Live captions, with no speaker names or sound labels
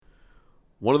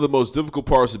One of the most difficult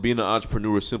parts of being an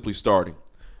entrepreneur is simply starting.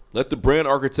 Let the brand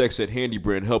architects at Handy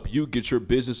Brand help you get your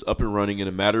business up and running in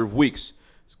a matter of weeks.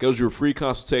 Schedule your free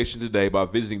consultation today by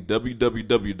visiting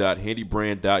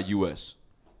www.handybrand.us.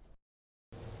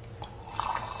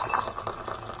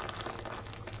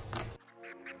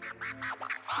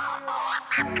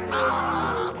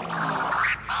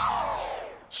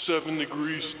 Seven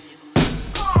degrees.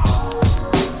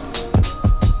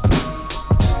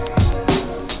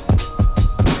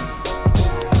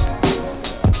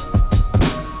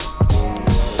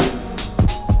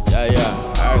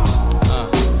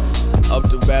 Up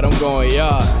to bat, I'm going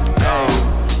yard. Hey,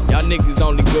 y'all niggas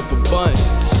only good for bunch.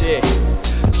 Shit,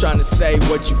 trying to say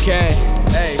what you can.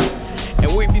 Hey,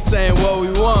 and we be saying what we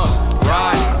want.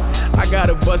 Right? I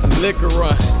gotta bust his liquor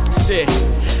run. Shit,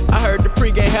 I heard the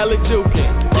pregame hella jukin'.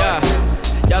 Yeah,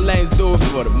 y'all lanes do it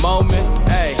for the moment.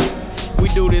 Hey, we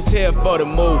do this here for the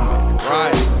movement.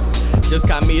 Right? Just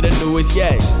got me the newest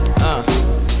yes. I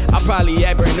probably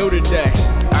act brand new today.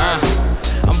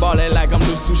 I'm ballin' like I'm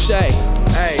Deuce Touché.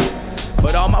 Hey.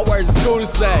 But all my words is cool to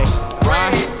say,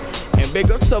 right? And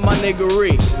big up to my nigga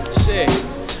Ri, shit.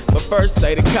 But first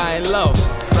say the Khay Lo,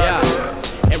 yeah.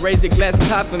 And raise your glasses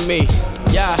high for me,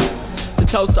 yeah. To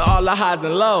toast to all the highs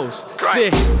and lows,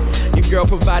 shit. Your girl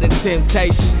provided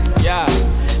temptation, yeah.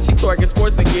 She twerking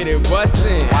sports and get it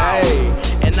bustin', hey.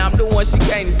 And I'm the one she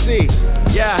came to see,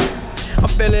 yeah. I'm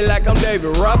feeling like I'm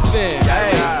David Roughin,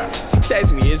 hey. She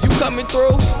text me, is you coming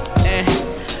through? And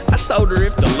I told her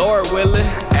if the Lloyd Willin,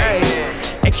 hey.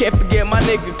 And can't forget my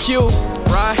nigga Q,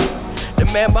 right? The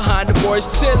man behind the boys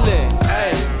chillin',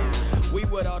 hey. We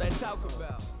what all that talk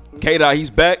about. K-Dot, he's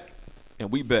back,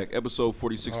 and we back. Episode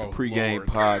 46, the pregame Lord.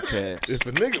 podcast. If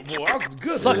a nigga, boy, I was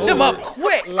good. Sucked him up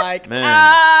quick, like,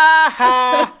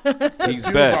 He's Get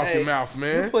him back. off your mouth,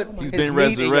 man. He's been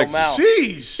resurrected.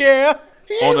 Sheesh. Yeah.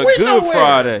 On a went good nowhere.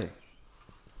 Friday.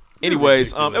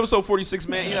 Anyways, ridiculous. episode 46,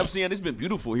 man, you know what I'm saying? It's been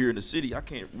beautiful here in the city.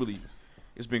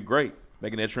 It's been great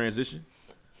making that transition.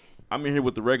 I'm in here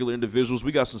with the regular individuals.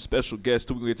 We got some special guests,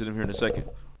 too. We're going to get to them here in a second.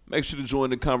 Make sure to join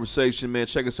the conversation, man.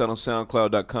 Check us out on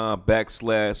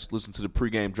SoundCloud.com/listen to the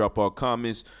pregame, drop all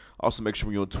comments. Also, make sure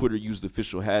when you're on Twitter, use the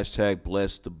official hashtag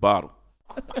 #BlessTheBottle.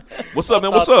 What's up,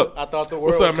 man? What's up? I thought the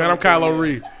world What's up, man? I'm Khay Lo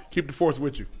Ri. Ri. Keep the force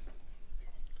with you.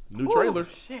 New trailer.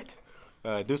 Shit.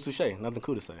 Deuce Touché, nothing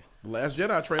cool to say. The Last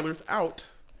Jedi trailer's out.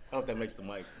 I hope that makes the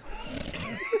mic.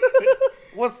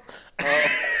 What's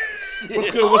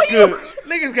What's good? What's good?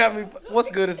 Niggas got me. What's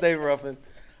good is David Ruffin.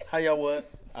 How y'all what?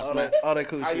 All that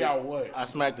cool How shit. y'all what? I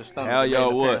smacked the stomach. How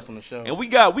y'all what? On the show. And we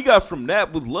got from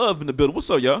Nap with Love in the building. What's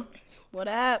up, y'all? What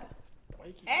up?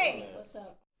 Hey, what's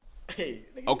up? Hey,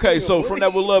 Okay, so from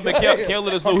Nap with Love, man, can y'all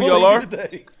let us know who y'all are?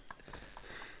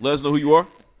 Let us know who you are.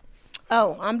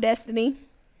 Oh, I'm Destiny.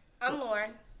 I'm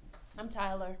Lauren. I'm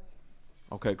Tyler.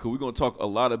 Okay, cool. We're going to talk a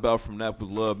lot about From Nap with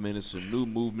Love, man. It's a new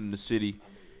movement in the city,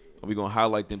 and we're going to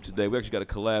highlight them today. We actually got a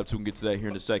collab, too. We can get to that here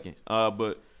in a second.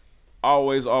 But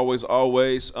always.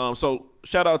 So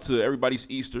shout out to everybody's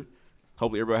Easter.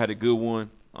 Hopefully everybody had a good one.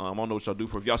 I don't know what y'all do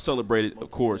for. If y'all celebrated, of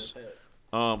course.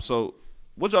 So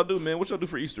what y'all do, man? What y'all do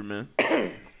for Easter, man?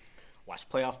 watch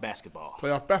playoff basketball.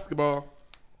 Playoff basketball.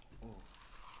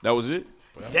 That was it?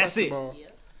 That's it. Basketball.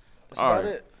 That's All about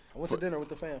right. it. I went to dinner with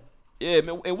the fam. Yeah,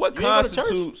 man. And what You didn't go to church?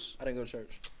 constitutes? I didn't go to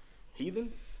church.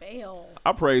 Heathen? Fail.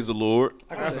 I praise the Lord.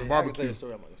 I That's can a tell you a barbecue.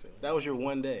 story. I'm not gonna say that. That was your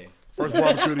one day. First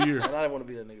barbecue of the year. And I didn't want to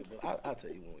be that nigga, but I'll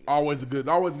tell you when we get.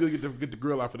 Always good to get the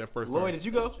grill out for that first Lloyd, time. did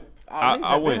you go?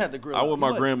 I went. I went with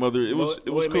my grandmother. It was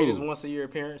Lloyd made his cool. once a year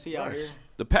appearance. He out here.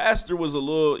 The pastor was a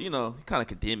little, kind of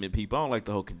condemning people. I don't like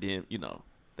the whole condemn,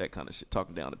 that kind of shit,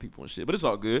 talking down to people and shit. But it's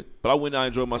all good. But I went and I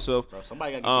enjoyed myself. Bro,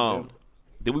 somebody got to get condemned.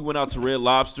 Then we went out to Red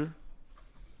Lobster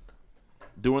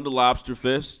during the Lobster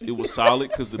Fest. It was solid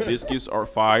because the biscuits are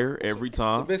fire every The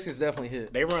time. biscuits definitely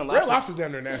hit. They run Red lobster. Lobster's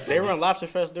down there nasty. They run Lobster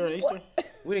Fest during Easter.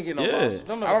 We didn't get no Yeah. lobster.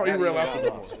 None of I us don't eat got Red any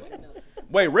Lobster no more.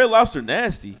 Wait, Red Lobster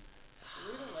nasty.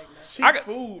 Cheap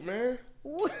food, man.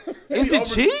 Is it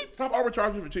cheap? Stop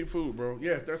overcharging me for cheap food, bro.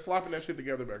 Yes, they're slopping that shit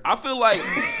together back there.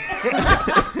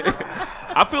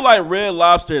 I feel like Red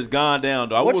Lobster has gone down,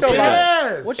 though. I will say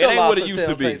that. Yes. What's It your ain't what lobster it used to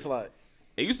tail be. taste like?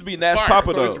 It used to be Nash Fire. Papa,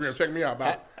 It's on though. Instagram. Check me out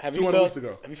about Have you 200 weeks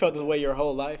ago. Have you felt this way your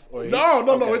whole life? Or No.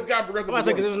 Okay. It's got progressive. I was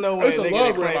like, there's no I way used to nigga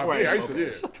love they Red claim- Lobster. right, Yeah, I used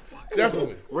to. okay. Yeah.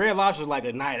 Definitely. Red Lobster's like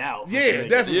a night out. for Yeah, some niggas.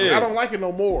 definitely. Yeah. I don't like it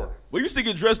no more. We used to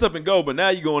get dressed up and go, but now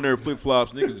you go in there in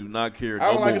flip-flops. Niggas do not care I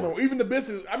no don't like it more. no more. Even the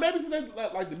biscuits. Maybe since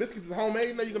like the biscuits is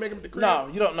homemade, now you can make them at the crib. No,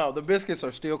 you don't know. The biscuits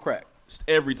are still cracked.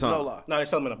 Every time. No lie. No, they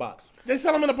sell them in a box. They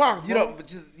sell them in a box. You bro. don't.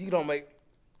 But you don't make.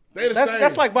 They the same.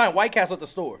 That's like buying White Castle at the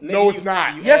store. No, it's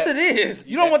not. Yes, it is.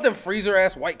 You don't want them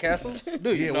freezer-ass White Castles,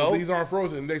 do you? Yeah, No. well, these aren't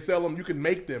frozen. They sell them. You can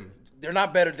make them. They're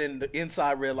not better than the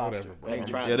inside Red Lobster. Whatever,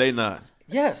 bro. Yeah, they not.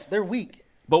 Yes, they're weak.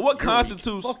 But what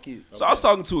constitutes? Fuck you. So I was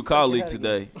talking to a colleague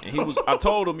today, and I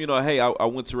told him, hey, I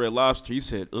went to Red Lobster. He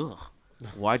said, ugh,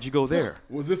 why'd you go there?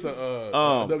 Was this a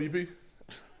WP?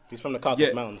 He's from the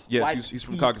Caucasus Mountains. Yes, he's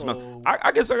from Caucasus Mountains.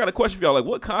 I guess I got a question for y'all. Like,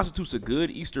 what constitutes a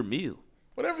good Easter meal?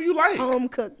 Whatever you like. Home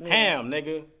cooked meal. Ham,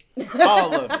 nigga.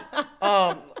 All of it.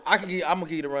 I'm gonna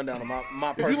give you the rundown of my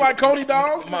If perfect. you like Coney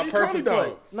dogs, my eat perfect Coney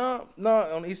plate. dogs. No.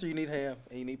 On Easter you need ham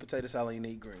and you need potato salad. And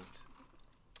you need greens.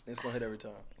 It's gonna hit every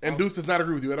time. And Deuce does not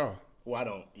agree with you at all. Well, I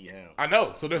don't eat ham. I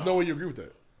know. So there's no way you agree with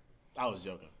that. I was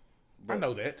joking. I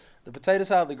know that. The potato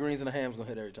salad, the greens, and the ham's gonna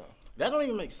hit every time. That don't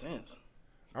even make sense.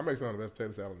 I make some of the best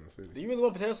potato salad in the city. Do you really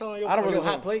want potato salad on your, I don't really on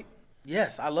your hot want- plate?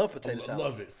 Yes, I love potato salad.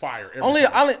 Love it. Fire. Every Only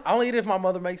time. I only eat it if my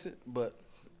mother makes it, but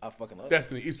I fucking love it.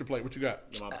 Destiny, Easter plate. What you got?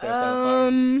 My potato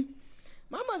salad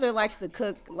My mother likes to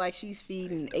cook like she's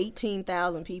feeding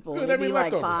 18,000 people. Good, And that it'd be mean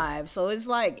like leftovers. 5. So it's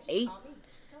like 8.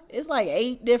 It's like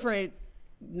 8 different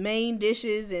main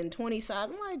dishes and 20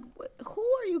 sides. I'm like, who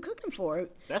are you cooking for?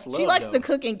 That's She love, likes though. to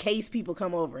cook in case people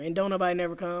come over and don't nobody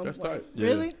never come. That's Like, tight.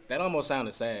 Really? That almost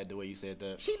sounded sad the way you said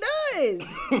that. She does.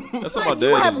 That's what my Like, dad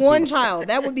you have does, one too. child.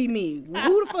 That would be me.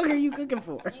 Who the fuck are you cooking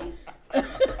for?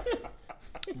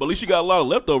 But at least you got a lot of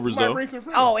leftovers, Might though. bring some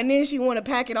fruit. Oh, and then she want to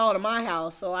pack it all to my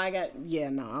house. So I got,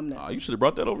 I'm not. You should have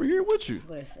brought that over here with you.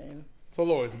 Listen. So,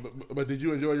 Lloyd, but did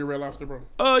you enjoy your Red Lobster, bro?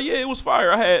 Yeah, it was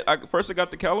fire. First I got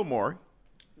the calamari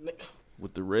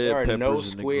with the red There are peppers no and the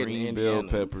squid in green bell Indiana.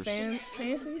 peppers.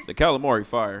 Fancy? The calamari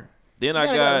fire. Then You I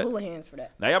gotta got. go to Hula Hands for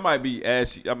that. Now y'all might be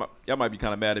ashy. Y'all might be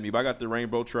kind of mad at me, but I got the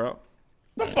rainbow trout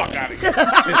The fuck out of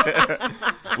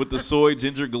here. with the soy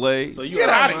ginger glaze. So you Get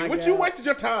out of my here. What God. you wasted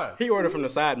your time? He ordered from the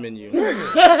side menu.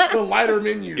 The lighter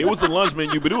menu. It was the lunch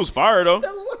menu, but it was fire though.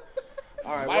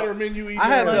 All right, lighter well, menu. I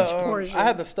had portion. I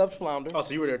had the stuffed flounder. Oh,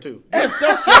 so you were there too. The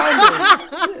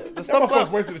That stuffed motherfucker's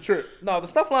flounder. wasted the trip. No, the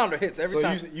stuffed flounder hits every So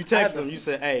time. you I had texted him. the- You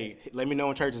said, "Hey, let me know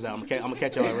when church is out. I'm gonna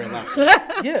catch y'all at Red Lobster."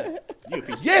 Yeah. You a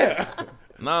piece of Yeah.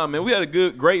 Nah, man, we had a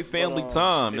great family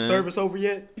time, Is man. service over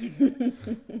yet?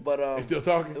 But Still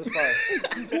talking? it was fire.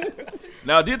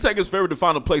 Now, it did take us forever to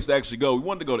find a place to actually go. We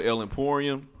wanted to go to El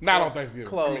Emporium. Not on Thanksgiving.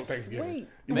 Close. Thanksgiving.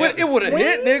 Wait. It would have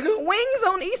hit, nigga. Wings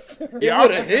on Easter. It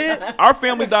would have hit. Our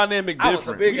family dynamic I was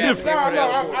a different. big We ass different. fan.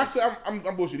 No, actually,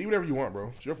 I'm bullshit. Eat whatever you want,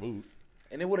 bro. It's your food.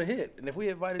 And it would have hit. And if we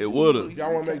invited you, It would've. we-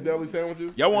 Y'all want to make deli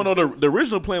sandwiches? Y'all want to know the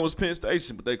original plan was Penn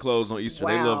Station, but they closed on Easter.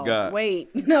 They love God.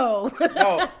 Wait, no.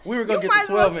 No, we were You going to might get as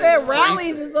the well 12 say inch.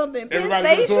 rallies or something. Penn Everybody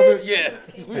get Station? 12 inch? Yeah.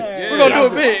 Yeah. We're going to do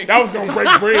it big. That was gonna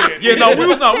break bread. Yeah, no, we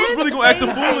was really gonna act the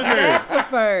fool in there. That's a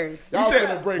first. Y'all Said-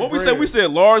 gonna break what we bread. said? We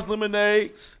said large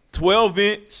lemonades,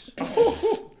 12-inch,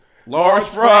 large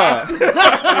fry.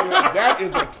 That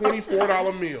is a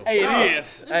 $24 meal. Hey, it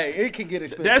is. Hey, it can get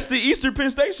expensive. That's the Easter Penn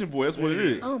Station, boy. That's what it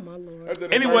is. Oh, my Lord.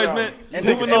 Anyways, man, and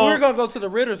moving we were on. going to go to the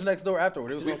Ritters next door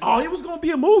afterward. It was gonna Oh, it was gonna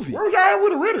be a movie. Where was y'all at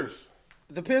with the Ritters?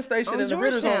 the Penn Station On and the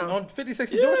Ritters Georgetown. on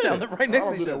 56 and Georgetown. They're right I next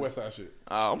don't to do each that other. West Side shit.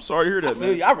 I'm sorry to hear that, I feel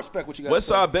man. you. I respect what you got. West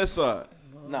side, best side.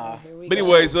 Nah. But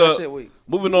anyways, That shit weak.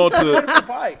 moving on to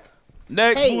Pike.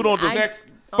 next. Hey, moving on to I- next.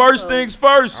 First also- things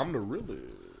first. I'm the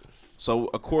realest. So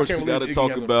of course Can't we believe got to Iggy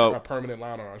talk has a about permanent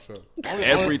line on our show. Only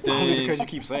everything. because you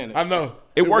keep saying it. I know.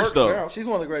 It works, though. now. She's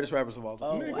one of the greatest rappers of all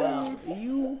Oh, time. wow.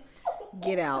 You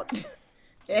get out.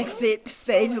 Exit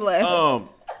stage left.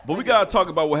 But we gotta talk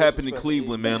about what happened in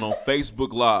Cleveland, man, on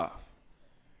Facebook Live.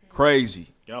 Crazy.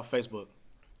 Get off Facebook.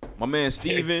 My man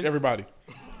Steven, Everybody,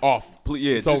 off.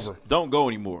 yeah, It's just over. don't go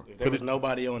anymore. If there was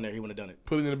nobody on there, he wouldn't have done it.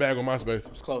 Put it in the bag on MySpace.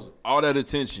 Just close it. All that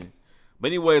attention. But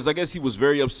anyways, I guess he was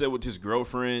very upset with his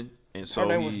girlfriend, and so Her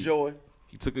name was Joy.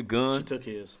 he took a She gun, took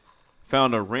his.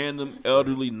 found a random,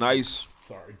 elderly, nice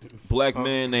Sorry, dude. black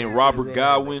man named Robert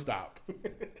Godwin, Stop.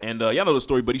 and y'all know the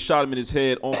story, but he shot him in his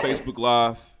head on Facebook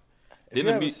Live. If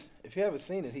Didn't you haven't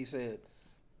seen it, he said,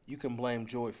 "You can blame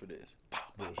Joy for this."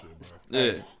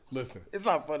 Yeah. Listen, It's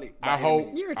not funny. I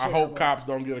hope You're I terrible. hope cops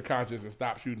don't get a conscience and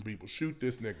stop shooting people. Shoot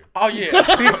this nigga. Oh yeah,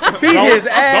 beat Don't, his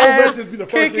don't ass. let this be the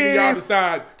first kick nigga y'all him.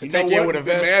 decide to take know you what, with a if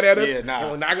they're vest? mad at us, Yeah, nah.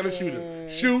 and we're not gonna shoot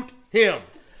him. Shoot him.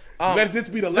 Let this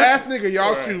be the last nigga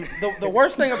y'all shoot The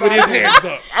worst thing with about his it is, hands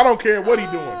up. I don't care what he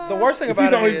doing. the worst thing If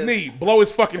about he's on it his is, knee, blow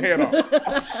his fucking head off.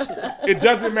 It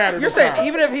doesn't matter. you're this saying time.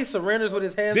 even if he surrenders with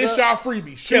his hands this up, y'all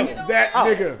freebie. Shoot that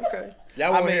nigga. okay.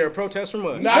 Y'all want to mean- hear a protest from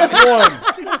us? Not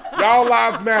one. Y'all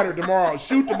lives matter tomorrow.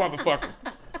 Shoot the motherfucker.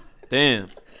 Damn.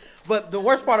 But the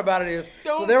worst part about it is,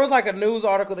 so there was like a news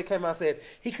article that came out and said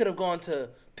he could have gone to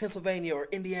Pennsylvania or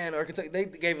Indiana or Kentucky. They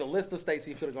gave a list of states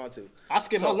he could have gone to. I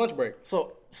skipped my lunch break.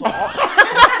 So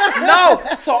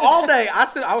all day I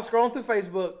was scrolling through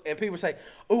Facebook and people say,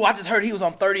 "Ooh, I just heard he was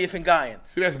on 30th and Guyan."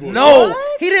 See, that's bullshit. No,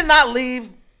 he did not leave.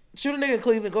 Shoot a nigga in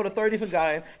Cleveland, go to 30th and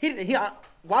Guyan.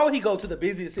 Why would he go to the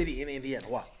busiest city in Indiana?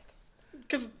 Why?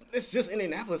 Because it's just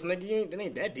Indianapolis, nigga. It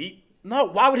ain't that deep. No,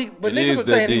 why would he? But It niggas is were that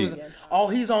saying he deep. was. Oh,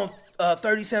 he's on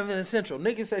 37th and Central.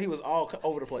 Niggas said he was all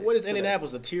over the place. What is today.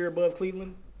 Indianapolis? A tier above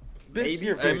Cleveland? Bitch, Maybe.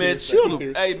 you're Hey, crazy. man, chill.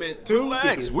 Hey, man,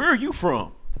 relax. Where are you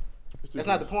from? That's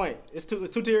not the point. It's two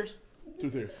tiers. 2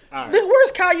 tiers. Nigga,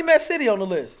 where's Calumet City on the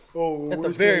list? Oh, At the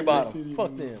very bottom.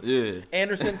 Fuck them. Yeah.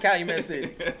 Anderson, Calumet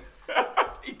City.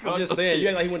 I'm just saying. You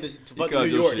act like he went to fucking called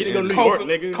New your York. shit He didn't go to New York,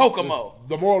 nigga. Kokomo.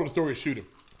 The moral of the story is shoot him.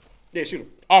 Yeah, shoot him.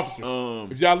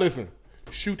 Officers, if y'all listen,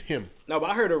 shoot him. No, but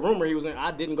I heard a rumor he was in.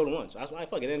 I didn't go to lunch. I was like,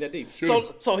 fuck, it ain't that deep.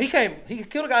 So he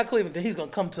killed a guy in Cleveland, then he's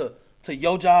gonna come to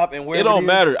your job and where It don't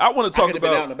matter. I want to I talk could have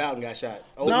been out and about. about and got shot.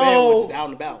 Old No. man was just out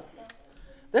and about.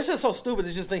 That's just so stupid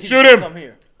to just think he's Shoot gonna him. come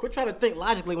here. Quit trying to think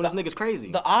logically when this nigga's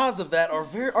crazy. The odds of that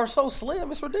are so slim.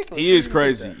 It's ridiculous. He is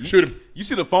crazy. Shoot him. You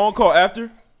see the phone call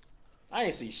after? I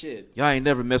ain't see shit. Y'all ain't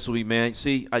never mess with me, man.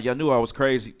 See, y'all knew I was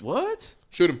crazy. What?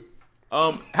 Shoot him.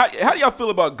 How do y'all feel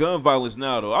about gun violence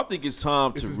now, though? I think it's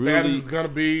time It's to as bad as really. it's gonna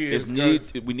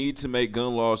be. We need to make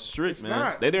gun laws strict, It's man.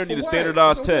 not. They don't For need a what?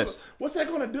 standardized test. What's that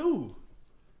gonna do?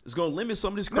 It's gonna limit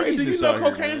some of this Nigga, do craziness you know out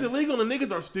here. cocaine's man. illegal and the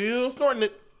niggas are still snorting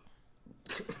it?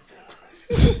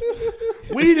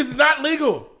 Weed is not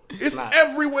legal. It's not.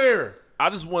 everywhere. I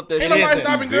just want that Ain't shit nobody to be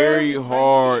stopping very guns.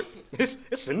 hard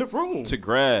It's in the room. to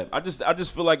grab. I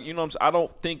just feel like, you know what I'm saying? I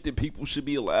don't think that people should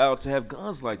be allowed to have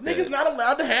guns like that. Niggas not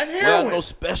allowed to have Without heroin. no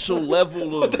special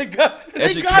level of They got it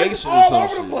education or all some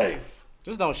over the shit. place.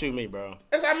 Just don't shoot me, bro.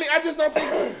 I mean, I just don't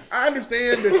think. I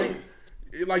understand that,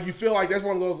 like, you feel like that's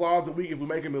one of those laws that if we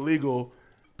make them illegal,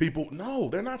 people. No,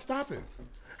 they're not stopping.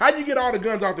 How do you get all the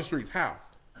guns off the streets? How?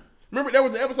 Remember, there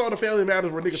was an episode of Family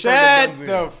Matters where niggas turned their Shut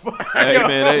guns the in. fuck Hey, up.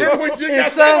 man, Remember when shit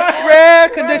It's got a rare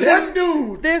one condition.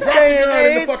 dude This dropped day the and gun in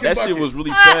the age. fucking That shit bucket. was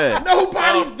really sad.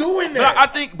 Nobody's doing But that.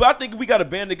 I think we got to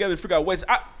band together and figure out ways.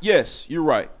 Yes, you're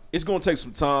right. It's gonna take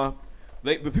some time.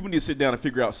 But people need to sit down and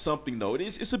figure out something though.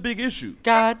 It's a big issue.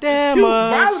 Goddamn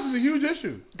Violence us. is a huge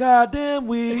issue. Goddamn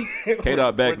we.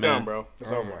 K-Dot back, We're man. done, bro.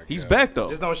 Oh my He's God. back though.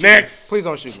 Just don't shoot Next. me. Please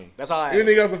don't shoot me. That's all I ask.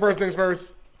 Anything else? The first things first.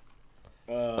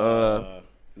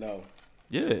 No.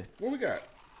 Yeah. What we got?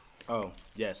 Oh,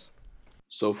 yes.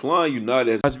 So Flying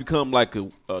United has become like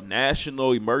a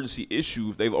national emergency issue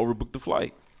if they've overbooked the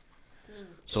flight.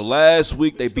 So last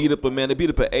week they beat up an They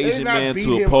Asian did not man beat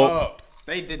to a him pulp. up.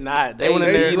 They did not. They They went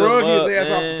in beat there. They him drug up, his ass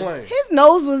off man. the plane. His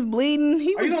nose was bleeding.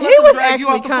 He Are you was gonna let them drag you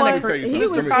actually off the kind plane? of Let me tell you he was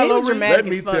something. Khay Lo Ri? dramatic Let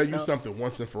me as tell fuck, you though. something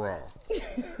once and for all.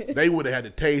 They would have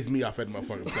had to tase me off that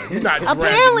motherfucking plane. You're not dragging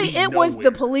Apparently, me it was nowhere.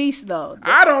 the police though.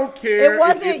 I don't care. It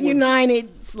wasn't if was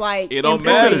United's like. It don't and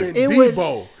matter. police. fucking It was.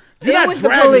 Debo. it You're not was the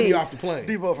dragging me police. off the plane.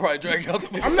 Debo probably dragged you out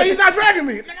the I'm not. He's not dragging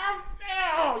me. Nigga,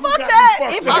 you Fuck got me that!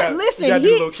 fucked If up. I you listen, gotta do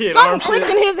he little kid something arm clicked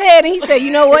shit. in his head, and he said,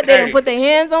 "You know what? They Hey. done put their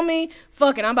hands on me.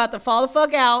 Fucking, I'm about to fall the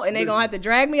fuck out, and they gonna have to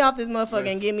drag me off this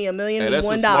motherfucker and give me $1 million Hey, and that's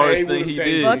the $1. smartest They thing he would've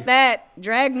did. Fuck that!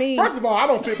 Drag me. First of all, I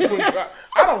don't fit between. I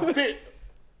don't fit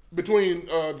between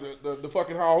the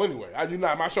fucking hall anyway.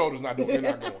 My shoulders not doing. They're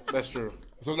not going. That's true.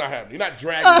 So it's not happening. You're not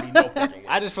dragging me no fucking way.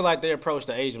 I just feel like they approached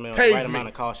the Asian man with Tase the right me. amount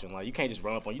of caution. Like, you can't just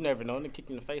run up on. You never know. And they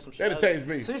kick you in the face. Some shit. That'd tase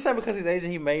me. So you're saying because he's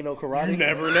Asian, he made no karate? You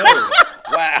never know.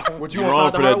 Wow. Would you You're want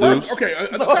wrong to for find that, out the hard way? Deuce. Okay,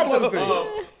 a couple other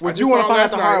things. Would you want to find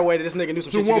out the hard way that this nigga knew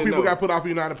some Two shit you more didn't people know? got put off a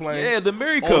United plane. Yeah, the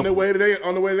married on couple. their way to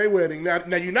their wedding. Now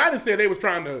United said they was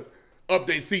trying to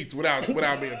update seats without being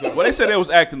told. Well, they said they was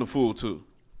acting the fool too.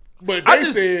 But I they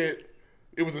just- said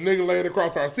it was a nigga laid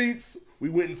across our seats. We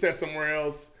went and sat somewhere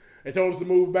else. They told us to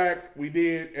move back. We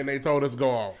did, and they told us go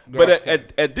off. But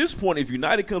at this point, if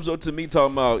United comes up to me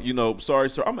talking about, sorry,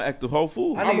 sir, I'm gonna act the whole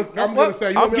fool. I'm gonna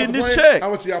say, you I'm want me getting on the this plane? check.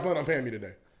 How much y'all plan on paying me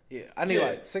today? Yeah, I need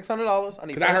like $600. I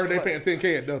need. Because I heard they first paying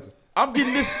 $10K at Delta. I'm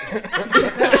getting this.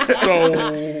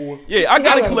 So Yeah, I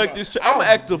gotta I'll- collect this check. I'm gonna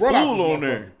I'll act the run out fool this on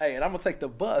there. Hey, and I'm gonna take the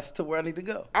bus to where I need to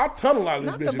go. I'll tunnel out of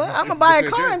this Not bitch. the bus. if I'm gonna it's buy a 10K.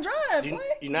 car and drive. boy.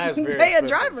 United's very Pay a expensive.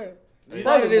 driver.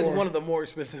 United is Furthermore- one of the more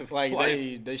expensive Like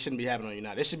flights. they shouldn't be having on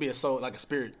United. It should be a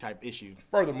spirit type issue.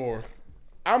 Furthermore,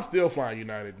 I'm still flying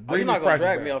United. Oh, Bring you're not these gonna prices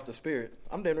drag down. me off the Spirit.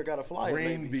 I'm damn near got a flyer,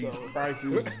 Bring maybe. these So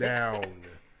prices down.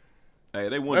 Hey,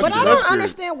 they want But you I to don't spirit.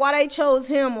 understand why they chose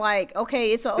him. Like,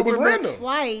 okay, it's an It was overbooked random.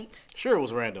 flight. Sure, it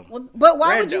was random. Well, but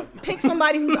why would Random. you pick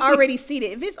somebody who's already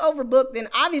seated? If it's overbooked, then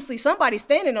obviously somebody's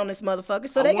standing on this motherfucker,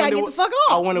 so they gotta get the fuck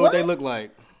off. I wonder what they look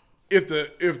like. If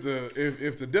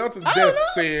the Delta I don't desk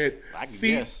know. said I can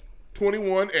seat guess.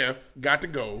 21F got to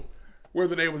go,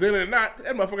 whether they was in it or not,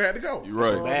 that motherfucker had to go. You're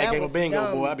right. Bad that game was of bingo,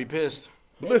 dumb. boy. I'd be pissed.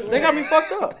 Listen, They got me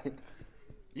fucked up.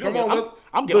 Come on,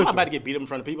 I'm listen. about to get beat up in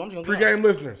front of people. I'm just gonna Pre-game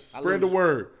listeners, I spread the lose.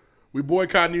 word. We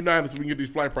boycotting United so we can get these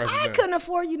flight prices I down. couldn't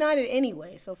afford United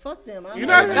anyway, so fuck them. I'm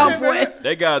United not ain't for bad. it.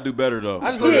 They gotta do better though. I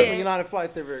just looked at Yeah. some United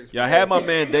flights. They're very expensive. Y'all had my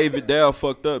man David Dow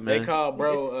fucked up, They man. call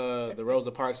the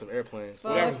Rosa Parks of airplanes.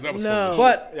 That was No.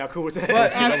 But Y'all cool with that?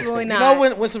 But Absolutely you not.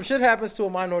 know, when some shit happens to a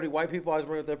minority, white people always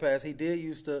bring up their past. He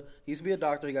used to be a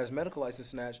doctor. He got his medical license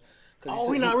snatched.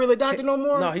 Oh, he not really a doctor no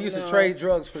more? No, he used to trade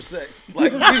drugs for sex.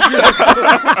 Like,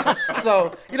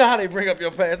 so you know how they bring up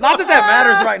your past. Not that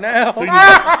matters right now.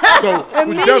 So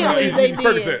we Immediately definitely they eat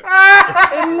did.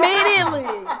 Percocet. Immediately.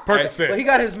 Percocet. But he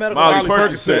got his medical Molly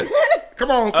license. Percocet. Come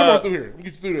on through here. Let me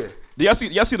get you through there. Do y'all see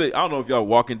the? I don't know if y'all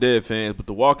Walking Dead fans, but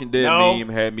the Walking Dead No. meme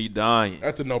had me dying.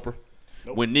 That's a noper.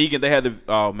 When Negan, they had to.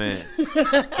 Oh man,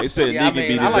 they said Yeah, I Negan mean,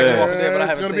 beat I his like The ass. Walking Dead, but I It's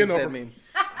haven't gonna be seen an said over. meme.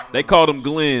 They called him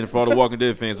Glenn for all the Walking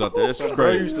Dead fans out there. That's just Bro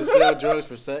crazy. used to sell drugs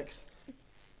for sex.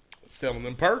 Selling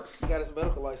them perks. He got his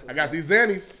medical license. I got these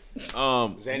Xannies.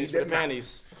 Xannies for the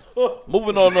panties.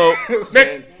 Moving on though.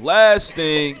 Next. Last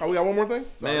thing, Oh, we got one more thing?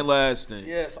 man. Last thing.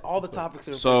 Yes, all the topics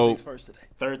are So- first things first today.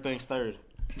 Third things third.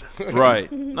 Right.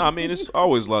 No, I mean it's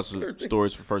always lots of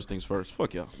stories for first things first.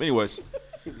 Fuck y'all. Anyways,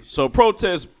 so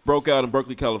protests broke out in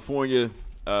Berkeley, California.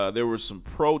 There was some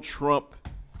pro-Trump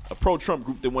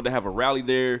group that wanted to have a rally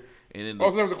there, and then Oh,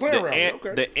 so there was a Klan rally.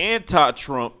 Okay. the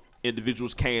anti-Trump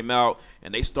individuals came out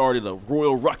and they started a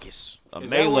royal ruckus, a Is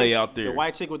that melee when out there. The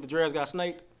white chick with the dreads got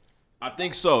snaked? I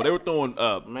think so. They were throwing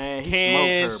Man, he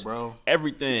cans, smoked her, bro.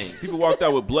 everything. People walked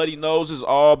out with bloody noses,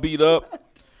 all beat up.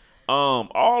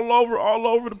 All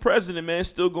over the president, man.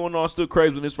 Still going on, still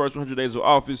crazy in his first 100 days of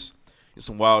office. It's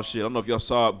some wild shit. I don't know if y'all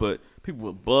saw it, but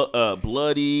people were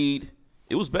bloodied.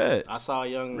 It was bad. I saw a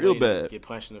young Real lady bad. get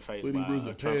punched in the face Bleeding, by bruising,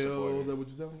 a Trump tail. Is supporter. that what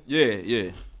you're telling me?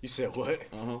 Yeah. You said what?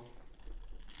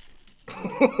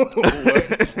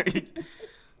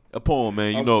 A poem,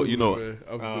 man. You I'm know, stupid, you know. man.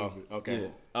 I'm stupid.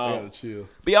 Okay. I gotta chill.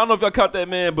 But yeah, I don't know if y'all caught that,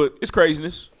 man, but it's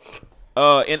craziness.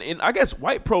 And I guess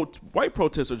white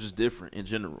protests are just different in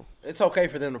general. It's okay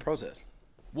for them to protest.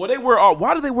 Well,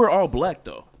 why do they wear all black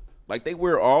though? Like they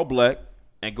wear all black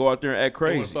and go out there and act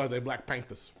crazy. Sorry, they Black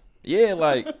Panthers. Yeah,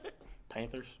 like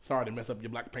Panthers? Sorry to mess up your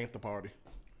Black Panther party.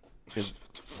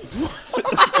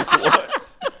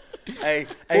 Hey,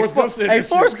 Forrest Gump said this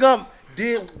Forrest shit. Gump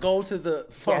did go to the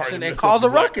function to and mess cause up a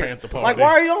the Black ruckus. Panther party. Like, why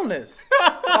are you on this?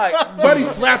 Like, But he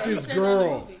slapped his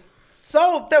girl.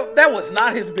 so that was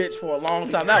not his bitch for a long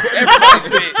time. That was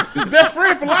everybody's bitch. His best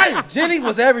friend for life. Jenny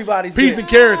was everybody's Peas bitch. and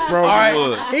carrots, bro. All right,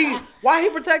 was. why he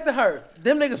protected her?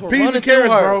 Them niggas were Peas running and through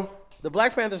carrots, her. bro. The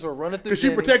Black Panthers were running through Because she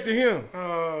Jenny. protected him.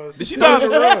 did she Told him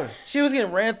to die? run. She was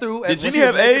getting ran through. Did when Jenny she was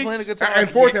have naked AIDS? playing a guitar.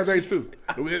 And Forrest Yes. has AIDS too.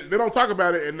 They don't talk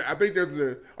about it, and I think there's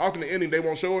the alternate ending they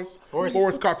won't show us.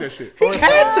 Forrest caught that shit.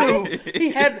 He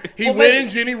had to. He well, went wait. in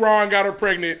Jenny Raw and got her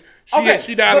pregnant. Okay,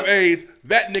 She died but- of AIDS.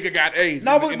 That nigga got AIDS.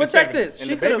 No, in but the check 70s. this. And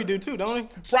She the baby could do too, don't he?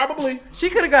 Probably. She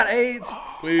could have got AIDS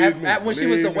Please when she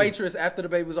was the believe me. waitress after the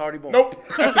baby was already born. Nope.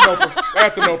 That's an open.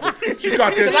 That's an open. She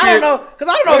caught that Because shit. I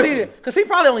don't know if he Listen. because he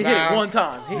probably only hit Nah. it one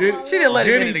time. Jenny- She didn't let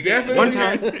him hit it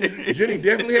again. Jenny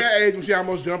definitely had AIDS when she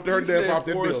almost jumped to her death off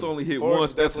that Forrest building. only hit Forrest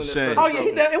once. That's a definitely shame. Oh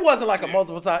yeah, it wasn't like a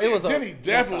multiple time. It was Jenny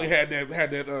definitely had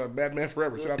that Bad Man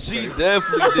Forever. Shout out to She her.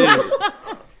 definitely did.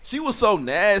 She was so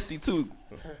nasty too.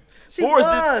 She Forrest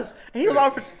was. And he was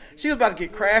all. She was about to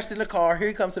get crashed in the car. Here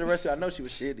he comes to the rescue. I know she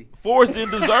was shitty. Forrest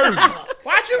didn't deserve it.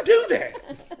 Why'd you do that?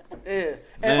 Yeah.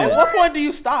 And Man. at what point do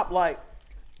you stop? Like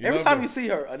every love time her. you see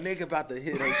her, a nigga about to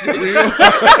hit her shit.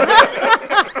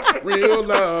 Real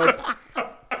love.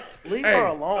 Leave her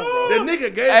alone, bro. The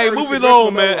nigga gave Hey, her moving the on, rest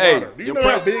of man. the Hey, water. Do you your know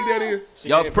pre- how big that is?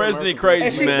 Y'all's president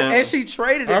crazy, man. And she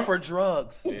traded Huh? it for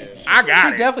drugs. I got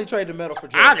She it. definitely traded the medal for I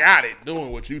drugs. got it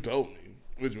doing what you told me,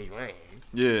 which was wrong.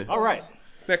 Yeah. All right.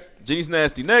 Next, Jenny's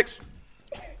nasty. Next,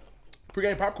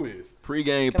 pregame pop quiz.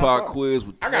 pregame I pop start? quiz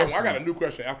with I got Destiny. a new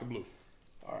question out the blue.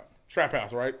 All right, Trap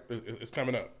House, right? It's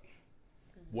coming up.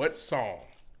 What song,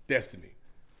 Destiny,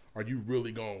 are you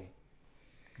really gonna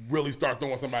start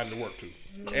throwing somebody to work to?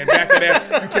 And back that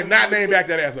ass, you cannot name back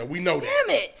that ass up. We know that.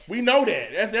 Damn it. We know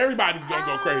that. That's everybody's gonna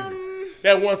go crazy.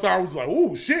 That one song was like,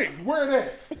 ooh, shit, where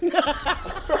that?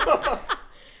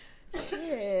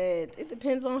 Shit. It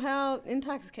depends on how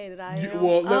intoxicated I am.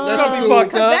 Well, let's Don't be assume,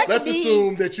 fucked up. that could let's be-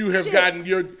 assume that you have shit. gotten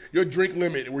your drink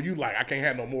limit where you like, I can't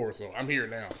have no more, so I'm here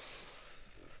now.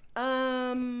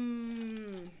 I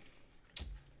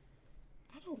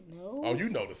don't know. Oh, you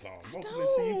know the song. Don't.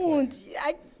 Don't.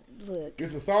 Look,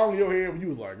 It's a song in your head when you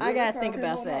was like, I really? gotta That's think how I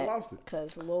came about home, I that. lost it.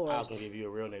 Cause Lord, I was gonna give you a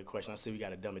real nigga question. I said we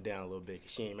gotta dumb it down a little bit,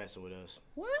 cause she ain't messing with us.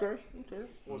 what? Okay.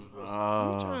 What's the question?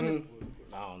 Trying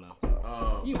I don't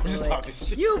know. to, you Just blew it. talking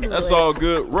shit. You blew That's it. all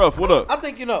good. Rough, what up? I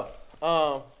think you know.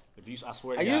 If you, I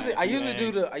swear to I God, usually if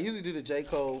you I ask- usually do the J.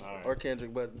 Cole Alright. or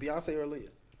Kendrick, but Beyonce or Aaliyah.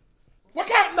 What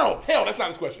kind? No, hell, that's not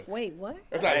his question. Wait, what?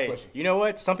 That's not his Hey, question. you know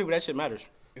what? Some people that shit matters.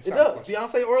 It's It not his does.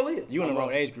 question. Beyonce or Aaliyah. You in the I wrong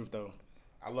love- age group though.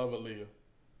 I love Aaliyah.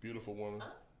 Beautiful woman.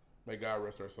 May God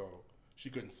rest her soul. She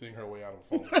couldn't sing her way out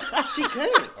of a phone. She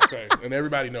can. Okay, and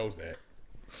everybody knows that.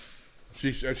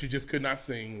 She just could not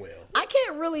sing well. I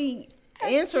can't really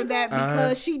answer that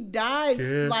because she died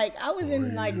like I was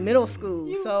in like middle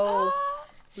school, so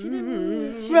she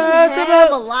didn't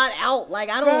have a lot out. Like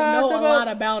I don't know a lot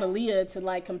about Aaliyah to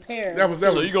like compare. That was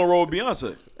So you gonna roll with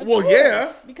Beyonce? well,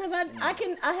 yeah, because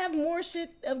I have more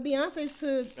shit of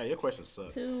Beyonce's Hey, your question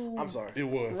sucks. to I'm sorry. it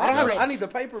was. I don't have. I need the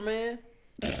paper, man.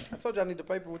 I told you I need the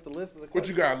paper with the list of the What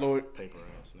you questions. got, Lloyd? Paper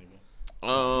ass nigga.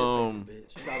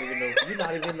 Bitch, you not even know. You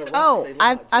not even know. Oh,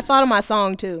 I thought of my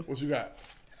song too. What you got?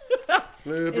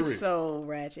 Slippery. It's so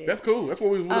ratchet. That's cool. That's what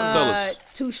we was doing. Tell us.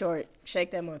 Too short. Shake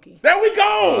that monkey. There we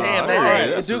go. Damn, All that right,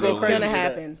 it that's do a go real crazy. It's gonna for that.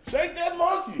 happen. Shake that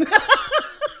monkey.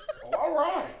 All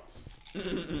right.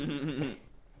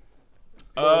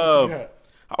 Yeah.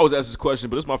 I always ask this question,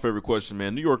 but it's my favorite question,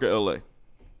 man. New York or LA?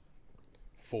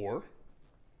 4.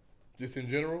 Just in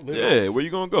general. Live Yeah, on. where you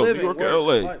gonna go? Living, New York or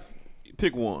work, LA? life.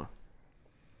 Pick one.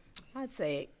 I'd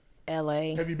say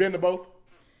L.A. Have you been to both?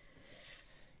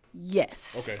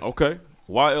 Yes. Okay. Okay.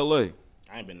 Why LA?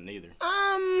 I ain't been to neither.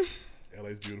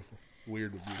 LA's beautiful.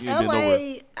 Weird but beautiful. You ain't been nowhere.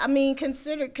 LA, I mean,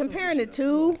 comparing the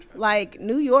two, like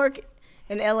New York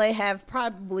and LA have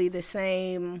probably the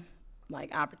same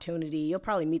like opportunity. You'll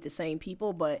probably meet the same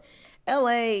people, but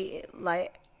LA,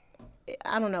 like,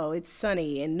 I don't know, it's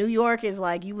sunny, and New York is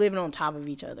like you living on top of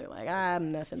each other. Like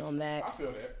I'm nothing on that. I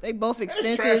feel that. They both There's trash on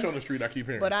expensive, the street. I keep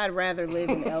hearing. but I'd rather live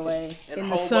in LA in the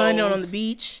hobos. sun and on the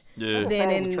beach Yeah. than What's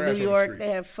wrong in with trash New on the York. street?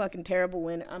 They have fucking terrible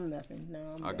winter. I'm nothing.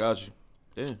 No, I'm I good. got you.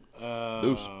 Damn.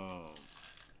 Deuce.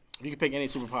 If you could pick any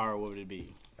superpower, what would it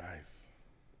be? nice.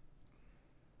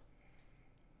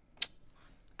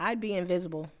 I'd be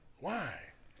invisible. Why?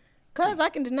 Cause I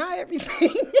can deny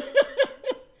everything.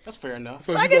 That's fair enough.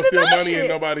 So I you can gonna steal deny money shit. and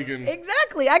nobody can.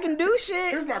 Exactly, I can do shit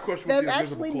Here's my question with that's the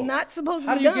invisible actually cloak. not supposed to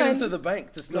How be do you done. get into the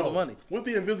bank to steal the money? What's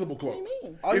the invisible cloak? What do you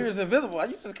mean? All you're is invisible.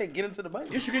 You just can't get into the bank.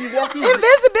 Yes, you can. You walk through.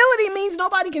 Invisibility means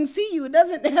nobody can see you. It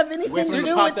doesn't have anything Wait to till you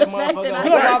do pop with the that fact motherfucker that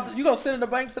You I gonna, can. rob, you gonna sit in the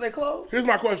bank till they close? Here's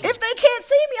my question. If they can't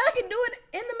see me, I can do it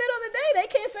in the middle of the day.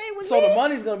 They can't say it was So me. the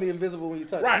money's gonna be invisible when you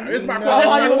touch Right. it. It's my No. question. That's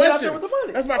how you That's my gonna get out there question. with the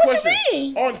money. That's my What you question.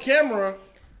 mean? On camera,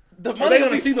 The are money they gonna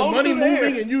gonna be see the floating money through the air.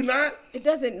 moving and you not? It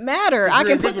doesn't matter. If I you're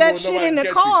can put that invisible, shit in the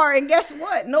nobody can catch car, and guess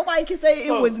what? Nobody can say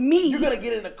So it was me. You're gonna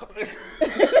get in the car.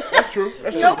 That's true.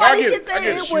 That's true. I Nobody get can it. I say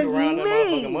get it it. Shoot around was that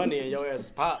motherfucking me. money and your ass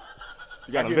pop.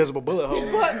 You got an invisible bullet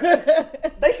hole.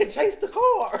 But they can chase the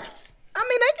car. I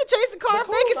mean, they can chase the car if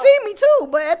they clothes can see me too,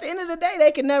 but at the end of the day,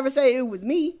 they can never say it was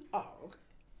me. Oh, okay.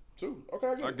 True. Okay,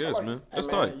 I get it. I guess, like man. it.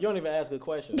 That's Man, tight. you don't even ask good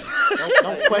questions.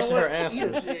 Don't question her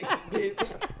answers.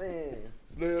 Bitch, man.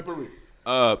 Slippery.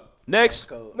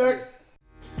 Next. Next.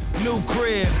 New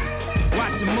crib,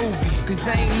 watch a movie, cause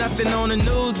ain't nothing on the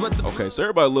news but the Okay, so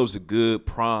everybody loves a good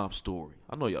prom story.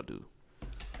 I know y'all do.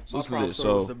 So listen to this.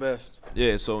 So was So the best.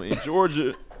 yeah, so in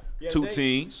Georgia, two date?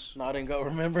 teens. No, I didn't go.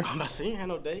 Remember? I'm not saying you had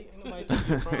no date. Ain't nobody think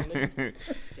you from, nigga.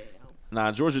 Now,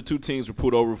 in Georgia, two teens were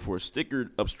pulled over for a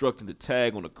sticker obstructing the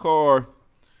tag on the car.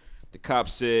 The cop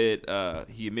said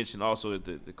he had mentioned also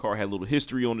that the car had a little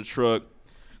history on the truck.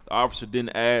 The officer then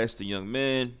asked the young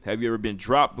man, have you ever been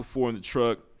dropped before in the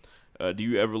truck? Do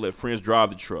you ever let friends drive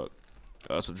the truck?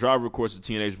 So the driver, of course, the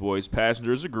teenage boys.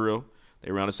 Passenger is a girl.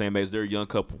 They're around the same age. They're a young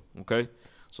couple, okay?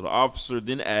 So the officer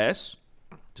then asked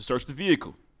to search the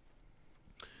vehicle.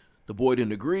 The boy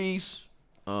then agrees.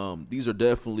 These are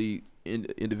definitely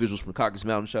individuals from Caucasus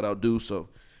Mountain. Shout out Deuce. So,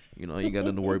 you know, I ain't got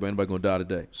nothing to worry about. Anybody going to die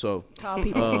today. So, Tall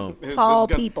people. This Tall is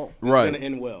gonna- people. This Right. is gonna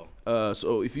end well.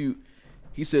 so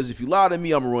he says, if you lie to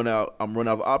me, I'm run out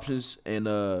of options. And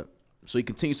so he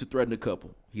continues to threaten the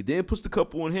couple. He then puts the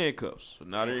couple in handcuffs. So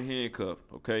now they're handcuffed,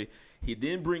 okay? He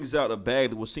then brings out a bag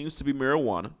that what seems to be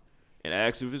marijuana and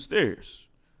asks if it's theirs.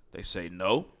 They say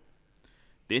no.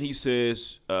 Then he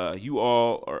says, you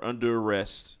all are under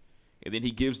arrest. And then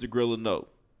he gives the girl a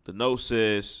note. The note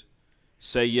says,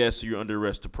 say yes or you're under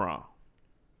arrest to prom.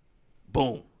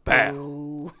 Boom.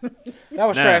 Bow. That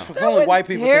was Now. trash because That only was white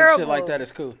people think shit terrible. like that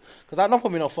is cool. Because I don't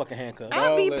put me no fucking handcuffs.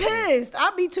 I'd be listen. pissed.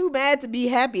 I'd be too mad to be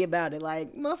happy about it.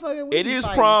 Like, motherfucker, we It be is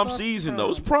fighting. prom Fuck season, prom. though.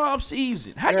 It's prom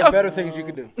season. How There y'all are better things you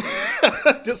can do.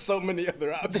 There's so many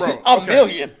other options. Bro, A okay.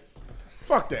 million.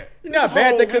 Fuck that. You know how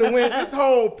bad they could have went? This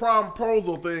whole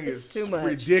promposal thing It's is too much.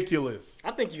 ridiculous.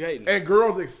 I think you hating. And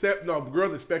girls expect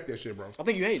that shit, bro. I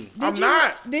think you hating. I'm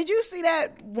not. Did you see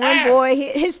that one boy?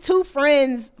 His two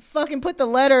friends fucking put the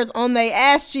letters on their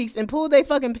ass cheeks and pulled their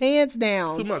fucking pants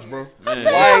down. Too much, bro. I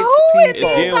said, White who is people.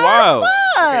 It's getting retarded wild. fuck?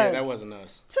 Yeah, that wasn't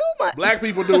us. Too much. Black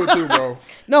people do it too, bro.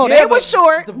 No, Yeah, they but was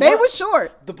short. the They black- was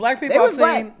short. The black people They I've was seen,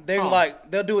 black. they're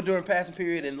like, they'll do it during passing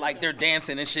period and like they're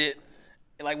dancing and shit.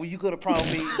 And, like when you go to prom,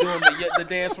 me doing the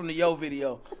dance from the Yo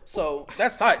video. So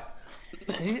that's tight.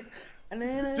 And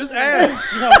then, Just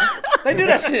ask. you know, they do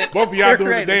that shit. Both of y'all They're doing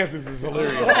the creative. dances is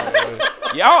hilarious.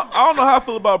 Yeah, I don't know how I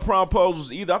feel about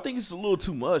promposals either. I think it's a little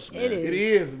too much, man. It is. It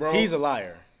is, bro. He's a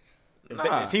liar.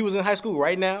 If he was in high school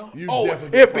right now, You Oh,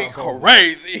 definitely it'd get be promposal.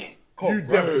 crazy. You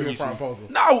definitely get promposal.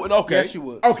 No, okay. Yes, you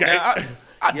would. Okay. Now,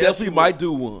 I definitely you might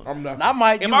do one. I'm not. I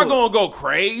might. Am you I would. gonna go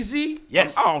crazy?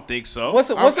 Yes. I don't think so. What's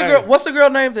the Hey. girl? What's the girl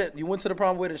name that you went to the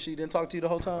prom with and she didn't talk to you the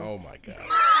whole time? Oh my god.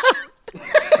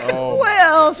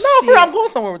 Well, No, for real, I'm going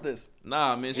somewhere with this.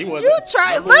 Nah, man. She wasn't. you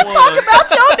try. Number Let's one. talk about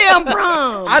your damn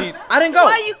prom. I didn't go.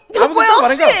 Why you? I was Well, I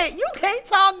didn't go. shit. You can't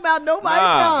talk about nobody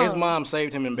Nah, prom. his mom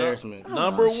saved him embarrassment.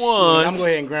 Number I'm one, gonna go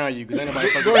ahead and ground you because ain't nobody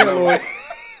fucking Go ahead, Lloyd.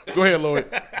 Go ahead,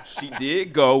 Lloyd. she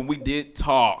did go. We did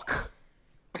talk.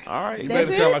 All right. You That's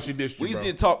better tell it? like she dissed you, We just bro.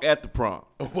 did talk at the prom.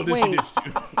 Well, then she Wait. dissed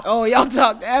you. Oh, y'all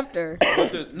talked after.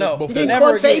 No, Before. In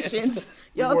never again. quotations.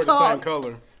 We Y'all wore the same talked.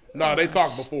 color. No, they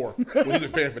talked before when he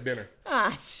was paying for dinner.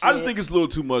 Ah, shit. I just think it's a little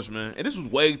too much, man. And this was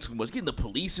way too much. Getting the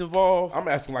police involved. I'm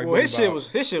asking like Well, Billy his shit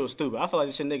Bob. was stupid. I feel like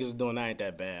the shit niggas is doing that ain't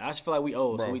that bad. I just feel like we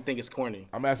old, so Bro. we think it's corny.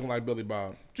 I'm asking like Billy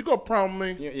Bob. Did you go prom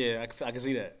with me? Yeah, I can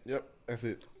see that. Yep, that's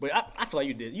it. But I feel like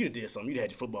you did something. You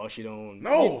had your football shit on.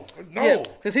 No, no. Yeah,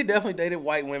 because he definitely dated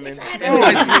white women in high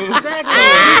school. So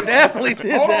he definitely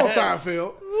did Hold on, that.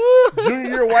 Seinfeld. Junior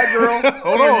year white girl.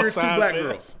 Hold on, year two black Seinfeld.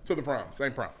 girls to the prom.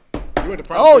 Same prom. You went to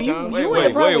prom Oh, three you times? went wait,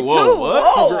 to prom with whoa, two.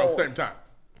 what? Two girls, same time.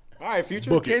 All right,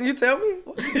 future. Book it. Can you tell me?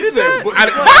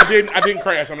 I didn't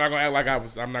crash. I'm not gonna act like I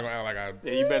was. I'm not gonna act like I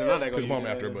Yeah, you better not that took them home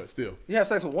after, but still. You had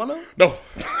sex with one of them? No.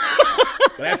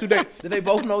 But I had 2 dates. Did they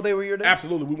both know they were your date?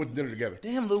 Absolutely, we went to dinner together.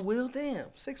 Damn, Lil Will. Damn,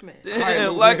 6 man.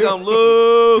 Damn, like I'm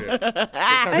Luke.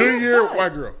 Junior year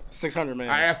white girl. 600 man.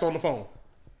 I asked on the phone,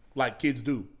 like kids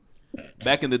do.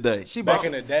 Back in the day. Back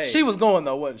in the day. She was going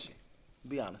though, wasn't she?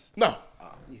 Be honest. No.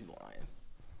 Oh, he's lying.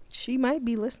 She might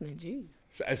be listening. Jeez.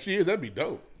 If she is, that'd be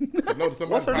dope. To know somebody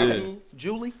What's her high name? school.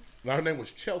 Julie. No, her name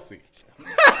was Chelsea.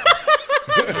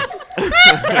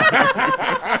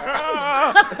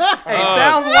 Hey,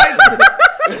 sounds white to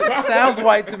me. Sounds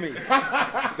white to me.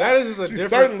 that is just a different.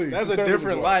 certainly- That's she a certainly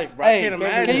different was. life, bro. Hey, I can't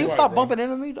imagine. can you White, stop bro. bumping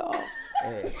into me, dog?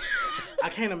 I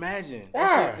can't imagine.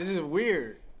 Why? This is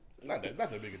weird. Not that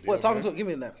big a deal. What? Talking man. to? Give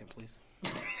me a napkin, please.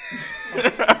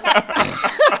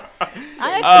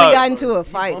 I actually got into a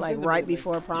fight like right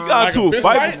before prom. You got Like a into a fist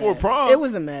fight fight? before prom. It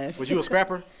was a mess. Was you a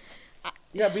scrapper?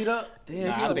 You got beat up? Damn, Nah,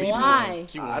 you I should think be- she Why? won.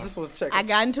 She won. I just was checking. I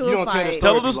got into You a don't tell the fight.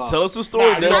 story. tell us the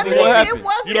story. Nah, That's I mean, what it happened.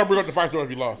 wasn't. You don't bring up the fight story if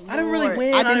you lost. I didn't really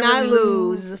win. I did didn't not really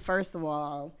lose. First of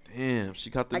all, Damn, she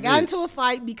got the I got mix. into a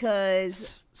fight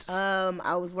because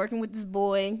I was working with this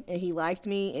boy and he liked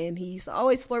me and he used to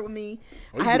always flirt with me.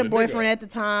 Oh, I you had a been a boyfriend nigga. at the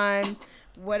time.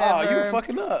 Whatever. Oh, you were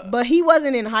fucking up. But he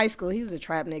wasn't in high school. He was a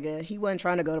trap nigga. He wasn't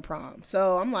trying to go to prom.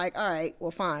 So I'm like, all right,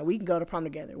 well, fine. We can go to prom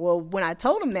together. Well, when I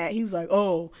told him that, he was like,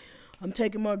 oh, I'm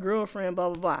taking my girlfriend, blah,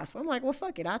 blah, blah. So I'm like, well,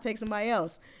 fuck it. I'll take somebody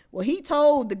else. Well, he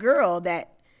told the girl that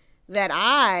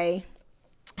I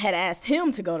had asked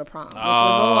him to go to prom, which was a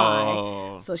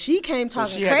lie. So she came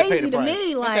talking she had to pay crazy the to price.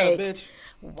 me, Ain't that like, a bitch?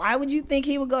 why would you think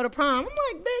he would go to prom?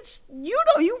 I'm like, bitch, you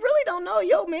really don't know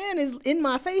your man is in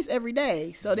my face every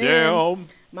day. So then Damn.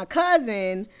 my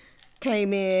cousin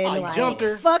came in Oh, you like, jumped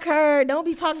her? fuck her, don't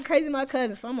be talking crazy to my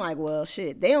cousin. So I'm like, well,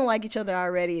 shit, they don't like each other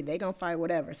already. They gonna fight,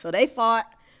 whatever. So they fought.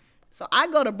 So I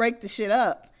go to break the shit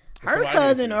up. Her Somebody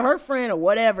cousin did. or her friend or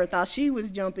whatever thought she was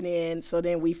jumping in. So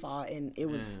then we fought, and it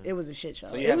was a shit show.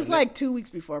 So you It have was a like 2 weeks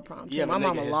before prom. You have My a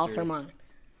mama nigga lost history. her mind.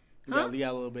 You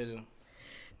got a little bit of.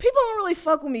 People don't really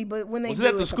fuck with me, but when they Was it do,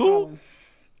 at the it's a school?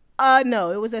 problem. No,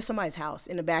 it was at somebody's house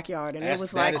in the backyard, and That it was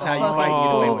is like a how you fight and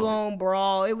get away with it. full-blown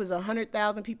brawl. It was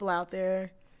 100,000 people out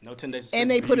there, No 10 days. and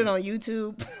they put it on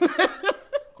YouTube.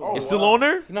 It's still on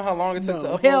there? You know how long it took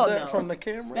No, to hell upload that no. from the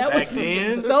camera? That Back was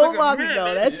then? so long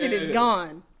ago. That shit is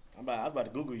gone. I was about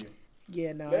to Google you.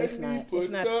 Yeah, no, Let it's me not. put It's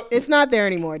not. up- It's not there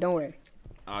anymore. Don't worry.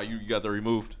 You got that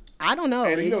removed? I don't know.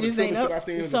 And you know It the just ain't coolest shit I up.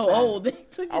 seen It's is so the prom. old. They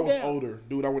took it I was down. older.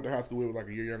 Dude I went to high school with was like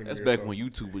a year younger That's than me. back when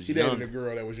YouTube was He young. dated a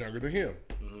girl that was younger than him.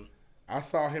 Mm-hmm. I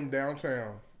saw him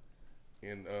downtown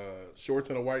in shorts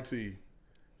and a white tee,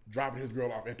 dropping his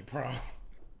girl off at the prom.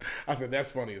 I said,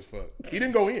 that's funny as fuck. He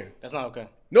didn't go in. That's not okay.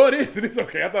 No, it is. It is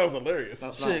okay. I thought it was hilarious.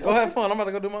 That's Shit, not. go have fun. I'm about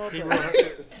to go do my own thing.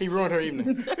 He ruined her evening.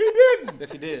 He didn't.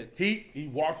 Yes, he did. He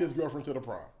walked his girlfriend to the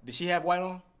prom. Did she have white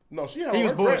on? No, she had He on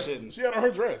was her dress. bullshitting. She had on her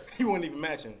dress. He wasn't even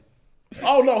matching.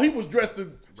 Oh, no, he was dressed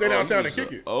to stay Oh, downtown he and was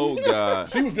kick it. Oh God.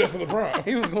 She was dressed for the prom.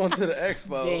 He was going to the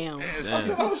expo. Damn. I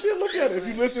said, oh, shit, look at it. If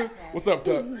you listen, what's up,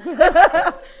 Tuck?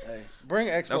 Hey, bring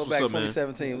Expo That's what's back up, man.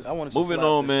 2017. I want to Moving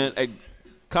on, man. Hey,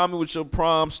 comment with your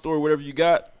prom story, whatever you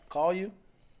got. Call you?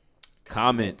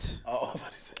 Comment. Oh, I was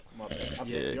about to say. My bad. I'm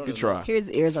sorry. Yeah, good try.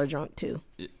 His ears are drunk too.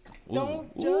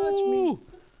 Don't judge me.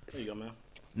 There you go, man.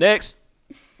 Next.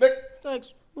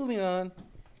 Thanks. Moving on.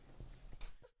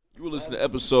 You were listening to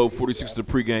episode 46 of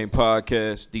the PreGame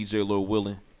podcast. DJ Lloyd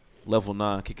Willin, Level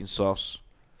 9, Kicking Sauce.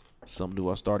 Something new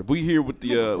I started. We here with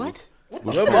the What? What?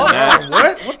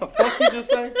 What the fuck you just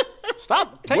say?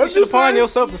 Stop taking What'd shit you upon say?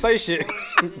 yourself to say shit.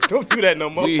 Don't do that no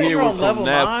more. We So here you're with on from level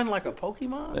Nap. 9 like a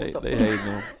Pokemon? They What the hating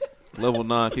on Level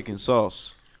 9, Kicking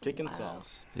Sauce. Kicking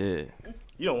sauce. Yeah,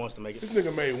 You don't want us to make This it.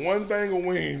 nigga made one thing of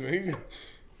wings, and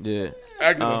he yeah.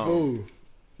 acting a fool.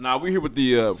 Now we here with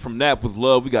the from Nap with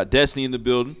Love. We got Destiny in the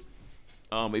building.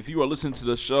 If you are listening to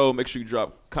the show, make sure you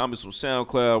drop comments on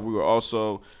SoundCloud. We are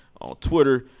also on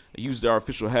Twitter. Use our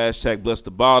official hashtag Bless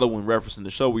the Bottle when referencing the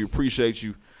show. We appreciate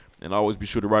you. And always be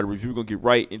sure to write a review. We're going to get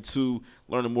right into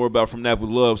learning more about From Nap with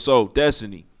Love. So,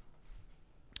 Destiny,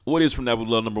 what is From Nap with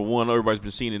Love, number one? Everybody's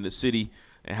been seen in the city.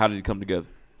 And how did it come together?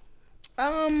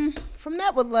 From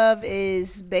Nap with Love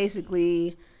is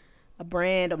basically a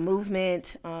brand, a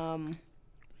movement.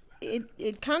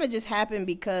 It kind of just happened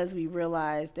because we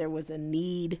realized there was a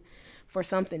need for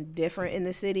something different in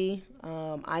the city.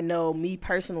 I know me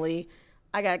personally,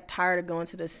 I got tired of going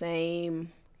to the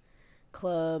same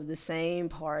club, the same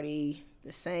party,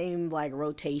 the same like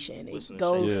rotation. It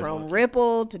goes from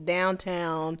Ripple to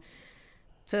downtown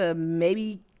to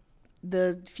maybe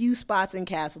the few spots in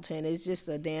Castleton. It's just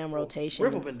a damn rotation.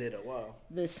 Ripple been did a while.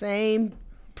 The same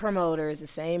promoters, the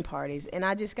same parties, and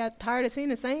I just got tired of seeing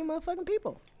the same motherfucking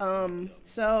people.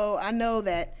 So I know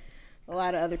that a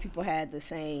lot of other people had the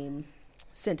same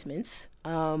sentiments.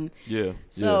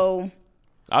 So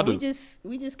I do.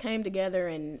 we just came together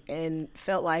and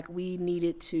felt like we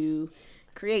needed to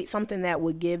create something that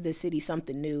would give the city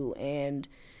something new. And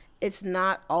it's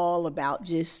not all about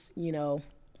just,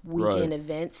 weekend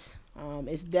events.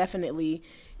 It's definitely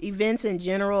events in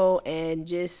general, and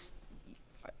just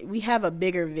we have a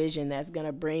bigger vision that's going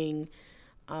to bring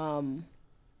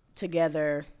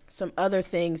together some other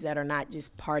things that are not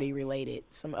just party related,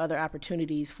 some other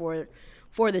opportunities for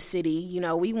the city.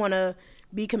 We want to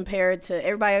be compared to,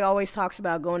 everybody always talks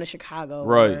about going to Chicago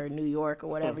or New York or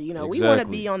whatever. We want to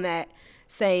be on that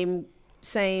same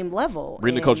level.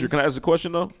 Reading the culture. Can I ask a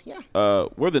question though? Yeah.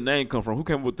 Where the name come from? Who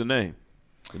came up with the name?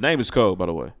 The name is cold, by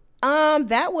the way.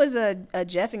 That was a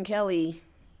Jeff and Kelly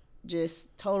just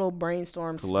total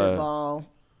brainstorm spitball.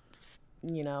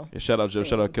 Yeah, shout out Jeff,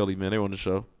 shout out Kelly, man. They were on the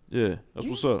show. Yeah, that's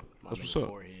what's up. That's what's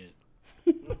up.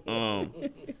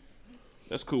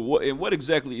 That's cool. What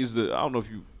exactly is the? I don't know if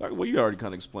you. Well, you already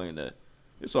kind of explained that.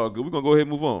 It's all good. We're gonna go ahead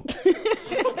and move on.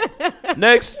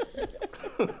 Next.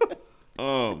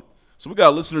 So we got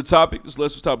a listener topic. This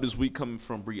listener topic this week coming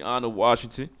from Brianna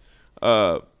Washington.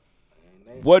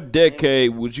 What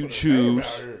decade would you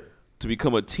choose to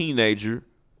become a teenager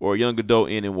or a young adult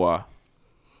in, and why?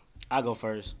 I go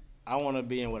first. I want to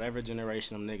be in whatever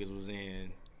generation them niggas was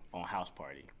in on House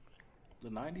Party. The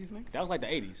 90s, nigga? That was like the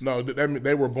 80s. No,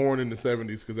 they were born in the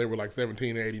 70s because they were like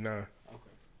 17 and 89.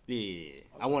 Yeah.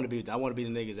 I want to be the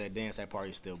niggas that dance at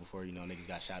parties still before, niggas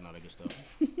got shot and all that good stuff.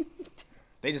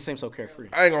 They just seem so carefree.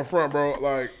 I ain't gonna front, bro.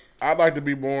 Like, I'd like to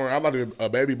be born. I'd like to be a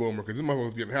baby boomer because these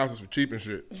motherfuckers getting houses for cheap and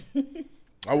shit.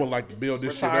 I would like to build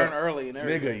this Retiring shit up. early and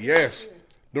everything. Nigga, yes.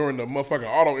 During the motherfucking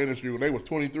auto industry when they was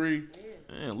 23.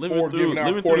 Man, Ford living giving out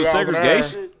through the $40 an hour.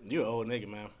 segregation. You an old nigga,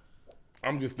 man.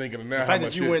 I'm just thinking of now The how fact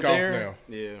much that you shit went costs there,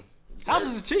 now. yeah.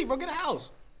 Houses is cheap, bro. Get a house.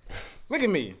 Look at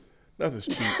me. Nothing's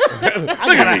cheap.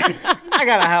 I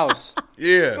got a house.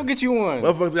 Yeah. Go get you one.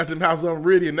 Motherfuckers got them houses on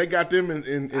Meridian. They got them in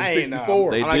I ain't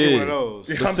 64. They I'm not getting one did. of those.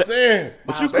 Yeah, I'm saying.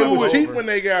 But you They cool was with cheap when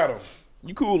they got them.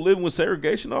 You cool with living with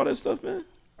segregation, all that stuff, man?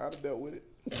 I'd have dealt with it.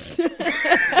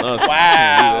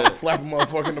 Wow. Slap a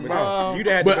motherfucker in the mouth. You'd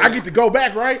have But I get to go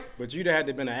back, right? But you'd have had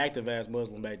to been an active ass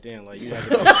Muslim back then. Like you'd have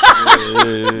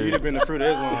been the fruit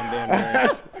of Islam, damn near.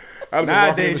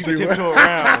 Nowadays you can tiptoe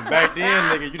around. Back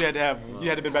then, nigga, you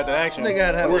had to be about that action. Nigga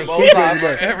had to have We're a bow tie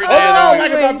every day. I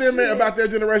like about them, man, about their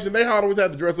generation. They always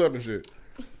had to dress up and shit.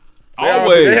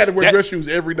 Always. They had to wear dress shoes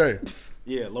every day.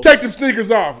 Yeah, Take them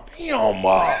sneakers off. Damn,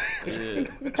 Ma.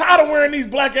 Tired of wearing these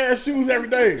black ass shoes every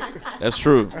day. That's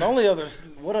true. The only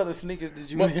what other sneakers did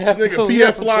you Nigga, have?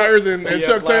 PS Flyers and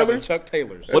Chuck Taylors. Chuck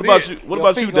Taylors. What about you? What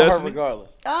about you, Destiny?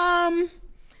 Regardless.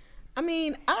 I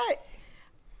mean,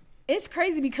 it's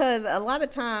crazy because a lot of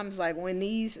times, like when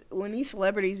these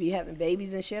celebrities be having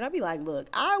babies and shit, I be like, look,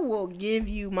 I will give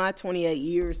you my 28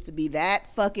 years to be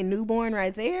that fucking newborn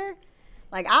right there.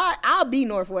 Like I'll be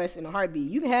Northwest in a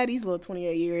heartbeat. You can have these little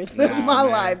 28 years of my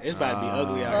life. It's about to be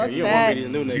ugly out Fuck here. You don't that. want to be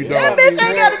this new nigga. That bitch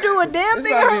ain't got to do a damn It's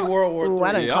thing. about to be World War Ooh,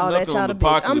 I done Yeah, call I'm that nothing on child the a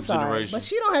bitch. I'm apocalypse sorry, generation. but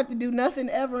she don't have to do nothing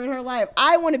ever in her life.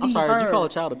 I want to be I'm sorry, her. did you call a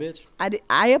child a bitch? I Not just a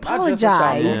child,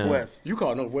 apologize. Northwest. You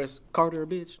call Northwest Carter a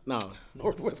bitch? No.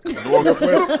 Northwest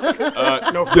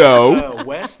Carter. No.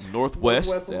 West?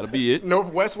 Northwest. That'll be it.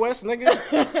 Northwest West,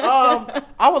 nigga?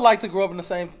 I would like to grow up in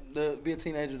be a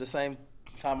teenager the same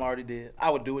time I already did. I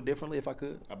would do it differently if I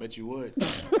could. I bet you would.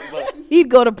 He'd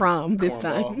go to prom this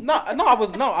time.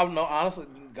 Honestly,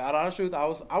 God honest truth, I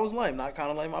was lame. Not kind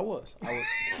of lame, I was I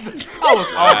was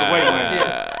all the way lame.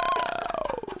 yeah.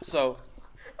 So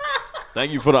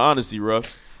Thank you for the honesty,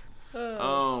 Ruff.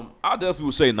 I definitely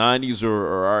would say 90s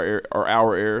or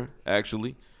our era,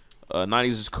 actually. 90s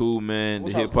is cool, man.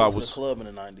 The hip hop was the club in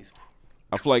the 90s.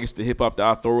 I feel like it's the hip hop that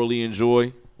I thoroughly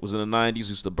enjoy. Was in the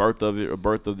 90s. It's the birth of it, or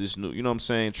birth of this new, you know what I'm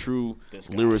saying? True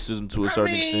lyricism to a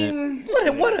certain extent.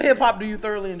 What hip hop do you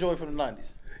thoroughly enjoy from the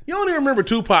 90s? You don't even remember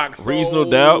Tupac. So... Reasonable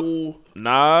Doubt,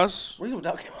 Nas. Reasonable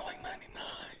Doubt came out like 99.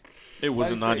 It was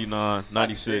in 99,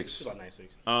 96. It's about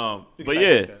 96. But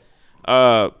yeah,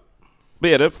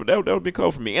 that would be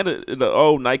cool for me. And the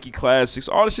old Nike classics,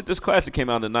 all the shit that's classic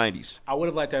came out in the 90s. I would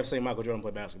have liked to have seen Michael Jordan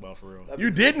play basketball for real. You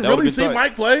didn't That would've really been see tight.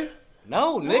 Mike play?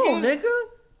 No, nigga. No, nigga.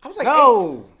 I was like,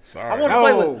 No. Sorry. I want to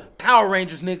play with Power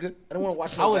Rangers, nigga. I don't want to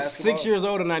watch no I was basketball. 6 years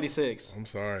old in 96. I'm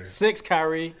sorry. 6,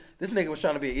 Kyrie. This nigga was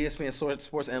trying to be an ESPN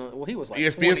sports analyst. Well, he was like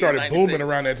ESPN 20 started in booming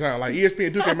 96. around that time. Like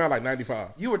ESPN 2 came out like 95.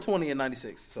 You were 20 in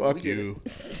 96. So Fuck we get you.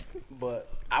 it. But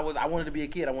I wanted to be a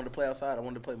kid. I wanted to play outside. I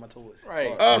wanted to play with my toys.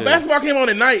 Right. Sorry. Basketball came on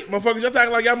at night, motherfuckers. Just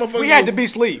acting like y'all motherfuckers. We had to be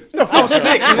asleep. I was 6.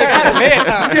 Nigga, I had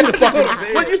bedtime. Get the fuck out of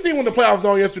bed. What you seen when the playoffs was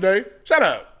on yesterday? Shut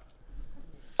up.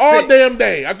 All damn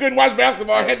day. I couldn't watch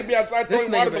basketball. I had to be outside This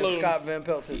throwing water nigga been balloons. Scott Van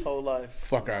Pelt his whole life.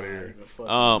 Fuck out of here.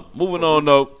 Moving on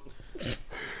though.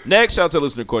 Next, shout out to the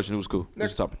listener question. It was cool.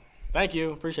 What's the topic? Thank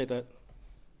you. Appreciate that.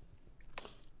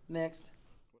 Next.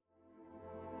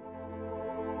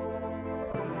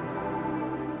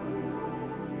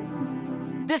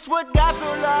 This what I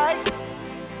feel like.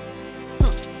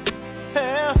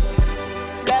 Yeah.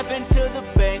 Laughing to the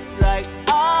bank like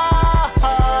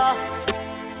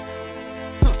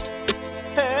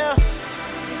yeah.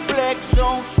 Flex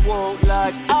on swole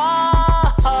like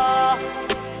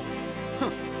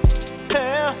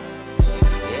yeah.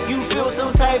 You feel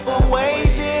some type of way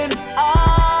then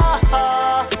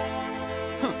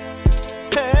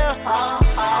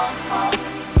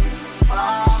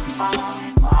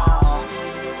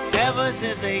Ever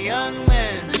since a young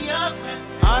man,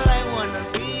 all I wanna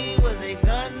be was a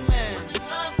gunman.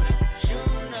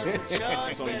 Shooting up the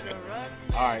charge, better run.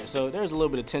 All right, so there's a little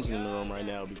bit of tension in the room right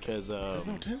now because There's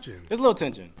no tension. there's a little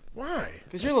tension Why?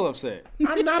 because you're a little upset.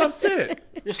 I'm not upset.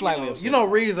 You're slightly upset. You know,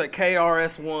 Reed's a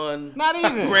KRS-One, not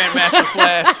even. Grandmaster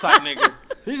Flash type nigga.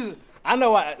 I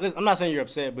know. I'm not saying you're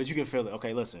upset, but you can feel it.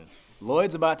 Okay, listen.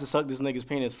 Lloyd's about to suck this nigga's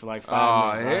penis for like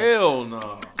 5 minutes. Right? Hell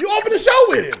no. You opened the show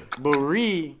with him. But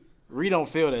Ree don't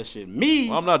feel that shit. Me,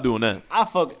 I'm not doing that. I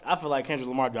feel like Kendrick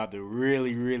Lamar dropped a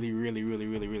really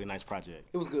nice project.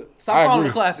 It was good. Stop I calling it agree.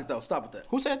 a classic, though. Stop with that.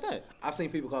 Who said that? I've seen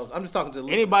people call it. I'm just talking to the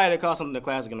listeners. Anybody that calls something a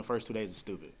classic in the first 2 days is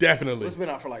stupid. Definitely. It's been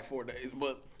out for like 4 days,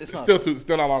 but it's not.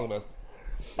 Still not long enough.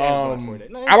 been out 4 days.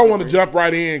 No, I don't want to jump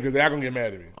right in because they're going to get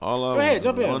mad at me. All Go ahead,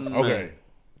 jump in. Okay.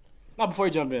 Not before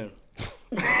you jump in.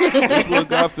 That's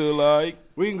what I feel like.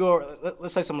 We can go.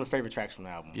 Let's say some of the favorite tracks from the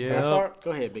album. Yeah. Can I start?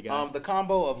 Go ahead, big guy. The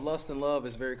combo of Lust and Love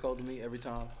is very cold to me every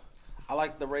time. I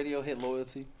like the radio hit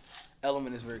Loyalty.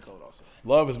 Element is very cold also.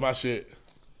 Love is my shit.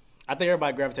 I think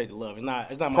everybody gravitate to love. It's not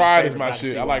my Pride favorite. is my but can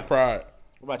shit. see I why. like Pride.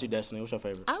 What about you, Destiny? What's your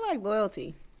favorite? I like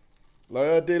Loyalty.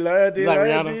 Loyalty, You like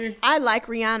loyalty. I like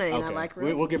Rihanna and I Okay. like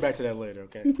We'll get back to that later.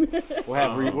 Okay.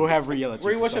 We'll have Ree yell at you.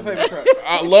 Ree, for what's your something. favorite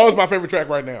track? Love's my favorite track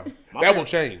right now. My That favorite- will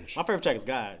change. My favorite track is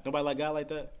God. Nobody like God like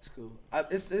that? It's cool. I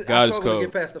God is struggle cold. to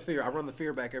get past the fear. I run the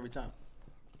fear back every time.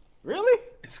 Really?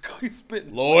 It's cool. He's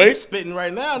spitting. Lloyd, Spitting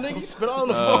right now, nigga. You spit all on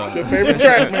the phone. your favorite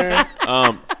track, man.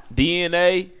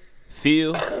 DNA,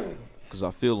 Feel, because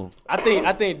I feel them. I think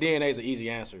DNA is an easy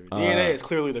answer. DNA is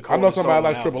clearly the I coldest know somebody song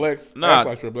likes on Triple the X. Nah, Ash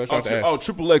likes Triple X. Shout out to Ash.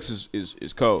 Triple X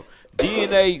is cold.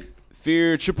 DNA,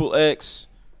 Fear, Triple X.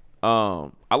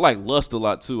 I like Lust a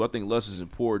lot too. I think Lust is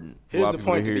important. Here's the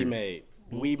point to be made.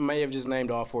 We may have just named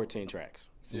all 14 tracks.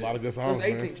 It's a lot of good It songs. was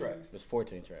 18 man. tracks. There's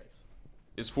 14 tracks.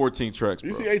 It's 14 tracks,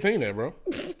 You bro. see 18 there, bro.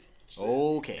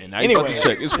 Okay. And now you about Anyway, to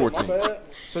check. It's 14.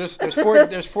 so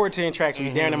there's 14 tracks. We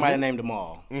damn near might have named them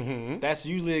all. That's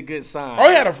usually a good sign. Oh,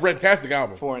 he had a fantastic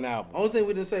album. for an album. Only thing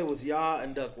we didn't say was Y'all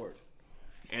and Duckworth.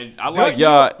 And I like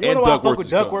y'all You and know why I fuck Duckworth. with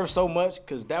is cold. Duckworth so much?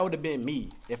 Because that would have been me.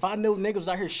 If I knew niggas was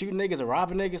out here shooting niggas and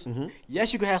robbing niggas,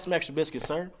 yes, you could have some extra biscuits,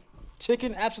 sir.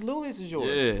 Chicken, absolutely, this is yours.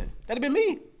 Yeah. That'd have been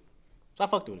me. So I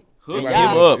fucked with it. Hook like him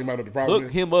him. up. You might know the problem Hook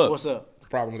is? him up. What's up? The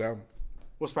problem with that album.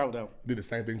 What's the problem with that? Did the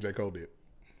same thing J. Cole did.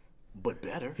 But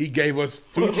better. He gave us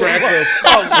 2 tracks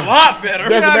of A lot better.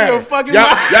 doesn't Not matter. even fucking Y'all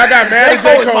got mad at J.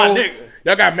 Cole J. is my Cole. nigga.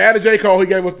 Y'all got mad at J. Cole. He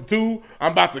gave us the 2.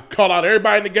 I'm about to call out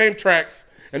everybody in the game tracks,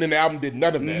 and then the album did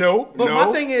none of that. No. But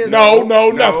my thing is, No,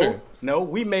 nothing. No,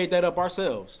 we made that up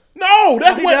ourselves. No,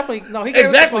 that's he what. definitely- no, he gave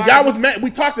us exactly. the Y'all fire. was mad.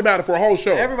 We talked about it for a whole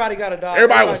show. everybody got a dog.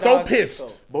 Everybody was so dies, pissed.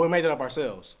 so. But we made it up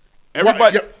ourselves.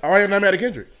 Everybody. Why are you not mad at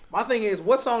Kendrick? My thing is,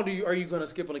 what song are you gonna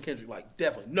skip on the Kendrick? Like,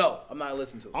 definitely, no, I'm not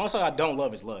listening to it. Honestly, I don't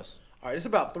love his Lust. All right, it's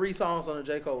about 3 songs on the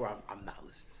J. Cole where I'm not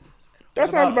listening to this. That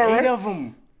sounds about 8 right. of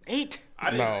them. 8. I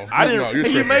didn't. No, you're you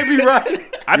tripping. may be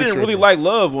right. I didn't really tripping. like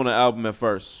Love on the album at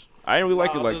first. I didn't really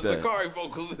like it like that. Sakari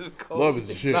vocals is cold. Love is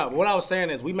the shit. Nah, but what I was saying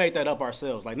is we made that up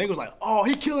ourselves. Like, niggas was like, oh,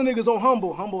 he killing niggas on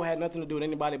Humble. Humble had nothing to do with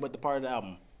anybody but the part of the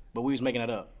album. But we was making it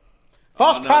up.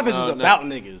 False Prophets is about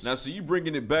niggas. Now, see, you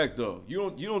bringing it back though.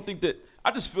 You don't think that? I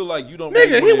just feel like you don't.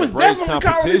 Nigga, really he wanna was embrace definitely calling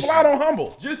competition. people out on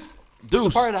Humble. Just Deuce.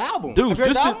 It's a part of the album. Deuce, Have you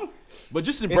heard just the album? but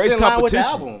just It's embrace in line with the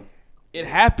competition. album. It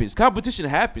happens. Competition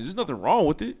happens. There's nothing wrong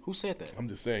with it. Who said that? I'm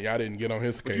just saying, y'all didn't get on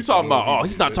his case. You talking about? Oh,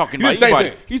 he's not talking He about didn't say anybody.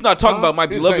 that. He's not talking about my He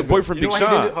didn't beloved say boyfriend, You Big know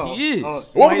why he Sean. did it? He is.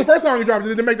 What was the first song you dropped?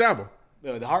 Did it make the album?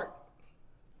 The Heart?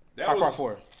 That Part was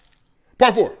 4.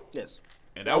 Part 4. Yes.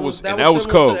 and that was similar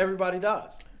cold. to Everybody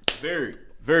Dies. Very,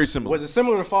 very similar. Was it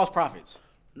similar to False Prophets?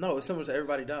 No, it's similar to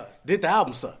Everybody Dies. Did the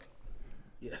album suck?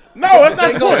 Yes. No, that's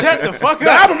not the point. Shut the fuck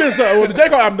The up. album didn't suck. Well, the J.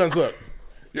 Cole album doesn't suck.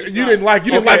 You didn't like.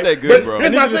 You it's didn't not like that good, but bro.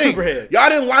 Here's my Neither thing. Superhead. Y'all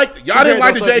didn't like the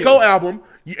don't J. suck Cole either. album,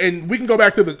 and we can go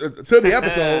back to the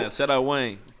episode. Shout out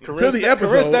Wayne. To the episode.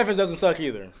 Corinne Stephens doesn't suck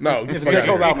either. No, If the J.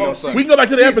 Cole album don't suck. we can go back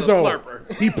to the She's a episode.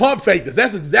 slurper. He pump faked us.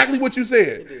 That's exactly what you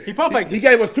said. He pump faked He us.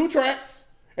 gave us 2 tracks,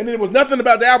 and then it was nothing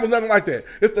about the album, nothing like that.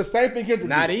 It's the same thing Kendrick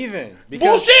Not did. even.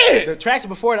 Because Bullshit! the tracks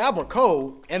before the album are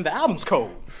cold, and the album's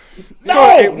cold. No,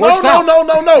 So it works out.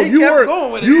 no. He You kept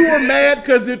going with it. were mad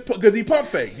because he pump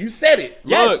faked. You said it.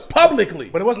 Yes. Publicly.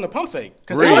 But it wasn't a pump fake.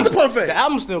 Because Reed. It wasn't a pump fake. the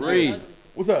album's still Reed. good.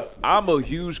 What's up? I'm a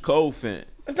huge Cole fan.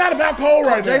 It's not about Cole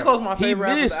right J. now. Cole's my He favorite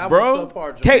rapper. missed, The album's bro.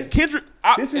 subpar, K- Joe. Kendrick.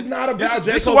 This is not about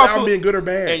J. this is Cole's why I album feel- being good or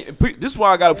bad. This is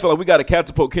why I gotta feel like we gotta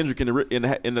catapult Kendrick in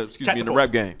the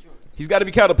rap game. He's got to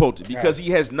be catapulted because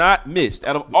he has not missed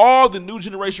out of all the new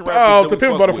generation rappers. Oh, that To we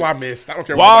Pimp a fuck Butterfly with. missed. I don't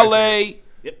care what nobody says.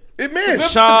 Wale, It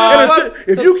missed. Sean, And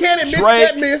if you can't admit Drake,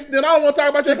 that missed, then I don't want to talk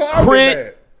about J. Cole album Crit, being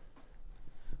bad.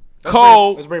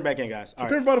 Cole. Let's bring it back in, guys. All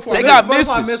Pimp a right. Butterfly. They missed. got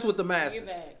Butterfly misses. missed with the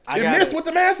masses. It missed with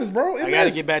the masses, bro. It I got to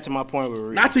missed. get back to my point with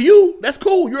Reed. Not to you. That's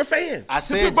cool. You're a fan. I Pimp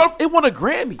said Butterfly, it won a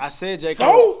Grammy. I said J. So?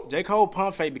 Cole. J. Cole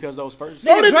pump fake because those first.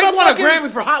 No, they Drake won a motherfucking- Grammy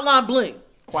for Hotline Bling.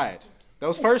 Quiet.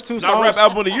 Those first 2 Not songs. rap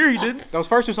album of the year, he didn't. Those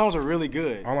first 2 songs are really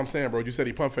good. All I'm saying, bro, you said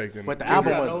he pump faked. But the got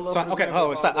album no was. love So, for okay, Grammy hold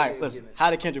on. songs, All they right, ain't listen. getting it. How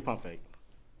did Kendrick pump fake?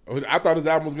 I thought his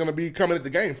album was gonna be coming at the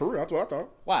game for real. That's what I thought.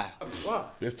 Why?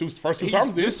 His first two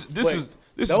songs did. This is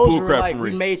Those bull were crap like for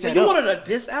we me. made So that you up. wanted a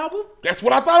diss album? That's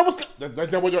what I thought it was.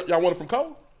 That's what y'all wanted from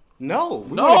Cole. No,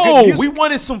 we wanted good No, music. we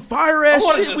wanted some fire ass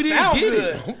wanted shit. to We didn't sound get good.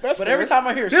 it. That's But fair. every time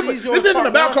I hear This She's Yours isn't Part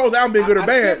about One, Cole's album being good or I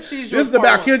bad. skipped This She's Yours is about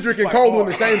Part One Kendrick and by Cole far. doing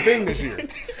the same thing this year.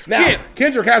 Now,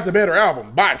 Kendrick has the better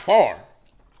album by far.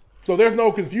 So there's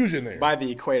no confusion there. By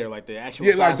the equator, like the actual.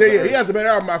 Yeah, like size of the he earth. has the better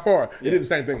album by far. He did the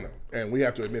same thing though, and we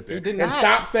have to admit that. He did And not.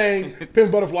 stop saying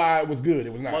Pimp Butterfly was good.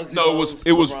 It was not. Muggsy No, it Bogues, was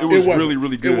LeBron. It wasn't. really,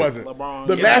 really good. It wasn't. LeBron.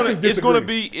 The It's masses It's gonna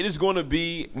disagree. be. It is gonna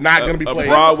be Not gonna be a played.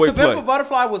 Broadway To Pimp a play.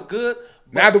 Butterfly was good.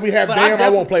 Now that we have but Damn, I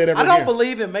definitely- won't play it ever I don't again.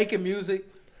 believe in making music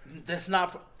that's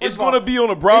not. It's gonna be on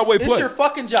a Broadway it's play. your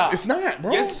fucking job. It's not,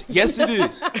 bro. Yes, it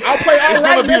is. I'll play all It's right.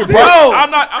 gonna be a that's it. Broadway.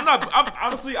 I'm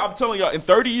honestly, I'm telling y'all, in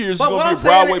 30 years, it's But what gonna I'm be a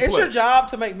saying Broadway is, it's play. your job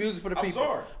to make music for the I'm people.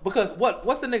 sorry. Because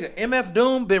what's the nigga? MF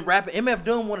Doom been rapping. MF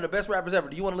Doom, one of the best rappers ever.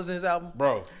 Do you want to listen to his album?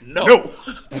 Bro. No.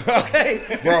 Okay.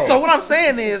 Bro. So what I'm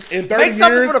saying is, In 30 make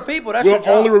something years, for the people. That's we'll your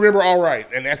job. only remember all right,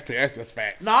 and that's just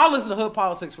facts. No, I'll listen to Hood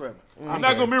Politics forever. You're not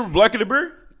gonna remember Black in the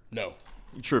Bear? No.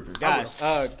 You tripping. Guys,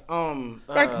 But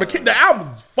the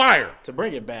album's fire. to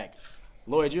bring it back,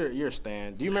 Lloyd, you're a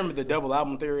stan. Do you remember the double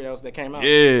album theory that came out?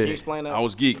 Yeah. Can you explain that? I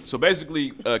was geeked. So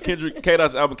basically,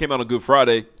 K-Dot's album came out on Good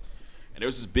Friday, and there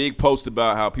was this big post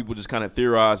about how people just kind of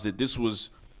theorized that this was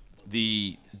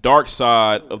the dark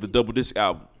side of the double disc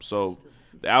album. So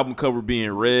the album cover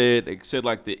being red, they said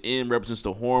like the M represents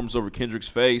the horns over Kendrick's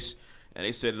face, and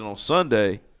they said it on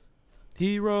Sunday,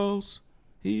 heroes.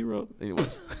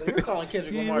 Anyways, So you're calling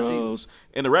Kendrick Lamar Jesus?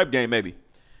 In the rap game, maybe.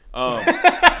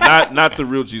 Not the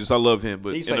real Jesus. I love him,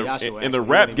 but He said Yahshua, in the actually,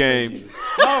 rap he didn't say game, Jesus.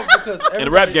 No, because in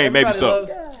the rap game, maybe everybody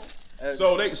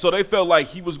so. loves- So they felt like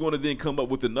he was going to then come up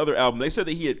with another album. They said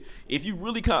that he had, if you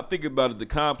really kind of think about it, the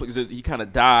complex that he kind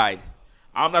of died.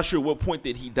 I'm not sure what point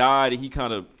that he died, and he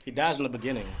dies in the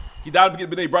beginning died,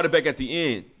 but they brought it back at the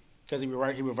end, because he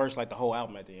reversed like the whole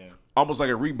album at the end. almost like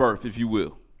a rebirth, if you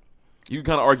will. You can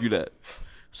kind of argue that.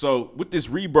 So with this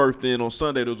rebirth, then on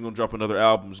Sunday, they was going to drop another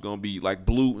album. It's going to be like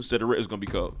blue instead of red. It's going to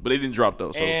be cold, but they didn't drop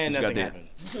those. So And it's nothing goddamn.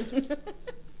 happened.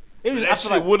 It was, I That feel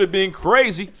shit like would have been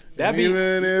crazy. that'd be.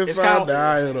 Even if it's I kinda-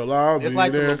 die, it'll all be it's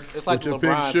like there. it's like Put your the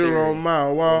LeBron picture theory. on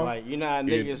my wall. Like, you know how It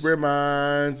niggas.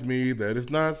 reminds me that it's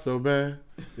not so bad.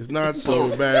 It's not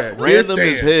so bad. Random Dear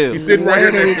as Stan. hell. He's sitting right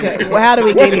here next to me. Well, how did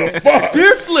we get here? Fuck.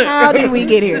 Dear Slick. How did we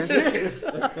get here?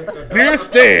 Dear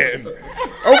Stan.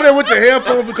 Over there with the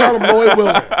headphones, we call him Lloyd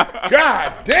Willin.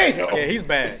 God damn. Yeah, he's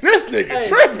bad. This nigga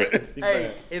tripping.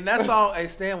 Hey, in that song,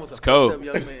 Stan was a fucked cold. up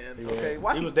young man. Okay,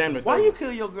 why He was damn near Why 30. you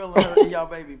kill your girl and y'all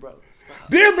baby, bro? Stop.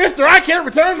 Dear Mister, I can't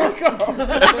return my call.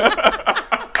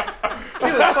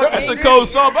 It's a cold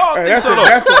song. But I Hey, don't think so, though.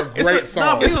 that's a It's great a-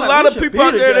 song. It's a Like, lot we of should people be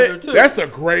out there together, that too. That's a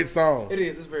great song. It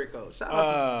is. It's very cold. Shout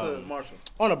out to Marshall.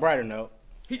 On a brighter note,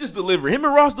 he just delivered. Him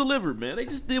and Ross delivered, man. They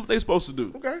just did what they supposed to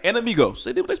do. Okay. And Amigos,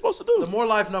 they did what they supposed to do. The More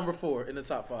Life #4 in the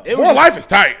top 5. it was More just, Life is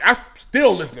tight. I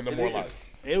still listening to More is. Life.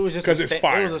 It was just 'Cause a it's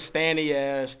fire. it was a standy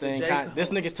ass thing. J. This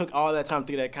niggas took all that time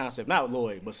to get that concept. Not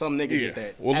Lloyd, but some nigga Yeah. did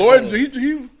that. Well, at Lloyd,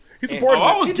 home. he supported Oh,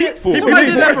 I was it. geeked for it. Somebody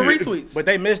did that for He- retweets. But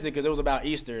they missed it because it was about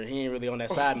Easter. He ain't really on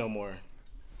that side no more.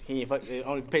 He ain't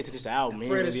only paid attention to the album. He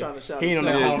ain't Fred is really, trying to shout he ain't on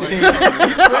that himself home out. team.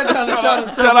 Fred trying to shout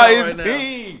himself Shout out out his right now.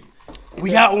 team. We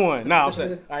got one. No, I'm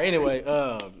saying. All right, anyway.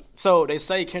 So they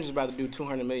say Kendrick's about to do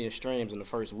 200 million streams in the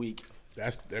first week.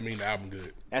 That mean the album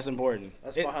good. That's important.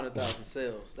 That's It- 500,000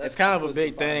 sales. That's It's kind of a puts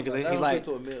big it thing because 500,000. he's That'll like, get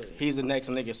to a million. he's the next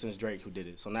nigga since Drake who did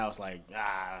it. So now it's like,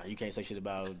 you can't say shit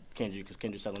about Kendrick because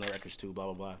Kendrick's selling their records too, blah,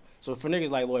 blah, blah. So for niggas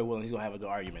like Lloyd Willin, he's going to have a good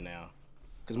argument now.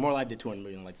 Because More Life did 200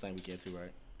 million like the same weekend too,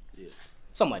 right? Yeah.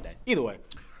 Something like that. Either way.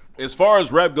 As far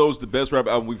as rap goes, the best rap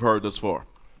album we've heard thus far.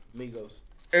 Migos.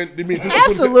 And you mean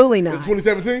Absolutely in not.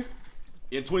 2017?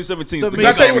 In 2017, it's the Migos. best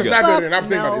Not saying album it's we not got. better than. I'm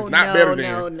saying No, it's not no, better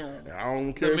no, than. no. I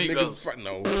don't care The if Migos. niggas fight.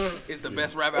 No. It's the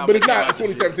best rap album. But it's that not came out this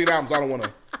year. 2017 albums. I don't want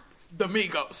to. The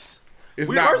Migos. It's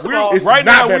We- not. first of all, it's right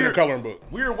not now better we're- than Coloring Book.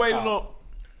 We're waiting on.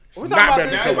 We're It's talking not about better than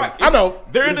this Coloring year. Book. I know.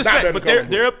 They're in It's the not same, better but than Coloring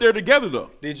they're Book. up there together though.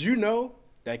 Did you know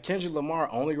that Kendrick Lamar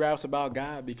only raps about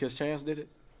God because Chance did it?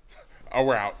 Oh,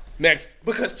 we're out. Next.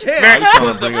 Because Chance Next.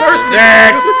 was the Bring it first up.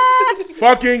 nigga. Next.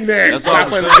 Fucking next. That's all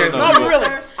I'm Stop saying, playing though. the No, game.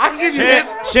 really. I can give you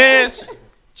that.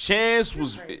 Chance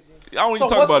was. I don't So even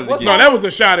talk about it what's again. No, that was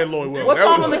a shot at Lloyd Willin. What That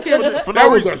song was on the a- Kendrick? For no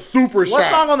That was a reason. super What shot.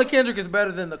 song on the Kendrick is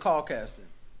better than the call casting?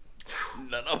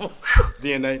 None of them.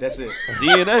 DNA, that's it.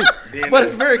 DNA. But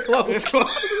it's very close. It's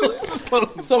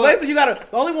close. So basically, the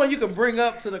only one you can bring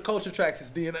up to the culture tracks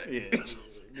is DNA. Yeah.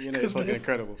 DNA is fucking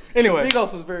incredible. Anyway.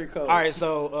 Migos is very cold. All right,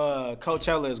 so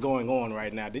Coachella is going on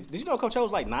right now. Did you know Coachella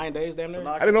was like 9 days damn near?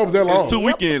 I didn't know it was that long. It's 2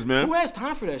 weekends, man. Who has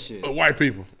time for that shit? White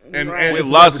people. And With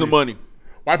lots of money.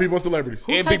 White people and celebrities.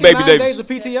 Who's And Big taking Baby 9 days Davis. of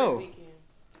PTO?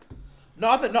 No,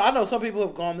 I know some people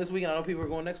have gone this week, and I know people are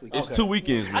going next week. It's 2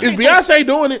 weekends, man. Is Beyonce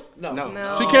doing it? No.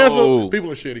 No. She canceled. Oh.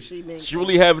 People are shitty. She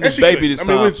really having this And she baby could. this I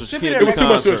mean, time, it was- so she She can't been do It was too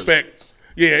much to concerts. expect.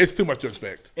 Yeah, it's too much to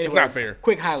expect. It's Anyway, not fair.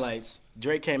 Quick highlights.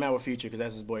 Drake came out with Future because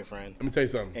that's his boyfriend. Let me tell you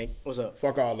something. Hey, what's up?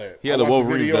 Fuck all that. He had I a watched the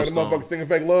Wolverine video and vest the on. motherfuckers singing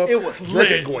fake love. It was Drake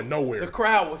lit. ain't going nowhere. The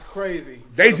crowd was crazy.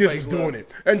 They for the just fake was doing love.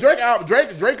 it. And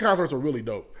Drake concerts are really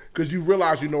dope because you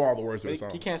realize you know all the words to the He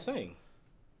song. can't sing.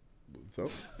 So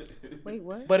Wait,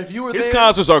 what? But if you were His there,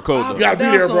 concerts are cold, I'll though. you gotta be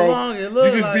down there, so bro. long, it You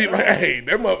look just be like- like, hey,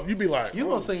 that mother, you be like, you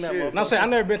gonna sing that motherfucker. No, I'm saying I've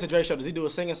never been to Drake's show. Does he do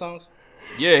his singing songs?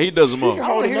 Yeah, he does them all. I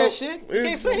don't want to hear that shit. He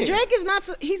can't sing. Drake is not.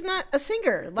 He's not a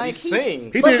singer. Like He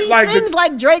sings. He But did he like sings the,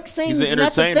 like Drake sings. He's an and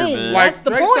that's the entertainer, thing. man. That's Like the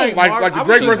Drake point. sang like I the wish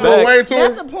Drake he versus was Lil back. Wayne tour.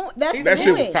 That's the point. That's That the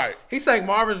shit was point. tight. He sang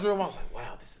Marvin's Room. I was like,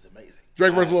 wow, this is amazing.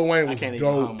 Drake versus Lil Wayne I was can't even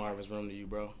call dope. Marvin's Room to you,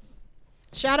 bro.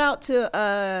 Shout out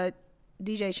to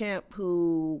DJ Champ,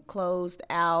 who closed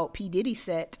out P. Diddy's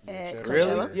set at Really?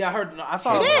 Coachella. Yeah, I heard. I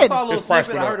saw He a did. little His price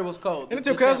snippet. went I up. heard it was cold. Isn't it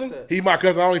your cousin? He my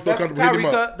cousin. I don't even feel That's comfortable hitting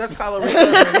him up. That's Khay Lo Ri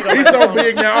cousin. He's so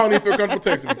big now, I don't even feel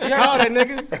comfortable texting him. Call that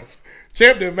nigga.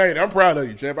 Champ done made it. I'm proud of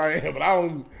you, Champ. I am, but I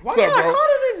don't. Why What's up, not? bro? Call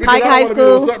that nigga. Because Pike I don't High wanna be a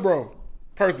School. What's up, bro?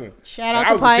 Person. Shout out I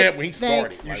to was with Pike. Champ when he started.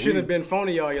 Thanks. You Like, shouldn't have been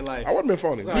phony all your life. I wasn't been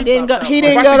phony. He didn't go. He If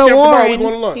didn't I go see to Champ tomorrow, we going to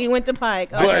Warren. lunch. He went to Pike.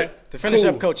 But To finish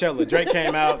up cool. Coachella, Drake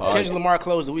came out. Kendrick Lamar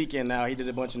closed the weekend now. He did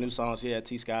a bunch of new songs. He had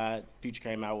T. Scott. Future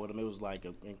came out with him. It was like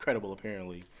incredible,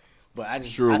 apparently. But I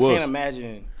just Sure I was. can't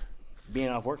imagine being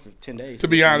off work for 10 days. To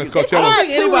be honest, It's Coachella. not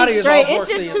think 2 anybody weeks is straight. off It's work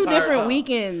just the 2 entire different time.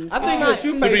 weekends. I think It's that not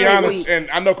you two pay To be straight honest, weeks. and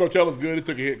I know Coachella's good. It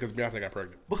took a hit because Beyonce got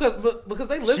pregnant. Because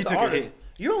they list She the took a artists. hit.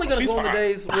 You're only gonna She's go on the fine.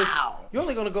 days. You're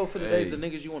only gonna go for the days the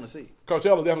niggas you want to see.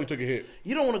 Coachella definitely took a hit.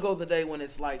 You don't want to go the day when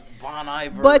it's like Bon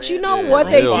Iver. But you know what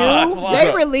they do? Yeah.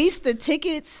 They release the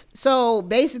tickets. So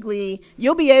basically,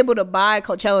 you'll be able to buy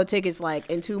Coachella tickets like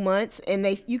in 2 months, and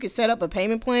you can set up a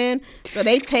payment plan. So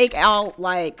they take out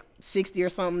like $60 or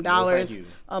something you.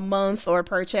 a month or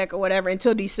per check or whatever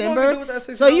until do December. with that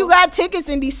 $60? So you got tickets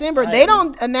in December. They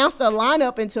don't announce the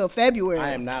lineup until February.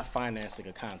 I am not financing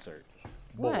a concert.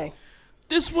 Why?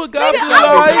 This what got Nigga, me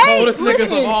I will like. pay- Coldest niggas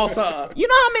listen, of all time. You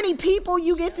know how many people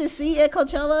you get to see at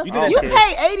Coachella? You did You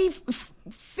that pay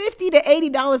 $50 to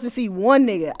 $80 to see one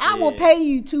nigga. I will pay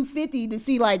you $250 to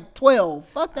see like 12.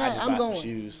 Fuck I that. just I'm buy some going.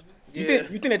 shoes. Yeah. You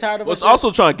think they're tired of Well, us? it's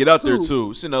also trying to get out there Who?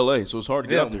 too. It's in LA, so it's hard to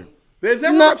get out there. Is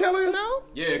that No, what Coachella is? no.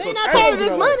 Yeah, They not tired of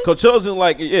this money. Coachella's in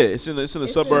like it's in the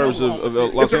suburbs of Los It's the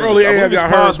Angeles. early I AF, believe it's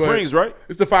y'all Palm heard, Springs, right?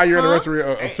 It's the 5-year anniversary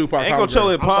of Tupac's Ain't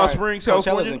Coachella in hologram. Palm Springs, Coachella's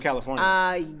California? in California.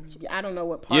 I don't know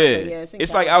what part. Yeah, But yeah, it's in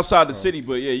it's like California. outside the city,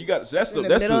 but yeah, you got that's in the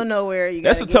that's middle the of nowhere. You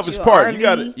that's the gotta get toughest you a part.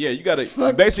 RV. You gotta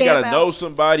fucking basically camp gotta know out.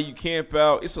 somebody. You camp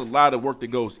out. It's a lot of work that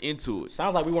goes into it.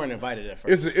 Sounds like we weren't invited at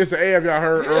first. It's an AF y'all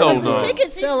heard Hell earlier. no.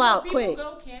 Tickets sell out People quick.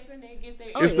 go camping, they get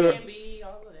their It's the- Airbnb,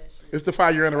 all of that shit. It's the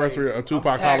 5-year anniversary of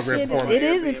Tupac's hologram Shit, performance. it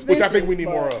is expensive. Which I think we need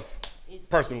more but of,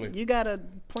 personally. You gotta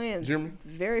plan Jimmy?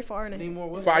 very far in Need ahead. more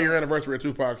what? 5-year anniversary of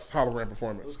Tupac's hologram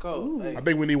performance. It's cold. Hey, I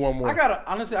think we need one more. I got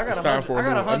honestly, I got It's a time hundred. for I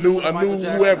got a 100 new for the Michael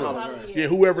Jackson whoever. hologram. Yeah,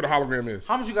 whoever the hologram is.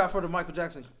 How much you got for the Michael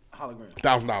Jackson hologram?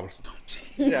 $1,000.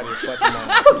 Yeah, this fucking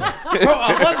mind. Bro,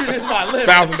 100 is my limit.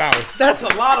 $1,000. That's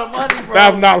a lot of money, bro.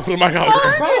 $1,000 for the mic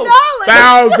hologram. $100.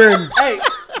 $1,000. Hey,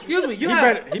 excuse me. You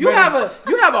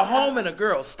have a home and a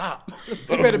girl. Stop. You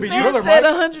better be Thriller, Said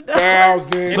Mike. $100.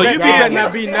 $1,000. So you better be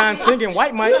not be non-singing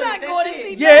white Mike.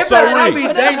 Yeah, it So, better not Ray.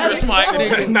 be dangerous, Mike. It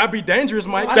better not be dangerous,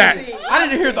 Mike. Stack. I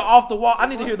need to hear the off the wall. I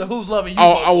need to hear the Who's Loving You.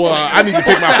 I need to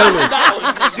pick my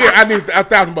playlist. Yeah, I need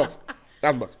 $1,000.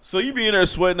 $1,000. So you be in there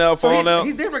sweating out, falling out.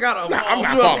 He's never got a. I'm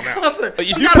not falling out. Concert. If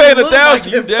He you gotta paying look like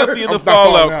 $1,000, you it definitely in the first. I'm not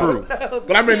Fallout falling crew. out.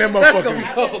 But I'm in that That's gonna be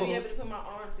motherfucker. cold. Be able to put my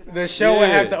arms in The show would Yeah.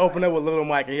 have to open up with Little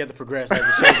Mike, and he had to progress as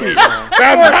the show goes on.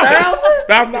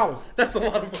 $1,000. That's a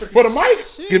lot of money. For the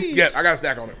mic? Yeah, I got a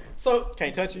stack on it. So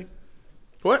Can't touch you.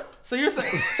 What? So you're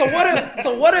saying? So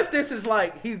what if this is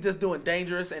like he's just doing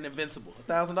Dangerous and Invincible?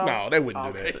 $1,000? No, they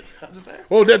wouldn't do that. I'm just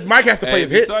asking. Well, Mike has to play Hey,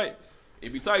 his it'd be hits. tight.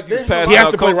 It'd be tight if you was He passing He has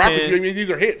out to play coke rock with you. I cans. mean, these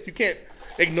are hits. You can't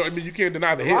ignore. I mean, you can't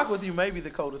deny the Rock hits. with You may be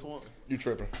the coldest one. You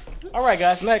tripping? All right,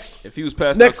 guys. Next. If he was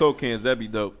passing out Next. coke cans, that'd be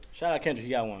dope. Shout out Kendrick.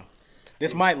 He got one.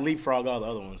 This might leapfrog all the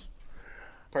other ones.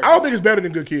 I don't think it's better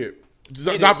than Good Kid.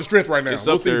 Drop the strength right now. It's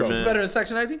We'll up see there, though. man. Better than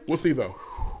Section 80? We'll see though.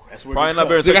 That's where Probably it not gets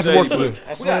better tough. than They got some work Section to 80, do. but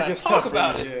That's We where it gotta gets talk tough.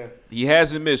 about it. Yeah. he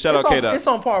hasn't missed. Shout out K-Dot. It's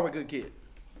on par with Good Kid.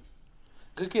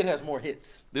 Good Kid has more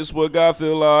hits. This is what God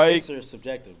feel like. Hits are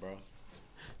subjective, bro.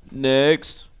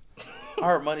 Next. I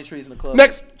heard Money Trees in the club.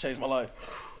 Next. Changed my life.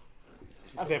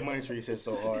 I bet Money Tree hits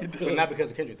so hard, but not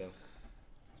because of Kendrick though.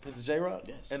 Was it J-Rock?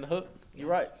 Yes. And the hook? You're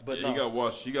right. But Yeah,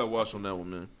 no. you got washed on that one,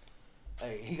 man.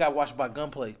 Hey, he got watched by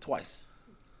Gunplay twice.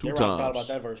 Two J-Rock thought about times.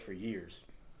 that verse for years.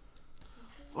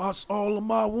 Lost all of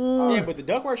my wounds. Yeah, but the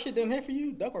Duckworth shit didn't hit for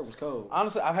you. Duckworth was cold.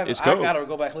 Honestly, It's I cold. gotta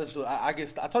go back and listen to it.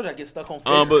 I told you I get stuck on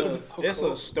But- Facebook. It's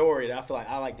a story that I feel like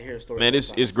I like to hear a story. Man, all it's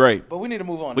the time. it's great. But we need to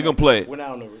move on. We're gonna next. play it. We're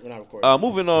not recording.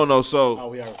 Moving on though. So Oh,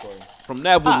 we are recording. from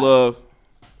Nap with Love,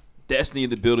 Destiny in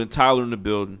the building, Tyler in the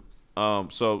building.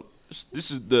 So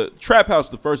this is the Trap House,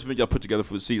 the first event y'all put together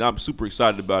for the season. I'm super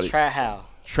excited about it. Trap House.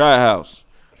 Trap House.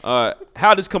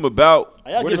 How this come about?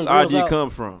 Are y'all Where this giving grills idea out? come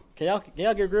from? Can y'all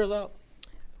get your grills out?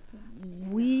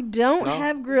 We don't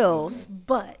have grills,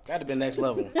 but That'd have been next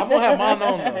level. I'm gonna have mine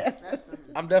on though.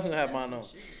 I'm definitely gonna have mine on.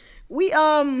 we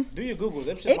Do your Googles.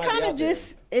 Them shit it might be kind out of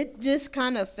there. just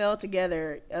kind of fell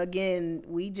together. Again,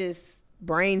 we just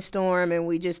brainstorm and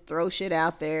we just throw shit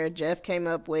out there. Jeff came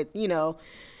up with,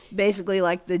 basically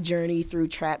like the journey through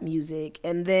trap music,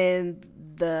 and then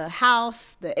the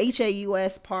house, the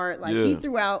HAUS part, like he Yeah.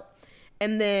 threw out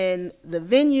And then the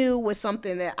venue was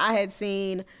something that I had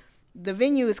seen. The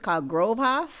venue is called Grove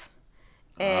House.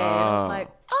 And I was like,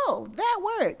 oh, that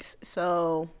works.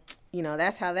 So,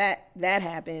 that's how that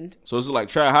happened. So is it like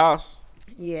Trap House?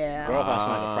 Yeah. Grove House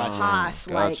like a project. House,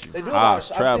 like They do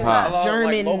House, I've Trap seen House. a lot of,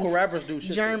 German- local rappers do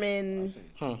shit. German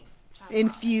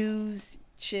infused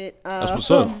shit. That's what's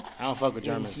up. I don't fuck with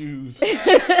Germans.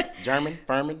 German?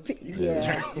 Furman?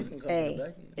 Yeah.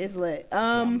 Hey, it's lit.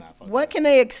 not fucking What can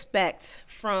they expect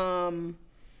from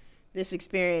this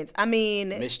experience? I mean,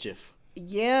 Mischief.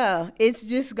 yeah, it's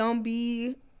just gonna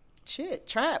be shit,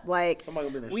 trap. Like, Somebody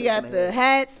gonna be in there we shaking got their the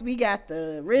hats, we got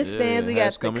the wristbands, Yeah, we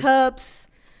hats got the coming. cups,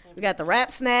 we got the rap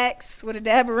snacks with a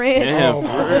dab of ranch. Damn,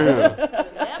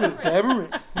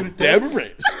 Deborah.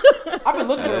 I've been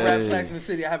looking for the rap snacks in the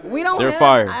city. I haven't. We don't. They're have,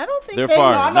 fire. I don't think They're they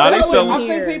fire. sell Nah, they them sell I've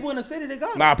here. seen people in the city that got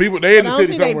them. Nah, people, they in I the don't city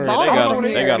think they somewhere. bought They got them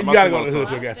them. They got them. You gotta I go see to the them hood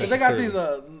to a all gas Cause station. they got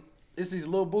these it's these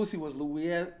little Boosie was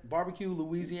Louisiana barbecue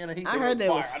Louisiana heat. I They heard were they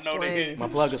was fire. I know they flame. did. My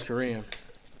plug is Korean.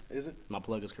 Is it? My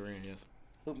plug is Korean, yes.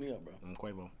 Hook me up, bro. I'm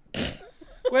Quavo.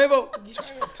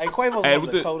 Quavo. Hey, Quavo's Hey, one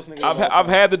of the coldest niggas. I've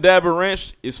had the dab of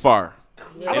ranch. It's fire.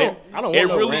 I don't want It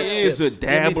no really ranch is a chips.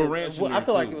 dab of ranch. Well, in I there,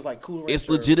 feel like too. it was like Cool It's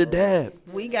Ranch legit a or- dab.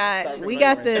 We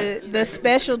got the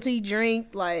specialty drink,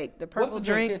 like the What's purple the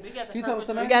drink. drink? Can you tell us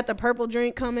the name? We got the purple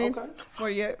drink coming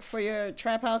Okay. for your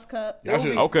trap house cup. Y'all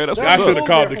should, Okay, that's y'all what's should up. have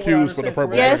called the From what I cues for the understand,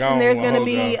 purple. Yes, drink. I and don't there's wanna gonna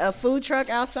be hold y'all. a food truck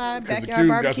outside, 'Cause the backyard Q's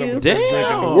got barbecue. some of the best drink in the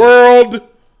Damn. world.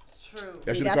 True.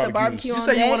 They We should got have the called the barbecue Q's. You on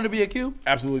say you deck. wanted to be a Q?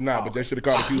 Absolutely not, but they should have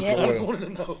called the Q's Yes. for oil. Wanted to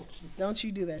know. Don't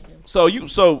you do that, Jim.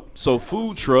 So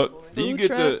food truck. Then you Food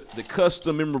get the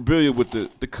custom memorabilia with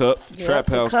the cup, Yep, trap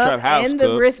the house, cup trap house and the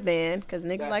cup. wristband, because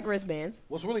niggas like wristbands.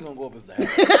 What's really gonna go up is the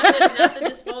hat. Not the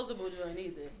disposable joint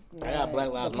either. I got Black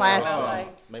Lives The Matter. plastic.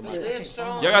 Like, Make we my- live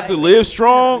strong. Y'all got the Live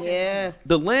Strong, Yeah.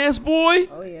 the Lance Boy.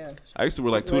 Oh yeah. I used to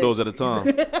wear like two of those at a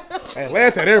time Hey,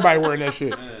 Lance had everybody wearing that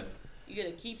shit. You get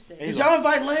a keepsake. Did y'all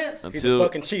invite Lance? He's a until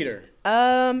fucking cheater.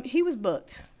 He was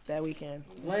booked that weekend.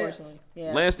 Lance. Unfortunately.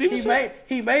 Yeah. Lance Stevenson.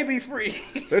 He may be free.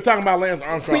 They're talking about Lance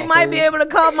Armstrong. We might be fool. able to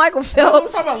call Michael I'm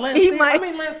Phelps. talking about Lance. He Stevenson. might. I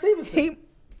mean Lance Stevenson. He.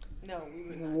 No, we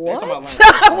would not. What? talking about Lance.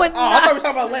 I was Oh, I thought we not. were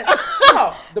talking about Lance.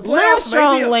 No, the playoffs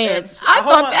Livestrong may be Lance. if- I hope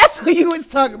thought my- that's what you was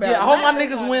talking about. Yeah, I hope my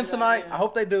niggas win tonight. I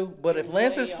hope they do. But if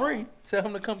Lance is free, tell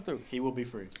him to come through. He will be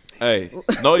free. Hey,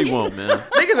 no, he won't, man.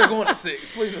 Niggas are going to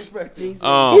 6. Please respect it.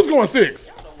 Who's going 6?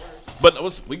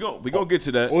 But we gonna get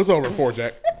to that. Well, it's over at 4,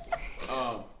 Jack.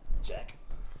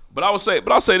 But I'll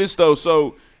say this though.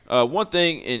 So one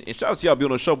thing, and shout out to y'all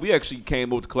being on the show. We actually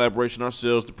came up with the collaboration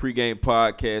ourselves, the pregame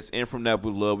podcast, and from that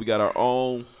with love, we got our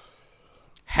own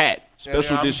hat,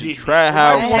 special I'm edition geeky. Trap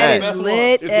That House hat hat, is Best one. lit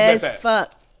It's the best as hat.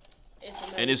 fuck. It's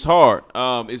amazing. and it's hard.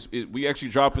 We actually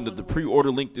dropping the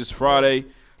pre-order link this Friday.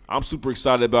 I'm super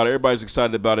excited about it. Everybody's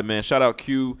excited about it, man. Shout out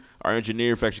Q, our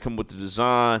engineer, for actually coming with the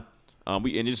design.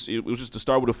 It was just to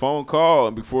start with a phone call,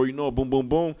 and before you know it, boom, boom,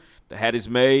 boom, the hat is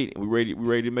made, and we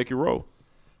ready to make it roll.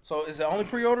 So is it only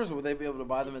pre-orders or will they be able to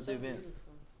buy them at the event?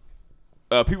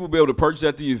 People will be able to purchase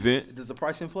at the event. Does the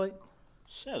price inflate?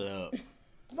 Shut up.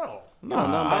 No. No, nothing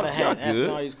about a it's hat. not Asking good.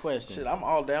 all these questions. Shit, I'm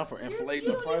all down for inflating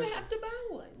the You don't even price. have to buy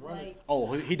one. Like,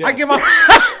 Oh, he does. I give my.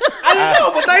 I didn't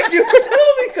know, but thank you for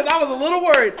telling me because I was a little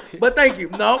worried. But thank you.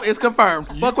 No, it's confirmed.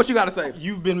 Fuck what you got to say.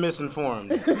 You've been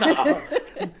misinformed.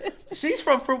 She's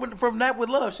from Nap with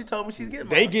Love. She told me she's getting.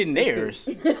 They mine. getting theirs.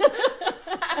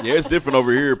 Yeah, it's different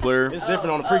over here, player. It's different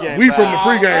on the pregame We side. from the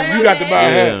pregame. You got to buy a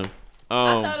hat. Yeah.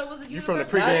 I thought it was a You from the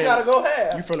universal. Now you gotta pregame. go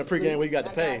half. You from the pregame where you got to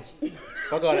pay.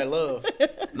 Fuck all that love.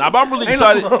 Nah, but I'm really Ain't no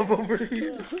excited. love over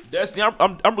here. Destiny,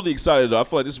 I'm really excited though. I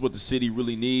feel like this is what the city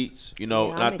really needs, you know.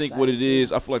 Yeah, and I I'm think what it excited,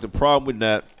 is, I feel like the problem with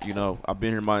that, you know, I've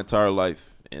been here my entire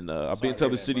life, and I've been to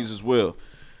other cities as well.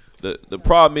 The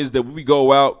problem is that when we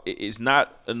go out, it's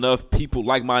not enough people,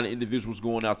 like-minded individuals,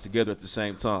 going out together at the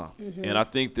same time. And I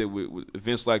think that with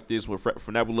events like this, what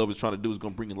Fanatic Love is trying to do is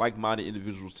going to bring like-minded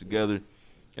individuals together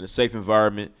in a safe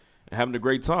environment and having a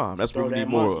great time. That's what Throw we that need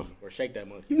more monkey. of. Or shake that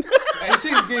monkey. Hey,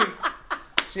 she's geeked.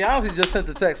 She honestly just sent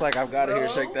the text like, I've got to hear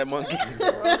Shake That Monkey.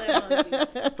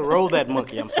 Throw that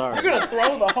monkey. I'm sorry. You're gonna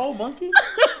throw the whole monkey?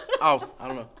 Oh, I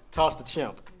don't know. Toss the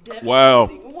chimp. Wow.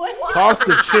 Toss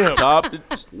the chimp. Top the,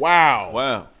 Wow.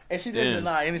 wow. And she didn't Damn.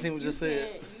 deny anything we just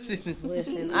said. Listen, no,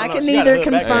 I can she got neither a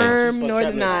hood back there. confirm She's nor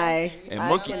fucking deny. And I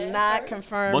monkey- cannot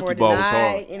confirm Monkey or ball was deny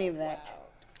hard. any of that.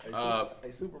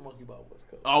 Hey, Super Monkey Ball was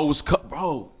cool. Oh, it was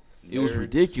bro. It was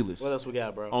ridiculous. What else we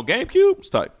got, bro? On GameCube, it's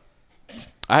tight.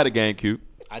 I had a GameCube.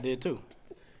 I did too.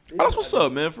 Oh, that's what's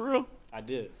up, man. For real. I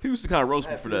did. People used to kind of roast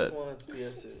me for that. PS1,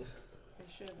 PS2.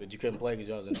 But you couldn't play because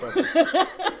y'all was in trouble.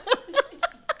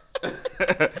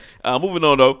 Moving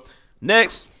on though.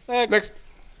 Next, Next.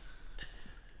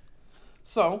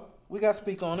 So we got to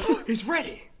speak on it. He's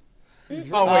ready. Oh, wait,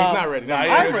 he's not ready. Nah,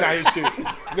 Nah, it's not his shit.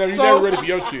 You're So- never ready for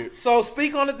your shit. So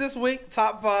speak on it this week.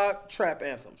 Top 5 trap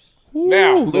anthems.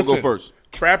 Now, Who gonna listen, go first?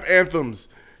 Trap anthems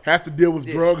have to deal with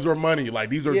drugs or money. Like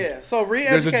these are. Yeah. So There's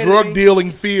re-educated a drug me.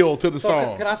 dealing feel to the So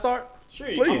song. can I start? Sure,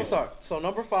 I'm gonna Please. start. So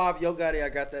number 5, Yo Gotti, I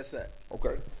got that set.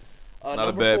 Okay. Not a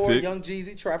Number bad 4, pick. Young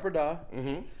Jeezy, Trap or Die.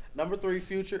 Number 3,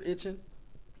 Future, Itchin'.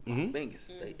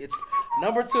 Fingers, they itching.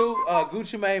 Number 2,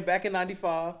 Gucci Mane, Back in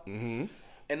 '95. And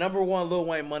number 1, Lil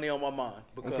Wayne, Money on My Mind.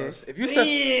 Because if you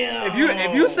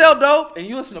sell dope and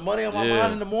you listen to Money on My Yeah,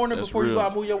 Mind in the morning that's before you real. go out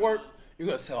and move your work, you're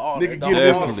gonna sell all Nigga, that get dope. it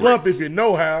in All the the slump bricks. if you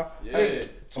know how. Yeah.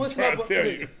 Twist I'm it trying up. to tell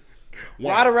you.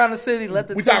 Ride around the city, let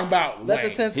the We ten- talking about let the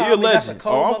Wayne. 10 He a time me. That's a legend.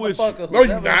 cold Oh, I'm with you. motherfucker. No, who's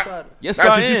you ever not. inside of it. Yes, That's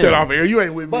I what you said am. off air. You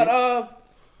ain't with me. But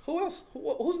who else?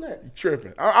 Who's next?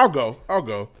 Tripping. I'll go.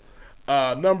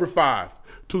 Number 5,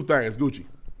 2 Things, Gucci.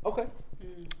 Okay.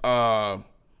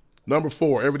 Number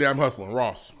 4, Every Day I'm Hustling,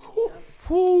 Ross.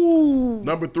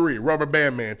 Number 3, Rubber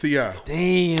Band Man, T.I.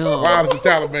 Damn. Wild as the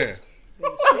Taliban.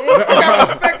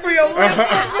 Respect for your list.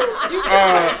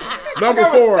 Number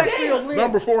got 4, respect for your list.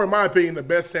 number 4, in my opinion, the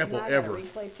best sample I gotta ever.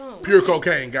 replay songs. Pure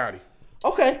Cocaine, Gotti.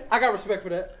 Okay, I got respect for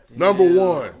that. Number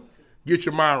 1, Get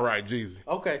Your Mind Right, Jeezy.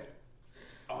 Okay.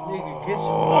 Nigga, get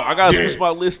Oh, I gotta Yeah. switch my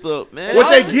list up, man. What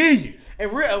they give you?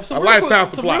 And real, some A real lifetime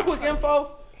quick, supply. Some real quick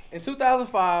info. In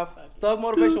 2005, Thug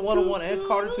Motivation 101 and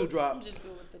Carter 2 dropped.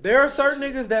 There are certain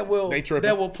niggas that will They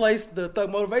tripping. place the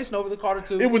Thug Motivation over the Carter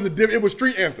 2. It was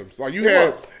street anthems. Like you It had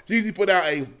was. Jeezy put out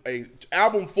a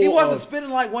album full he wasn't of.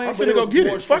 spinning like Wayne. I'm but finna it go was get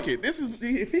more it. street. Fuck it. This is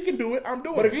if he can do it, I'm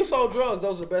doing But it. if you sold drugs,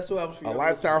 those are the best 2 albums for you. A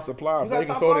lifetime supply, You got baking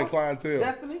top soda five? and clientele.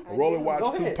 Destiny? A rolling watch,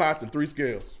 Go 2 ahead. pots, and 3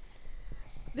 scales.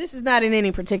 This is not in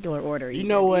any particular order. You either.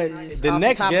 know what? These are just The off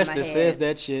next top of guest my that head. says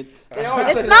that shit. They always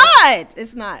say It's that. not.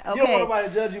 It's not. You don't want Okay. nobody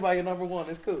to judge you by your number 1.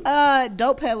 It's cool.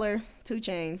 Dope Peddler, 2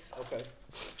 Chainz. Okay.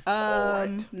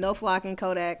 No Flocking,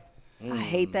 Kodak. I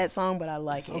hate that song, but I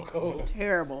like it. cold. It's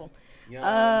terrible.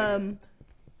 Young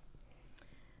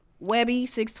Webby,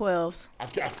 612s. I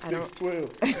got 612.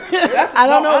 That's, I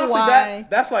don't know honestly, why.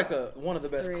 That's like one of the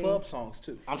best 3. club songs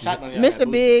too. I'm shocked on y'all.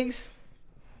 Mr. Biggs.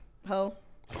 Ho.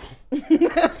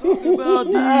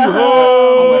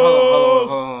 Hold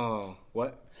on.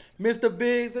 What? Mr.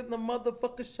 Biggs at the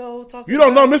motherfucking show talking. You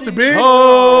don't know about Mr. you. Biggs?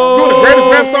 Oh, Two of the greatest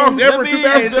rap songs ever in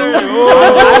 2002.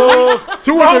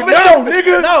 Two of the no,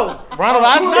 nigga. No, Ronald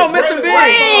Isley? no, Mr. Biggs.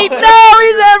 Wait, no,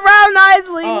 he said Brown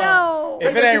Isley. No.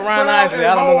 If it ain't Ron Isley,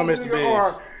 I don't know no Mr.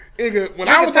 Biggs. Nigga, when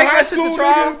I I can was in take high that shit school, to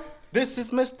trial. nigga, This is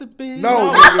Mr. Biggs.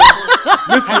 no, nigga.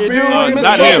 Mr. Biggs, doing,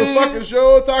 Mr. Biggs? fucking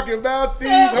show talking about these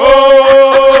hoes.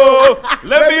 Oh,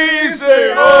 let me say,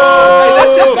 Hey, oh. that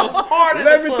shit goes hard in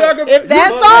Let the me club. talk about If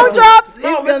that song drops, No,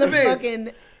 it's gonna Mr. Biggs. fucking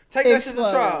Take that shit to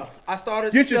explode. trial. I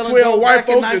started Get your selling 12 dope white back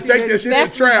in folks and take that shit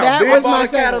 1986. to trial, That bitch. I was bought my a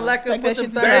Cadillac favorite. and Take put that the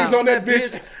shit to things trial. on that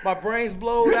bitch. My brains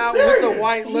blowed out with the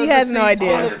white leather has no seats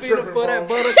idea. on the feet for that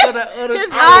butter to that other His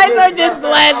side. eyes are just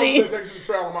glassy. Take you to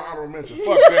trial on my honorable mention.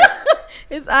 Fuck that.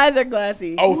 His eyes are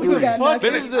glassy. Oh, Who 3. got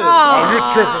nothing? Finish this. Oh, you're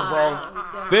tripping, bro.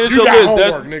 Finish You your got list.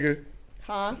 homework, That's nigga.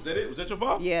 Huh? was that it? Was that your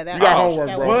fault? Yeah, that. You got oh, homework,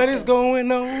 that bro. was- What is going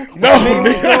on? No,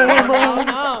 nigga. Oh,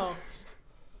 no.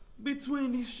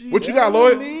 Between these sheets. What you got,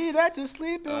 Lloyd? Me that you're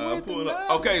sleeping with Pull it the up.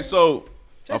 night. Okay, so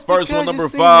my Just first one, because number you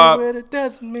see 5, me with it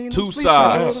doesn't mean I'm 2 sleeping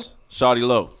sides. Shawty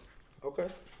Low. Okay.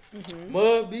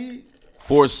 Mud beat.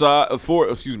 4 side. 4.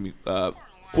 Excuse me.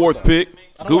 4th pick.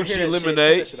 I don't wanna hear Gucci that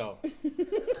Lemonade. shit. Cut that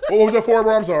What was your 4,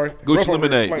 bro? I'm sorry. Gucci Rough over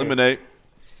Lemonade. here playing. Lemonade.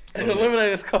 And the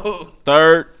lemonade is cold.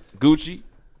 3rd, Gucci.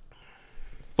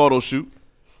 Photo shoot.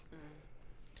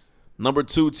 Number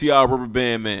 2, T.I. Rubber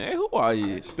Band Man. Hey, who are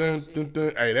you? Dun, dun,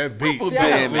 dun. Hey, that beat. See, I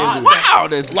got Band Man. some- Wow,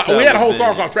 that's Like, we had a whole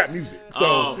song talented. called Trap Music.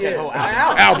 So,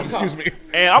 Yeah, album, excuse me.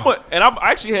 And I'm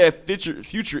actually had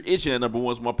Future Itching at number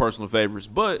 1 is my personal favorites,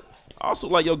 but I also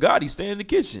like Yo Gotti Stay in the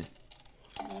Kitchen.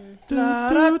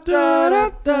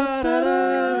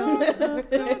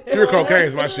 Pure Cocaine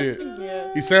is my shit.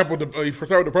 He sampled he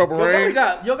preserved the Purple Rain.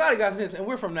 Yo Gotti got hits, and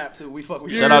we're from Nap too. We fuck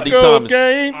with Shout you. out D. Thomas.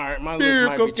 Cocaine. All right, my Pure list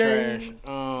might cocaine. be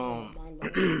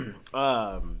trash.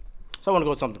 So I want to go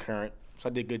with something current. So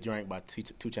I did Good Drink by 2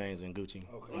 Chainz and Gucci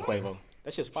and Quavo.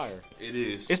 That shit's fire. It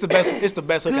is. It's the best. It's the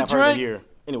best hook Good I've heard of Drink. the year.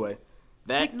 Anyway,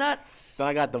 that. nuts. Then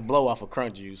I got the blow off of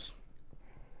Crunk Juice.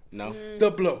 No, The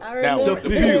blow. I that was remember.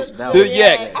 the pills. That The was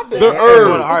yak. The one of the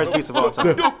herb. hardest beats of all time.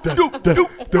 I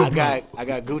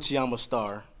got Gucci. I'm a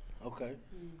star. Okay.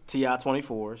 Ti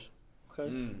 24s.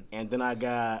 Okay. And then I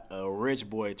got a Rich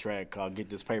Boy track called "Get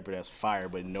This Paper" that's fire,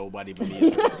 but nobody but me.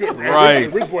 Is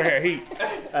Right. Rich Boy had heat.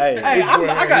 Hey,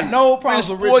 I got no problems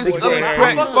with Rich Boys, Boy.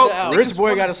 I I fuck with the album. Rich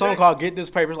Boy got a song called "Get This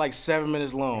Paper." It's like 7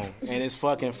 minutes long, and it's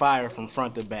fucking fire from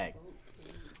front to back.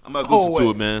 I'm about to listen to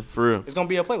it, man. For real. It's gonna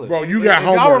be a playlist. Bro, you got If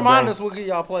homework, y'all remind bro. us, we'll get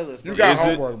y'all playlist. You Bro. got Is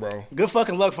it? homework, bro. Good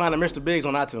fucking luck finding Mr. Biggs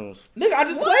on iTunes. Nigga, I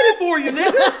just played it for you,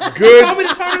 nigga. Good. You told me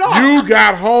to turn it off. You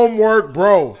got homework,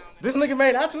 bro. This nigga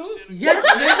made iTunes. Yes,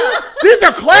 nigga. These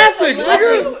are classics,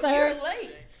 nigga. You're late.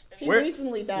 He Where-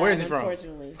 recently died. where is he from?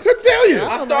 Unfortunately. Could tell you.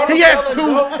 I started He has selling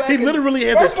dope back two. He in- literally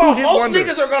has a First of all, two-hit most wonder.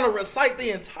 niggas are gonna recite the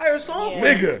entire song.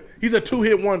 Nigga, he's a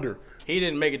two-hit wonder. He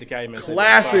didn't make it to Calumet.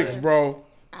 Classics, bro.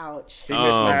 Ouch. He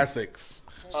missed classics.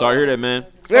 Sorry to hear that, man.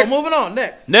 So moving on,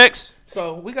 next. Next.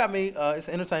 So we got me. It's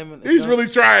entertainment. It's He's gonna- really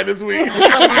trying this week. It's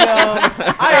gonna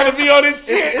be, trying to be on this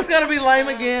shit. it's gonna be lame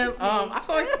again. I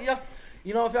feel like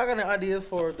you know, if y'all got any ideas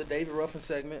for the David Ruffin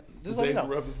segment, just let me know.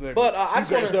 David Ruffin segment. But I He just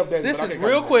said want it's updated, to. This but I is can't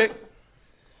real call it quick.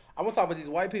 I want to talk about these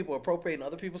white people appropriating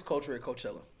other people's culture at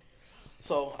Coachella.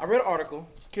 So I read an article.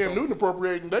 Cam Newton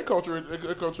appropriating their culture at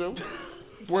Coachella.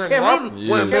 Wearing Cam Newton,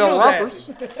 Yeah. wearing Cam male Newton's rompers.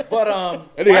 assy. But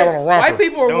And he had on a romper. white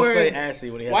people are Don't say wearing assy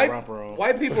when he has a romper on.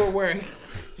 white people are wearing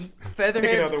Pick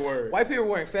featherhead. another word. White people are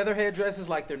wearing featherhead dresses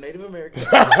like they're Native American.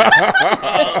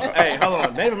 Hey, hold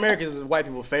on. Native Americans is white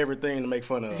people's favorite thing to make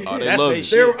fun of. Oh, they That's love they it.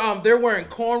 shit. They're wearing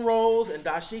cornrows and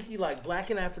dashiki like black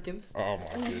and Africans. Oh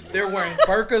my goodness. They're wearing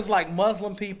burqas like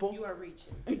Muslim people. You are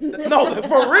reaching. No,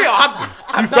 for real.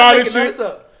 I'm saw not this making this shit?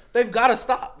 up. They've got to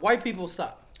stop. White people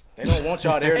stop. They don't want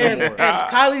y'all there And, no and more.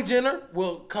 Kylie Jenner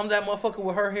will come that motherfucker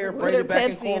with her hair With braided her back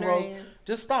in Pepsi in her cornrows. hand.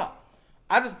 Just stop.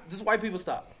 Just white people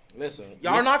stop. Listen,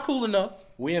 Y'all are not cool enough.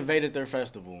 we invaded their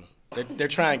festival. They're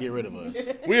trying to get rid of us.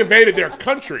 We invaded their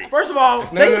country. First of all,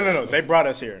 No. They brought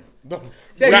us here.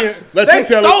 they Let them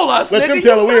stole us. Let nigga. them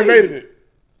tell You her we crazy. invaded it.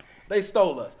 They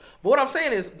stole us. But what I'm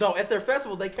saying is, no, at their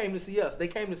festival, they came to see us. They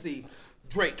came to see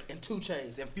Drake and 2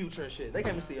 Chainz and Future and shit. They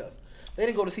came to see us. They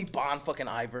didn't go to see Bon fucking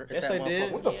Ivor. At Yes, that they did.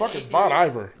 motherfucker. What the fuck is Bon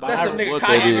Ivor? That's the nigga What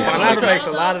they Kanye. did. Bon Iver makes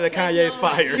a lot of the Kanye's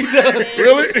fire.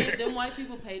 Really? Them white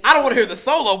people paid. I don't want to hear the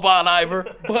solo Bon Ivor,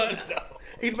 but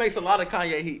he makes a lot of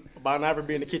Kanye heat. Bon Iver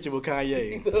be in the kitchen with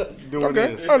Kanye doing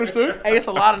Okay, this. understood. Hey, it's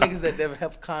a lot of niggas that never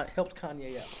helped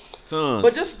Kanye out. Tons.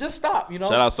 But just stop, you know.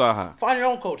 Shout out Saha. Find your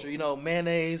own culture, you know,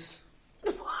 mayonnaise.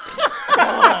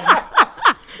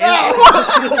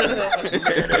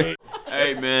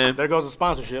 Hey, man. There goes the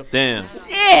sponsorship. Damn.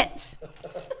 Shit.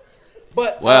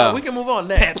 But Wow. we can move on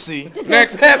next. Pepsi.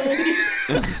 Next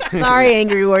Pepsi. Sorry,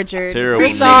 Angry Orchard. Terrible.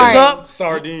 Beat Sorry. niggas up,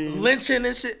 Sardines. lynching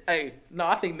and shit. Hey, no,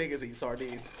 I think niggas eat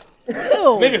sardines. Ew,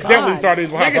 Niggas God. definitely started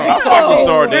these behind Niggas eat sardines.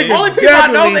 Sardines. Only people I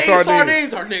know Definitely that eat sardines.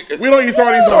 sardines are niggas. We don't eat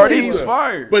sardines on Sardines pizza.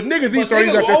 fire. But niggas eat But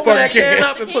sardines niggas out will their open that fucking can can.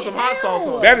 up and put some hot sauce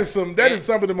on it. That is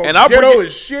some of the most And I'll bring ghetto it-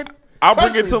 as shit. I'll bring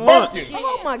it to Country lunch. bumpkin.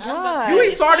 Oh my God. You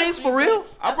eat sardines for real?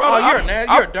 I brought Oh,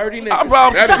 you're a dirty nigga. I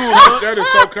brought That them is, to school lunch. that is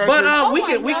so country. But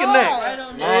we can next. I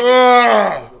don't know.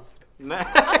 Ugh.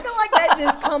 I feel like that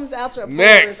just comes out your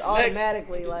Next. pores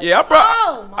automatically. Like, Yeah,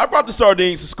 oh, I brought the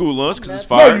sardines to school lunch because it's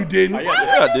No, fire. you didn't. Yeah,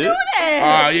 I did. do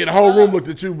that. Yeah, the whole room looked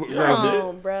at you. Come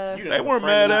on, bruh. They weren't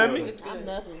mad at me. It's good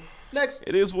nothing. Next.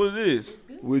 It is what it is.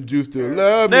 Would you still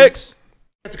love me? Next.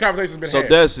 The conversation's been So had.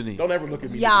 Destiny. Don't ever look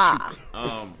at me. Yeah.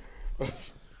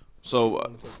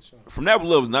 So from Napa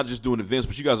Love is not just doing events,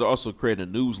 but you guys are also creating a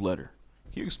newsletter.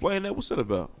 Can you explain that? What's that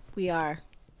about? We are.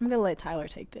 I'm going to let Tyler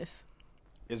take this.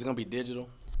 Is it gonna be digital?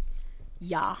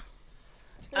 Yeah.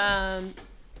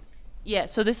 Yeah,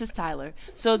 so this is Tyler.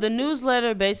 So the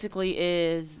newsletter basically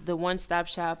is the one-stop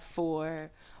shop for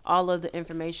all of the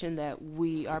information that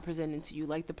we are presenting to you,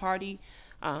 like the party,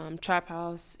 Trap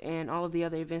House, and all of the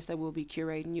other events that we'll be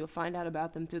curating. You'll find out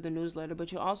about them through the newsletter,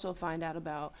 but you'll also find out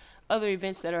about other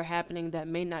events that are happening that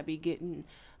may not be getting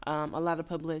a lot of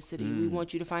publicity. We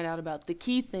want you to find out about the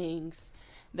key things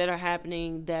that are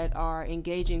happening that are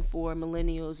engaging for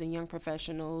millennials and young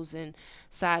professionals and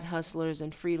side hustlers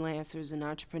and freelancers and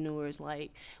entrepreneurs.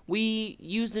 Like, we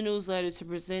use the newsletter to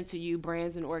present to you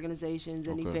brands and organizations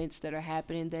and events that are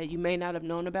happening that you may not have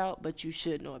known about, but you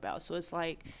should know about. So it's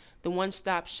like the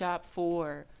one-stop shop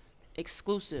for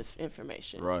exclusive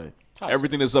information. Right.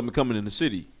 Everything that's up and coming in the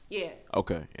city. Yeah.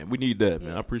 Okay. And we need that,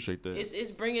 man. Yeah. I appreciate that.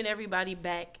 It's bringing everybody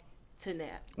back to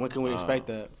NAP. When can we expect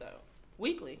that? So,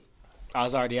 weekly. Oh,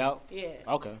 it's already out? Yeah.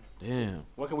 Okay. Damn.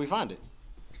 Where can we find it?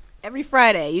 Every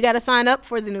Friday. You got to sign up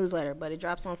for the newsletter, but it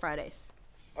drops on Fridays.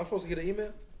 I'm supposed to get an email?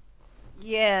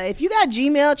 Yeah, if you got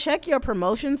Gmail, check your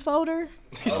promotions folder.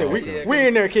 He said we're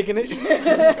in there kicking it.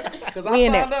 Because I We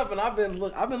in signed there. up and I've been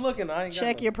looking. I ain't got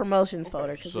Check nothing. your promotions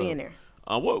folder because So, we in there.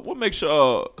 What makes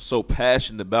y'all so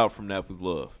passionate about From Nap with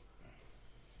Love?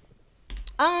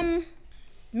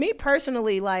 Me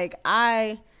personally, like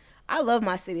I love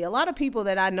my city. A lot of people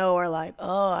that I know are like,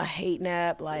 oh, I hate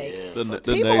Nap. Like The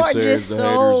people are naysayers, just the so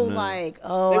haters, man. like,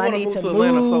 oh, They I want to need move to to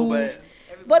Atlanta move. so bad.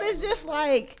 But it's just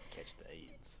like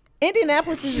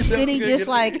Indianapolis is a city gonna just get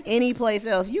like AIDS. any place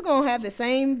else. You're gonna have the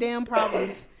same damn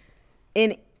problems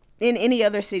in any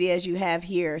other city as you have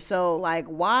here. So like,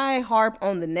 why harp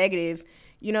on the negative?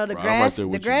 You know, the Bro, I'm right grass there the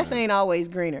with you, grass man. ain't always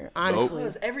greener, honestly.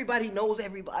 Because everybody knows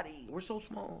everybody. We're so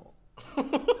small.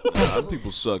 Other people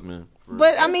suck, man.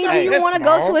 But I mean, do Hey, you that's want to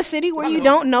go small. to a city where you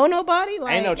don't know nobody?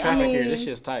 Like, Ain't no traffic I mean, here. This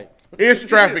shit's tight. It's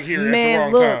traffic here man,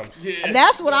 at the wrong look, times.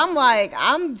 that's what I'm like.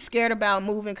 I'm scared about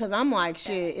moving because I'm like,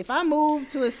 shit. If I move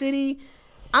to a city,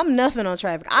 I'm nothing on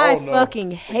traffic. I no.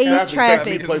 fucking hate Traffic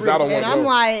traffic. place I don't want And to I'm go.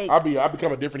 like, I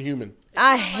become a different human.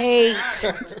 I hate.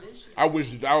 I wish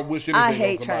anything I on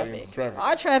hate somebody traffic.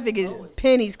 Our traffic is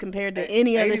pennies compared to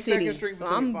any other 82nd city. Street So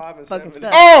between I'm 5 and fucking 7.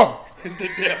 stuck. Oh! It's the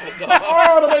devil, dog.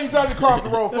 Oh, the lady tried to cross the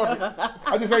road. Fuck it.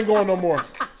 I just ain't going no more.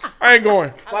 I ain't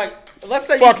going. Like, let's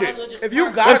say Fuck you, it. if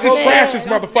you gotta Let's go just crash to, this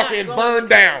motherfucker and burn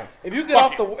down. if you get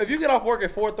off work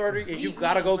at 4:30 and you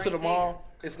gotta go to the mall,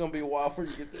 it's gonna be a while before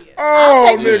you get there. Oh,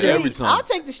 Take the nigga. street. Every time. I'll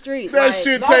take the street. That like,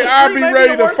 shit No, take. the I'll street be may be ready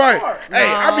the to worst fight. part. Hey,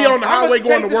 I be on the How much highway you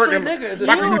going take to the work, street, and nigga? The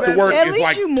my street commute to is- work At is least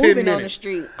like you 10 moving on the minutes.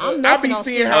 street. I'm I nothing be on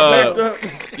seeing 6th how Street.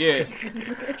 backed up.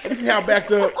 Yeah. I see how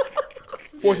backed up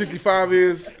 465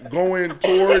 is going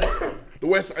towards the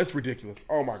west. It's ridiculous.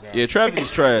 Oh my god. Yeah, traffic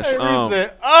is trash.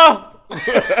 Oh,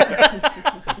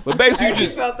 But basically, He you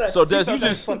felt that. just so he Des, felt you that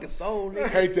just fucking soul, nigga.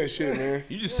 Hate that shit, man.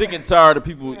 you just sick and tired of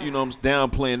people, you know,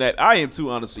 downplaying that. I am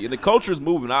too, honestly. And the culture is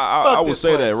moving. I will this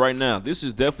say place. that right now. This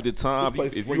is definitely the time. This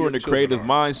place is If where you're in your a creative children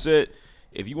are. mindset,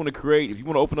 if you want to create, if you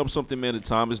want to open up something, man, the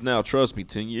time is now. Trust me,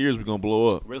 10 years we're gonna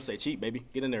blow up. real estate cheap, baby.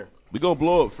 Get in there. We're gonna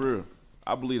blow up for real.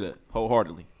 I believe that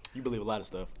wholeheartedly. You believe a lot of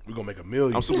stuff. We're gonna make $1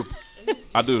 million. I'm super.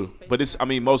 I do, but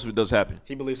most of it does happen.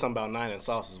 He believed something about 9 and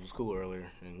sauces was cool earlier,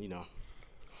 and you know,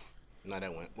 now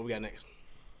that went. What we got next?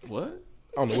 What?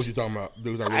 I don't know what you're talking about,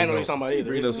 dudes. I ain't know what you're talking about either.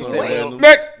 Bring He us said something we random. on-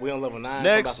 Next. we on level 9. Something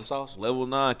about Next, some sauce. level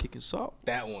 9, kicking salt.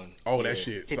 That one. Oh, that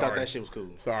shit. He Sorry. thought that shit was cool.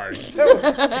 Sorry.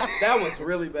 That was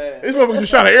really bad. This motherfucker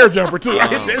just shot an air jumper too. I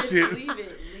hit that shit.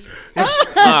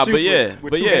 Nah, Shoots but yeah, with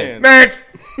but two yeah. hands. Next.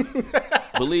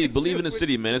 Believe in the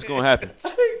city, man. It's gonna happen.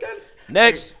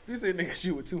 Next, If you say nigga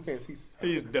shoot with 2 hands,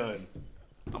 He's done.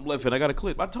 I'm left-handed. I got a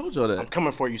clip. I told y'all I'm that.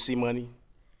 coming for you, C Money.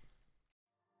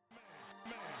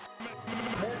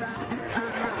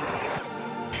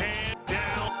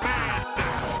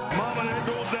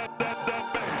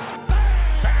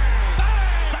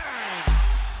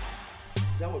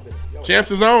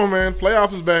 Champs is on, man.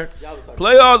 Playoffs is back.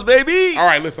 Playoffs, baby. All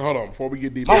right, listen, hold on. Before we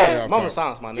get deep in the playoff Moment of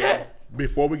talk, silence, my nigga.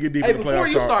 before we get deep Hey, in the before playoff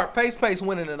you talk, start, Pace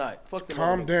winning tonight. Fuck them.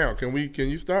 calm down. Can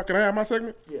you stop? Can I have my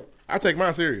segment? Yeah. I take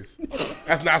mine serious.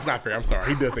 That's not fair. I'm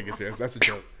sorry. He does take it serious. That's a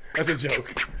joke. That's a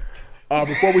joke.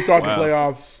 Before we start the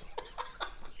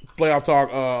playoff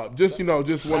talk, just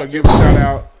want to give a shout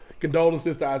out,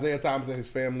 condolences to Isaiah Thomas and his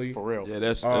family. For real. Yeah,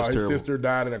 that's His terrible. sister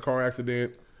died in a car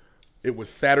accident. It was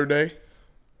Saturday.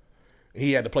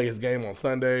 He had to play his game on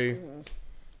Sunday.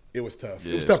 It was tough.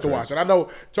 Yeah, It was tough it's to watch. And I know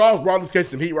Charles Brown's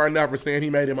catching some heat right now for saying he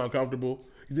made him uncomfortable.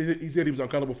 He said he was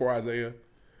uncomfortable for Isaiah.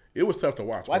 It was tough to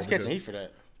watch. Why's he catching heat for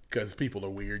that? Because people are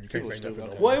weird. You can't say People are nothing.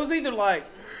 stupid. No Well, more. it was either like,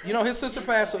 his sister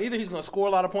passed, so either he's gonna score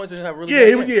a lot of points or he'll have a really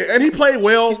Yeah, good game. and he played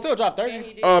well. He still dropped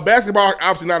 30. Basketball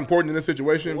obviously not important in this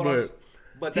situation, What I'm- but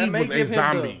But he that may was a give him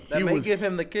zombie. that He may was- give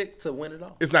him the kick to win it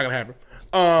all. it's not gonna happen.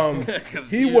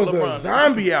 He you're was LeBron. a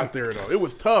zombie out there though. It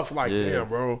was tough. Like, Yeah. damn,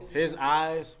 bro. His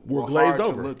eyes Were were glazed hard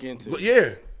over. to look into. But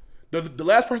yeah. The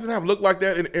last person to have looked like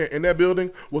that in that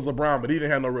building was LeBron, but he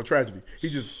didn't have no real tragedy.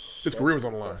 His career was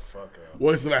on the line.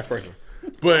 Well, it's the last person.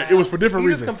 But it was for different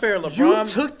He just reasons. compared You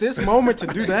LeBron. took this moment to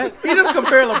do that? He just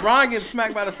compared LeBron getting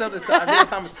smacked by the Celtics to Isaiah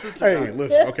Thomas' sister. Hey, dying.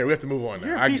 listen. Okay, we have to move on now.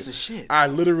 You're a piece of shit. I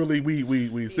literally we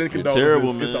send condolences. terrible,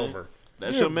 It's man. over.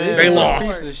 That's your man. They Piece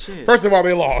lost. of shit. First of all,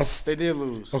 they lost. They did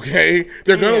lose. Okay,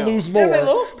 they're gonna Damn. lose more they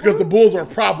lose? because the Bulls are a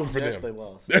problem for Yes, them. they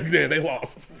lost. Yeah, they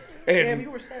lost. And Damn,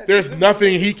 you were sad. there's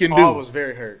nothing he can Paul do. was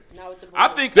very hurt. I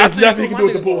think There's nothing he can do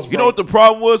with the niggas Bulls. lost. You know what the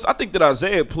problem was? I think that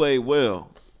Isaiah played well,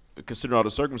 considering all the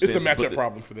It's circumstances. a but matchup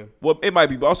problem for them. Well, it might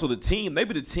be, but also the team.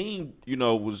 Maybe the team,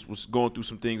 was going through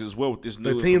some things as well with this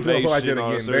The new team's gonna play like that information, all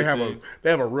again. this They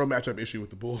have a real matchup issue with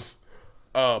the Bulls.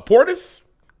 Portis,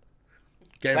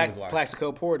 game of his life.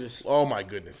 Plaxico Portis. Oh my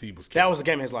goodness, he was. That killing was the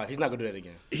game of his life. He's not gonna do that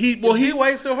again. he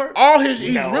D-Wade still hurt?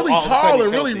 he's No, really all of a sudden tall he's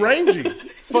and really healthy. rangy.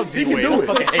 Fuck He can D-Wade. do I it.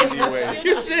 fucking hate D-Wade.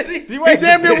 You shitty? He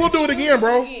damn near will do it again,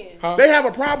 bro. They have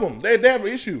a problem. They have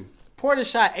an issue. Porter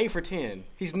shot 8 for 10.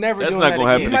 He's never That's doing not that going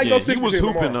to happen again. might go again. He 6 was for 10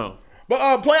 hooping, tomorrow. though.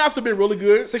 But playoffs have been really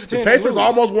good. 6 The to 10 Pacers lose.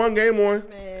 almost won game 1.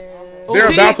 They're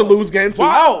See? about to lose game 2.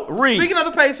 Oh, Reed. speaking of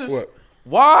the Pacers. What?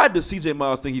 Why does C.J.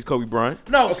 Miles think he's Kobe Bryant?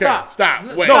 No, Okay, stop. stop.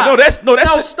 Wait. No, that's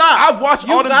stop. I've watched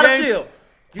You all them gotta games. chill.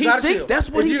 You He gotta thinks chill. that's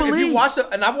what if he you, If believes. you watch the,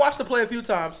 and I've watched the play a few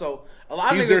times, so a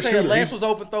lot of He's niggas their saying shooter. Lance was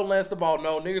open, throw Lance the ball.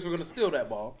 No, niggas were gonna steal that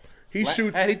ball. He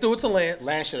shoots. And he threw it to Lance.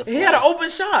 Lance should have He had an open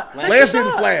shot. Take Lance the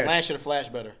didn't shot. flash. Lance should have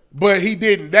flashed better. But he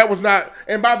didn't. That was not.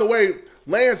 And by the way,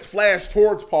 Lance flashed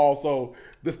towards Paul, so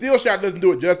the steal shot doesn't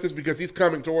do it justice because he's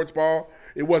coming towards Paul.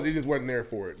 It just wasn't there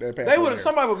for it. That pass They wasn't would. there.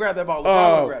 Somebody would grab that ball.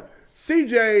 LeBron would grab it.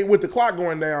 CJ, with the clock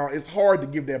going down, it's hard to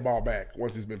give that ball back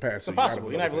once it's been passed. It's impossible.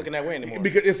 You're not even looking that way anymore.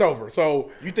 because it's over.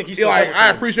 So You think he's yeah, still like over I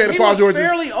time. appreciated He Paul was George's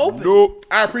fairly open. Nope.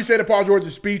 I appreciated Paul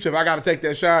George's speech of I got to take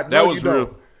that shot. That No, was you don't.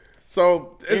 real.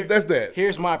 So that's that.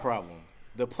 Here's my problem.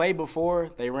 The play before,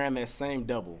 they ran that same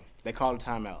double. They called a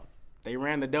timeout. They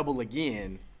ran the double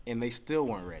again, and they still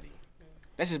weren't ready.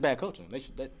 That's just bad coaching.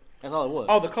 That's all it was.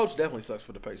 Oh, the coach definitely sucks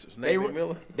for the Pacers. They, Nate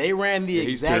McMillan. they ran the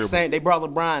he's exact terrible. same. They brought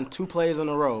LeBron 2 plays in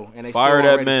a row, and they Fire still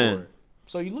that weren't ready man. for it.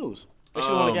 So you lose. They should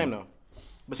have won the game, though.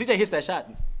 But CJ hits that shot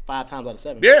 5 times out of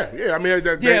 7. Yeah. I mean,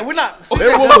 Yeah, we're not. They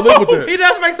willing to live with He it.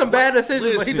 does make some bad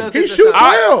decisions, but he Listen, does. He hit the shoots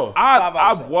shot. well. Five out of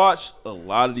I've seven. watched a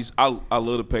lot of these. I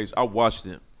love the page. I watched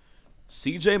them.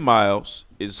 C.J. Miles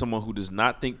is someone who does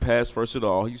not think pass first at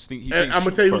all. He thinks And I'm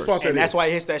gonna tell you whose first. fault that And that's is. why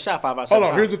he hits that shot 5 out of 7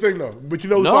 Hold on. times. Here's the thing, though. But you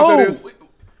know whose fault that No. is?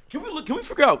 Can we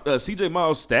figure out C.J.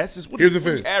 Miles' stats? Is what Here's the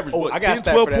what he thing. average, Oh, what, I 10, got a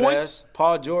stat 12 for that points? ass.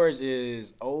 Paul George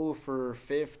is 0 for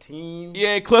 15.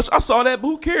 Yeah, clutch. I saw that, but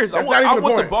who cares? That's I want not even the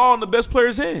the point. ball in the best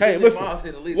player's hands. Hey, Miles listen,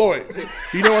 hit at least Lloyd. one, too.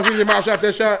 You know why CJ Miles shot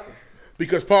that shot?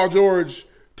 Because Paul George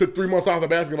took 3 months off of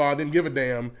basketball, didn't give a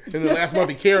damn, and the last month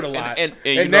he cared a lot. And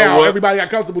you know now what? everybody got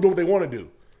comfortable doing what they want to do.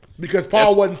 Because Paul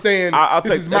That's- wasn't saying, I'll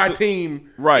this take- is my that's a- team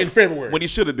Right in February. when he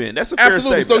should have been. That's a fair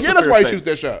Absolutely. statement. So, yeah, a that's fair why he statement.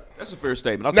 shoots that shot. That's a fair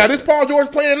statement. I'll Now, take this that. Paul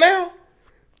George playing now,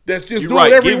 that's just You're doing right.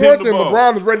 whatever he Give him wants, the and ball.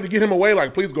 LeBron is ready to get him away.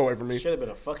 Like, please go away from me. Should have been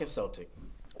a fucking Celtic.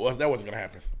 Well, that wasn't going to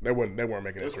happen. They weren't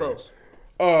making It was that trade.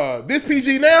 close. This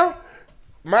PG now,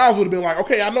 Miles would have been like,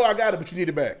 okay, I know I got it, but you need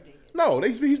it back. No,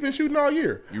 he's been shooting all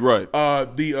year. You're right.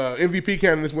 The MVP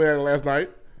candidates went at it last night.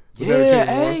 The better Yeah,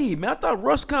 team won. hey, man, I thought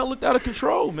Russ kind of looked out of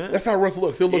control, man. That's how Russ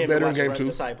looks. He'll look Yeah, better in watch game Russ, 2.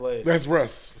 that's how he plays. That's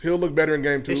Russ. He'll look better in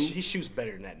game 2. He shoots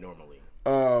better than that normally.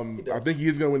 I think he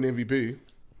is going to win the MVP.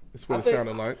 That's what it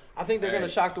sounded like. I think they're going to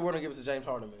shock the world and give it to James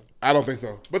Harden, man. I don't think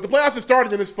so. But the playoffs have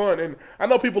started and it's fun. And I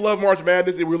know people love March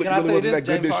Madness. It really Can I tell you wasn't this? that good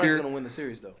James this Harden's year. going to win the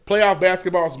series, though. Playoff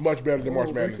basketball is much better than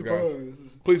March Madness, guys.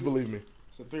 Please believe me.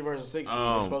 So 3 versus 6,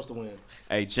 you're supposed to win.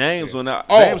 Hey, James on that.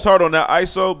 Oh. James Harden on that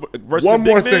ISO versus One the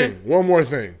big more man. thing. One more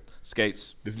thing.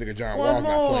 Skates. This nigga John One Wall's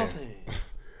not more playing. thing.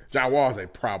 John Wall's a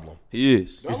problem. He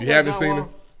is. If you Y'all haven't John seen Wall? him,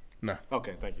 no.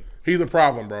 Okay, thank you. He's a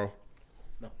problem, bro.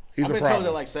 No. He's I've a been told that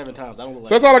problem. like 7 times. I don't look So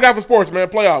that's like all I got for sports, man.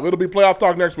 Playoff. It'll be playoff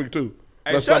talk next week, too.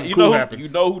 Hey, Unless shut- something you cool know, happens. you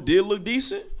know who did look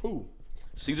decent? Who?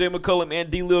 C.J. McCollum and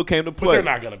D. Lil came to But play. they're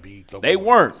not going to beat the They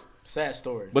Warriors. weren't. sad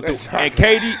story. But That's not and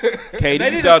They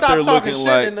KD's need to out stop there talking looking shit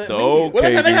like in the the media. old Well,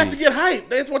 that's how they have to KD. get hype.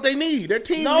 That's what they need. Their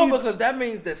team No, needs... because that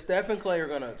means that Steph and Clay are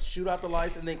going to shoot out the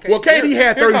lights, and then KD. Well, KD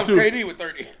had Here comes 32. KD with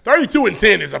 30. 32 and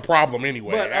 10 is a problem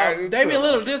anyway. But It's Damian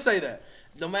Lillard did say that.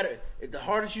 No matter the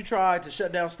hardest you try to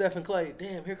shut down Steph and Clay,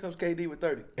 damn, here comes KD with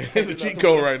 30. It's a cheat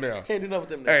code right now. Can't do nothing with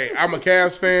them. Hey, I'm a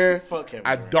Cavs fan. Fuck him,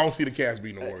 I man. don't see the Cavs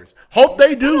beating the Warriors. Hope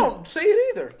they I do. don't see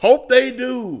it either. Hope they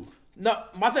do. No,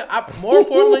 my thing. More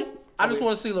importantly, I just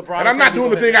want to see LeBron. And I'm not KD doing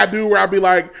the go thing ahead. I do where I'll be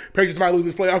like, Patriots might lose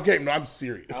this playoff game. No, I'm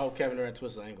serious. I hope Kevin Durant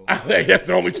twists the ankle. Hey, that's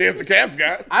the only chance the Cavs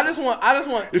got. I just want.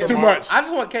 It's too LeBron- much. I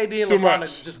just want KD and Too LeBron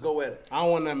much. to just go at it. I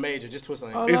don't want nothing major. Just twist the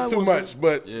ankle. It's too much.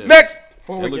 But Yeah. next,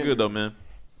 For They look weekend. good though, man.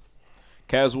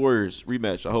 Cavs Warriors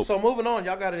rematch. I hope. So moving on,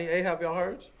 y'all got any have y'all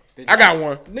heard? I got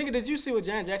one. Nigga, did you see what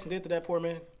Janet Jackson did to that poor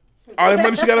man? All that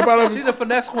money she got up out of She him. the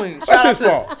finesse queen. Shout That's out his to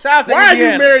fault. shout out to Why are you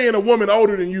Indiana. marrying a woman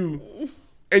older than you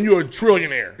and you're a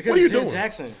trillionaire? Because What are you it's Janet doing?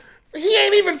 Jackson. He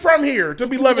ain't even from here to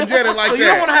be loving Janet like So that. you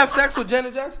don't want to have sex with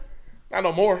Janet Jackson? Not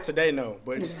no more. Today, no.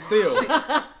 But still.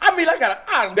 I mean, I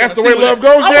That's the wanna way see love what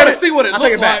goes, I want Janet. to see what it I looks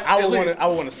take it like. back. I at would least.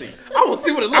 want to see. I want to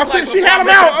see what it I looks like. said she before had him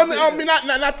I out. make a I decision.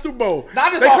 mean, not Super Bowl.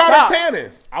 Not just they off call top. it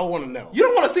tanning. I want to know. You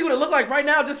don't want to see what it look like right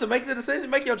now just to make the decision,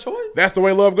 make your choice. That's the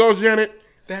way love goes, Janet.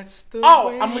 That's the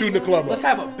Oh, I'm Shooting the club Let's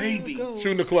up. have a baby.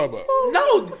 Shooting the club up.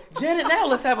 No, Janet. Now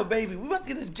let's have a baby. We about to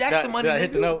get this Jackson money. Did I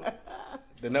hit nigga. the note?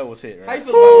 The note was hit, How you right?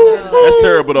 feel about that? That's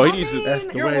terrible though. He needs to. That's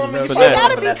the You're a way woman, love you She Finesse.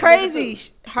 gotta be That's crazy.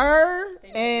 Her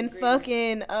and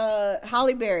fucking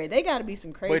Holly Berry. They gotta be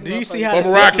some crazy. Wait, do you see motherfuckers. how But the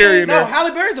Mariah Carey in No, there. Halle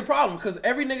Berry's a problem because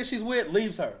every nigga she's with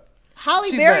leaves her.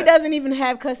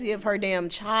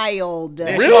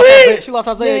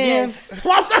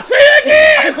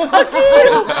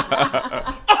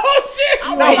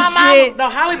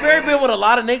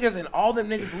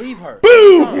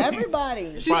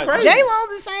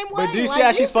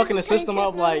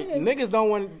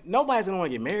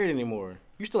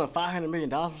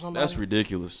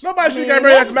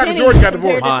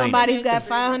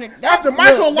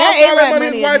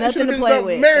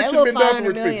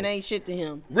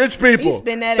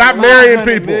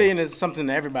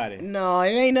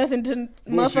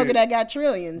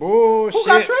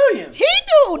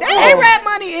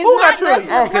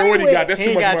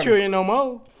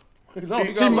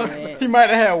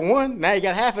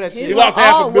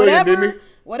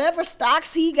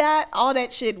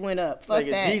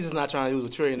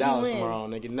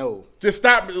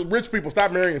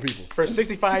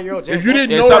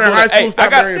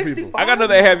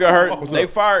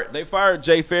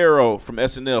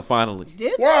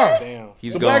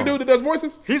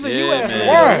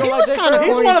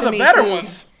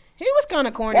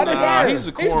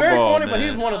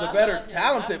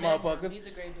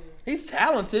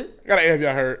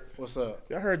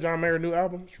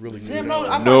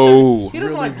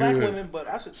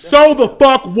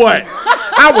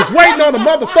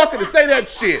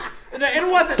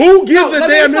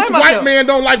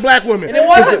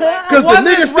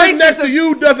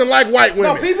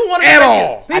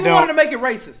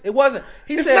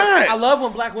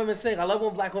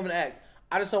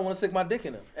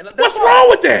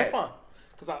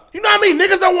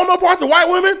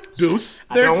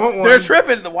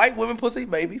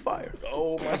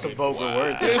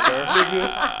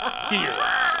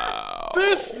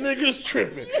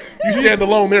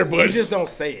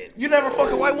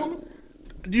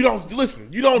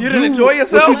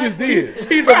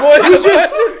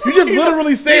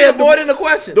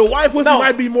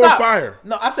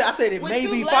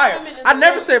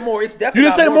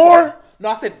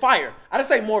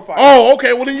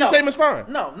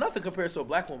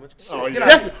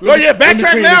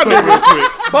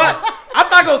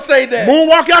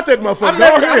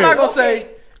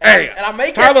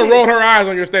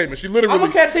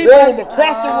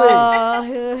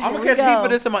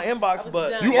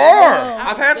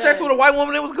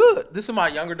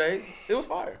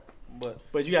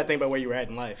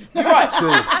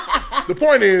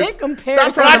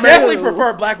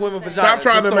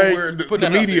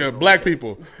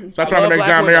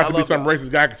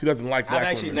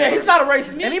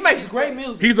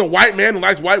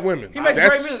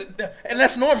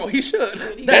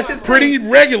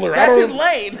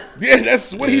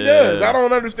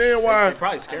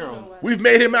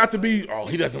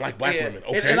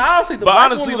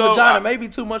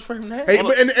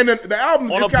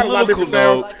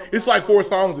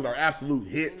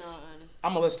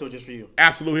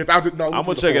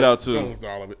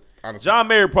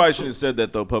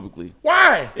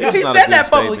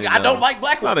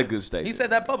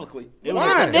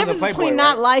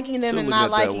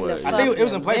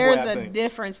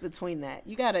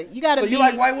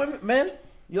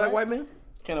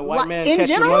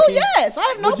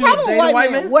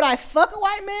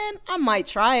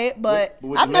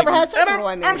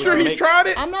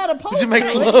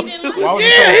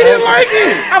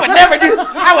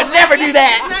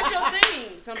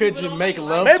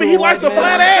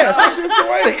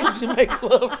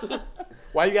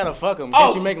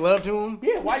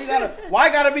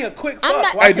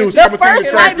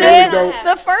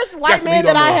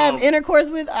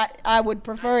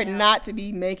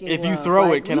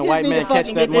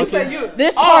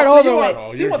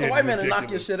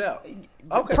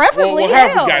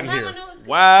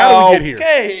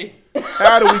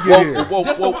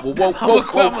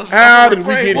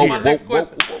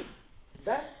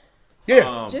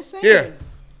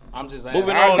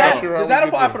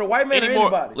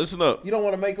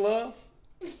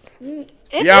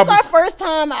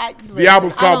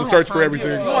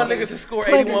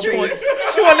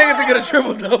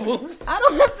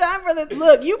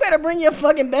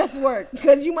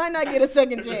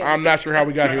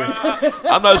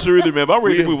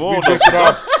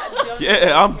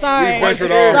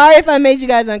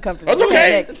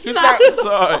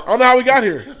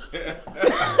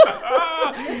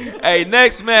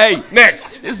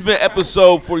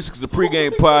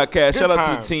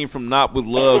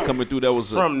 love coming through. That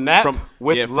was From Nap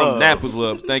with From Love. Nap with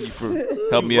love. Thank you for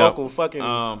helping me Local out. fucking.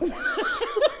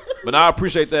 But I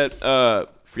appreciate that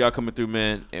for y'all coming through,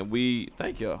 man. And we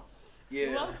thank y'all.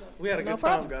 Yeah, we had a good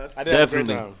time, guys. I did have a great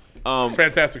Definitely. time.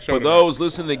 Fantastic show. For tonight. those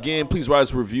listening again, please write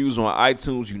us reviews on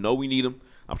iTunes. You know we need them.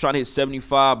 I'm trying to hit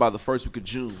 75 by the first week of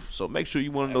June. So make sure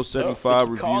you one of those 75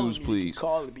 reviews, please.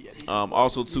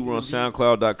 Also, too, we're on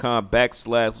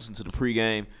SoundCloud.com/listen to the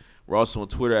pregame. We're also on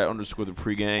Twitter @_the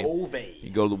pregame. You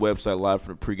can go to the website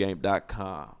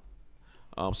livefromthepregame.com.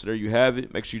 So there you have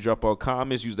it. Make sure you drop all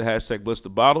comments. Use the hashtag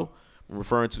 #BlessTheBottle when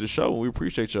referring to the show. And we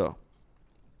appreciate y'all.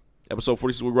 Episode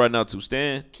 46, we're right now to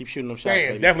Stan. Keep shooting them shots,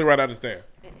 Stan, baby. definitely right out to Stan.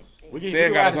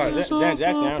 Stan got us hot. Janet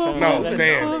Jackson. No,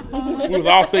 Stan. We was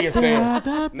all singing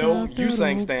Stan. No, you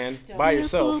sang Stan by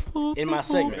yourself in my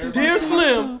segment. Dear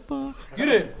Slim, you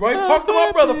didn't, right? Talk to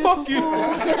my brother. Fuck you.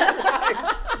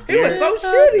 He was so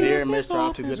shitty. Dear Mr.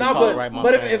 I'm too good to No, call it right, my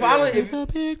but fan. if I are we still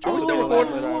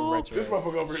recording? This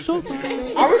motherfucker over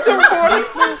here. Are we still recording?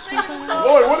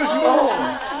 Lloyd, what is you on?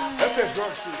 That's that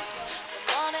drunk shit.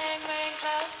 Morning rain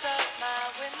clouds up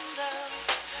my window,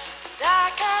 and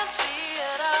I can't see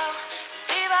it all.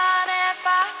 Even if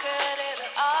I could,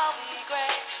 it'll all be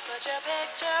great. Put your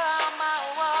picture on my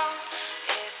wall.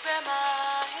 It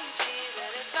reminds me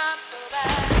that it's not so bad.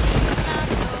 It's not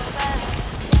so bad.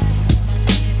 My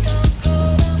tears don't go,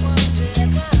 I'm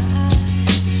wondering why.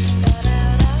 Got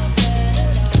out of bed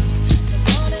at all. The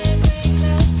morning rain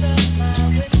clouds up my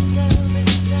window,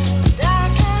 and I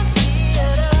can't see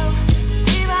it all.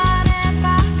 Even if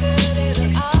I could,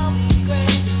 it'll all be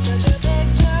great. Put your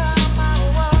picture on my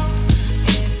wall.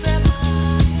 It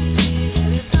reminds me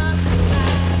that it's not so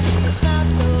bad. It's not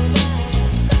so bad.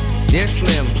 Dear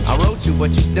Slim, I wrote you,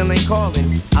 but you still ain't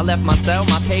calling. I left my cell,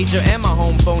 my pager, and my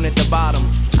home phone at the bottom.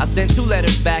 I sent 2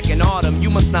 letters back in autumn, you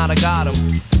must not have got them.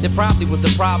 There probably was a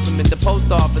problem in the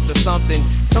post office or something.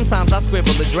 Sometimes I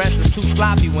scribble addresses too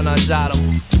sloppy when I jot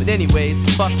them. But anyways,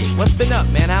 fuck it, what's been up,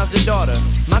 man? How's your daughter?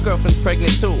 My girlfriend's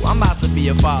pregnant too, I'm about to be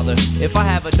a father. If I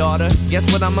have a daughter, guess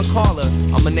what I'ma call her?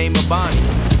 I'ma name her Bonnie.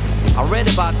 I read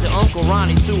about your Uncle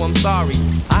Ronnie too, I'm sorry.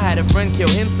 I had a friend kill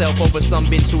himself over some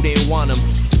bitch who didn't want him.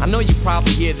 I know you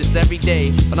probably hear this every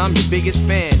day, but I'm your biggest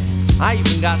fan. I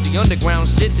even got the underground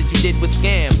shit that you did with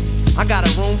Scam. I got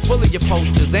a room full of your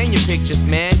posters and your pictures,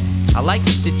 man. I like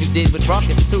the shit you did with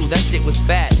Rockets too, that shit was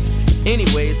fat.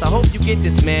 Anyways, I hope you get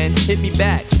this, man. Hit me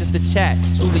back, just a chat.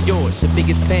 Truly yours, your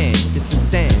biggest fan. This is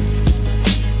Stan.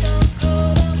 Tears don't go,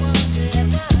 I'm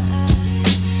wondering why.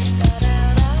 Got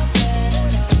out of bed at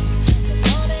all. The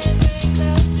morning rain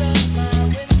clouds up my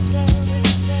window,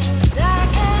 and I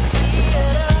can't see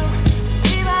it all.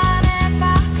 Even if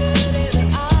I could, it'll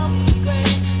all be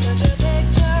great. Put your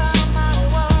picture on my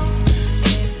wall.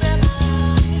 It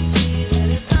reminds me that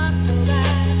it's not so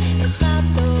bad. It's not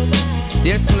so bad.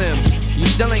 Dear Slim, you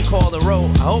still ain't called a road.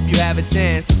 I hope you have a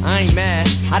chance. I ain't mad.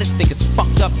 I just think it's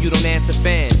fucked up you don't answer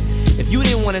fans. If you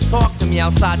didn't want to talk to me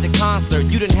outside your concert,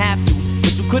 you didn't have to.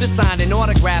 But you could have signed an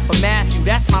autograph for Matthew.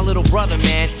 That's my little brother,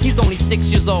 man. He's only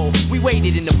 6 years old. We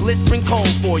waited in the blistering cold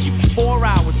for you for 4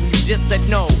 hours and you just said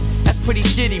no. That's pretty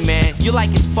shitty, man. You're like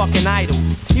his fucking idol.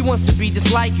 He wants to be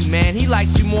just like you, man. He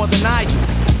likes you more than I do.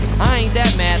 I ain't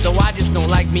that mad, though I just don't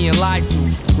like being lied to.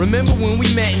 Remember when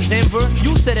we met in Denver?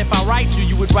 You said if I write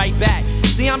you would write back.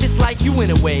 See, I'm just like you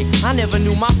in a way. I never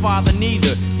knew my father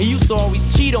neither. He used to always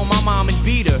cheat on my mom and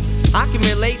beat her. I can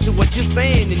relate to what you're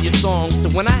saying in your songs. So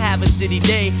when I have a shitty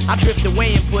day, I drift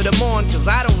away and put them on. Cause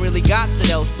I don't really got shit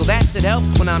else. So that shit helps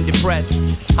when I'm depressed.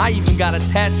 I even got a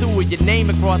tattoo with your name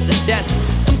across the chest.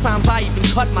 Sometimes I even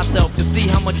cut myself to see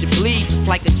how much it bleeds. It's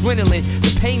like adrenaline.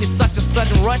 The pain is such a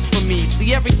sudden rush for me.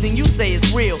 See, everything you say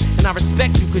is real, and I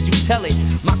respect you cause you tell it.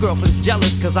 My girlfriend's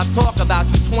jealous cause I talk about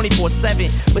you 24/7.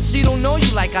 But she don't know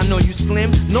you like I know you,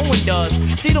 Slim. No one does.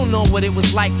 She don't know what it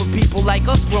was like for people like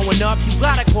us growing up. You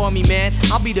gotta call me, man.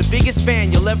 I'll be the biggest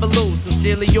fan you'll ever lose.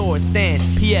 Sincerely yours, Stan.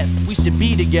 P.S. We should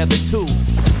be together too.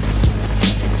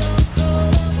 Tears don't go,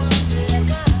 I'm wondering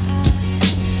why.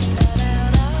 Got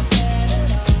out of bed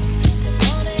at all. The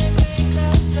morning rain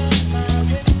clouds up my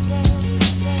window,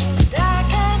 and I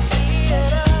can't see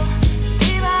it all.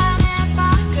 Even if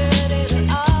I could, it'll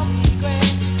all be great.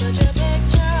 Put your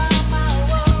picture on my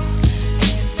wall.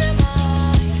 It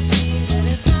reminds me that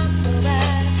it's not so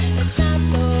bad. It's not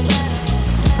so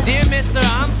bad. Dear mister,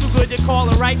 I'm too good to call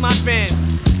and write my fans.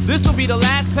 This'll be the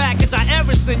last package I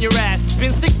ever send your ass. It's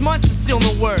been 6 months and still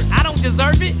no word. I don't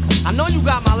deserve it. I know you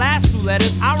got my last 2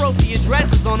 letters. I wrote the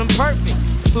addresses on them perfect.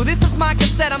 So this is my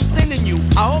cassette I'm sending you.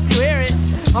 I hope you hear it.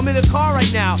 I'm in the car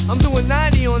right now. I'm doing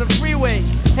 90 on the freeway.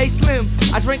 Hey Slim,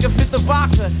 I drank a 5th of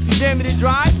vodka. You dare me to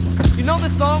drive? You know the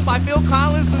song by Phil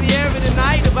Collins, In the Air of the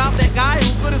Night, about that guy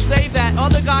who could have saved that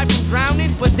other guy from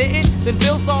drowning, but didn't? Then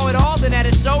Phil saw it all, then at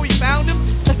a show he found him.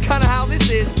 That's kinda how this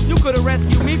is. You could've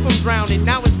rescued me from drowning,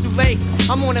 now it's too late.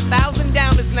 I'm on 1,000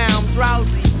 downers now, I'm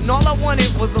drowsy. And all I want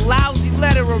wanted was a lousy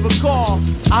letter or a call.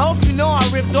 I hope you know I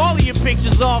ripped all of your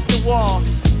pictures off the wall.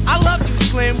 I love you,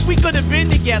 Slim, we could have been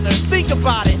together. Think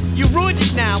about it, you ruined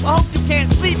it now. I hope you can't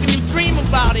sleep and you dream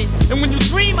about it. And when you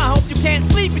dream, I hope you can't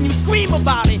sleep and you scream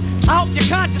about it. I hope your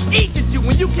conscience eats at you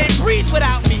when you can't breathe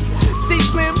without me. See,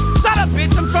 Slim, shut up,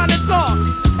 bitch, I'm trying to talk.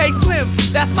 Hey, Slim,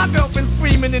 that's my girlfriend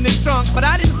screaming in the trunk. But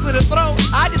I didn't slit her throat,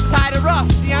 I just tied her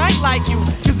up. See, I ain't like you,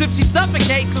 cause if she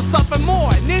suffocates, she'll suffer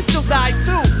more, and then she'll die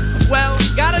too. Well,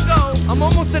 gotta go, I'm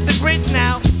almost at the bridge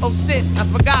now. Oh shit, I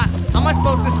forgot, how am I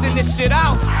supposed to send this shit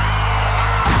out?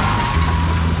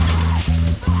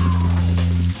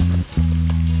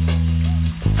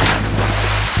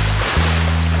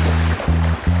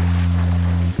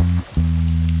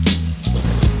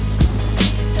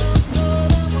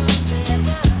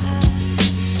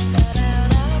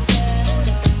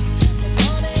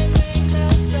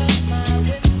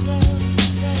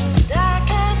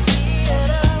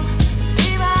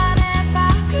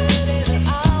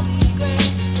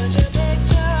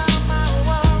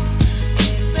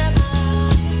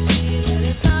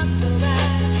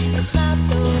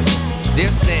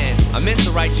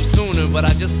 But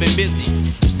I just been busy.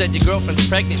 You said your girlfriend's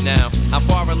pregnant now. How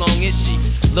far along is she?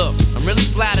 Look, I'm really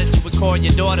flattered you would call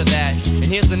your daughter that. And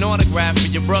here's an autograph for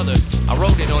your brother. I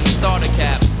wrote it on the starter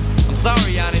cap. I'm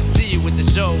sorry I didn't see you with the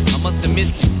show. I must have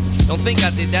missed you. Don't think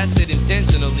I did that shit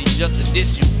intentionally just to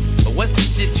diss you. But what's the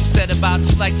shit you said about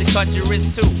you like to cut your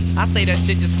wrist too? I say that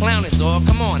shit just clowning, dog.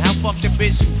 Come on, how fucked up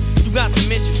is you? You got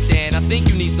some issues, Stan. I think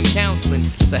you need some counseling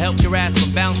to help your ass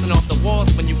from bouncing off the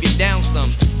walls when you get down some.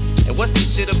 And what's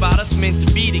this shit about us meant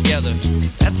to be together?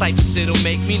 That type of shit'll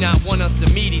make me not want us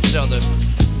to meet each other.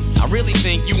 I really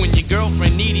think you and your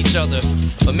girlfriend need each other,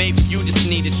 but maybe you just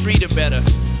need to treat her better.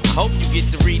 I hope you get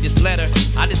to read this letter.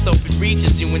 I just hope it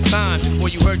reaches you in time before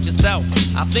you hurt yourself.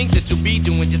 I think that you'll be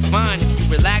doing just fine if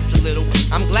you relax a little.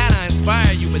 I'm glad I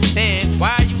inspire you, but Stan,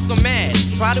 why are you so mad?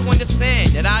 Try to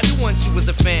understand that I do want you as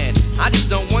a fan. I just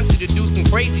don't want you to do some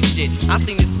crazy shit. I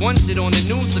seen this one shit on the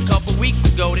news a couple weeks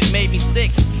ago that made me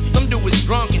sick. Some dude was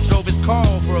drunk and drove his car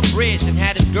over a bridge and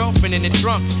had his girlfriend in the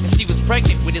trunk, and she was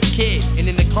pregnant with his kid. And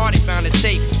in the car they found a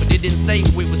tape, but they didn't say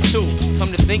who it was to.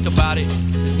 Come to think about it,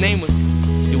 his name was,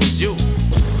 it was you.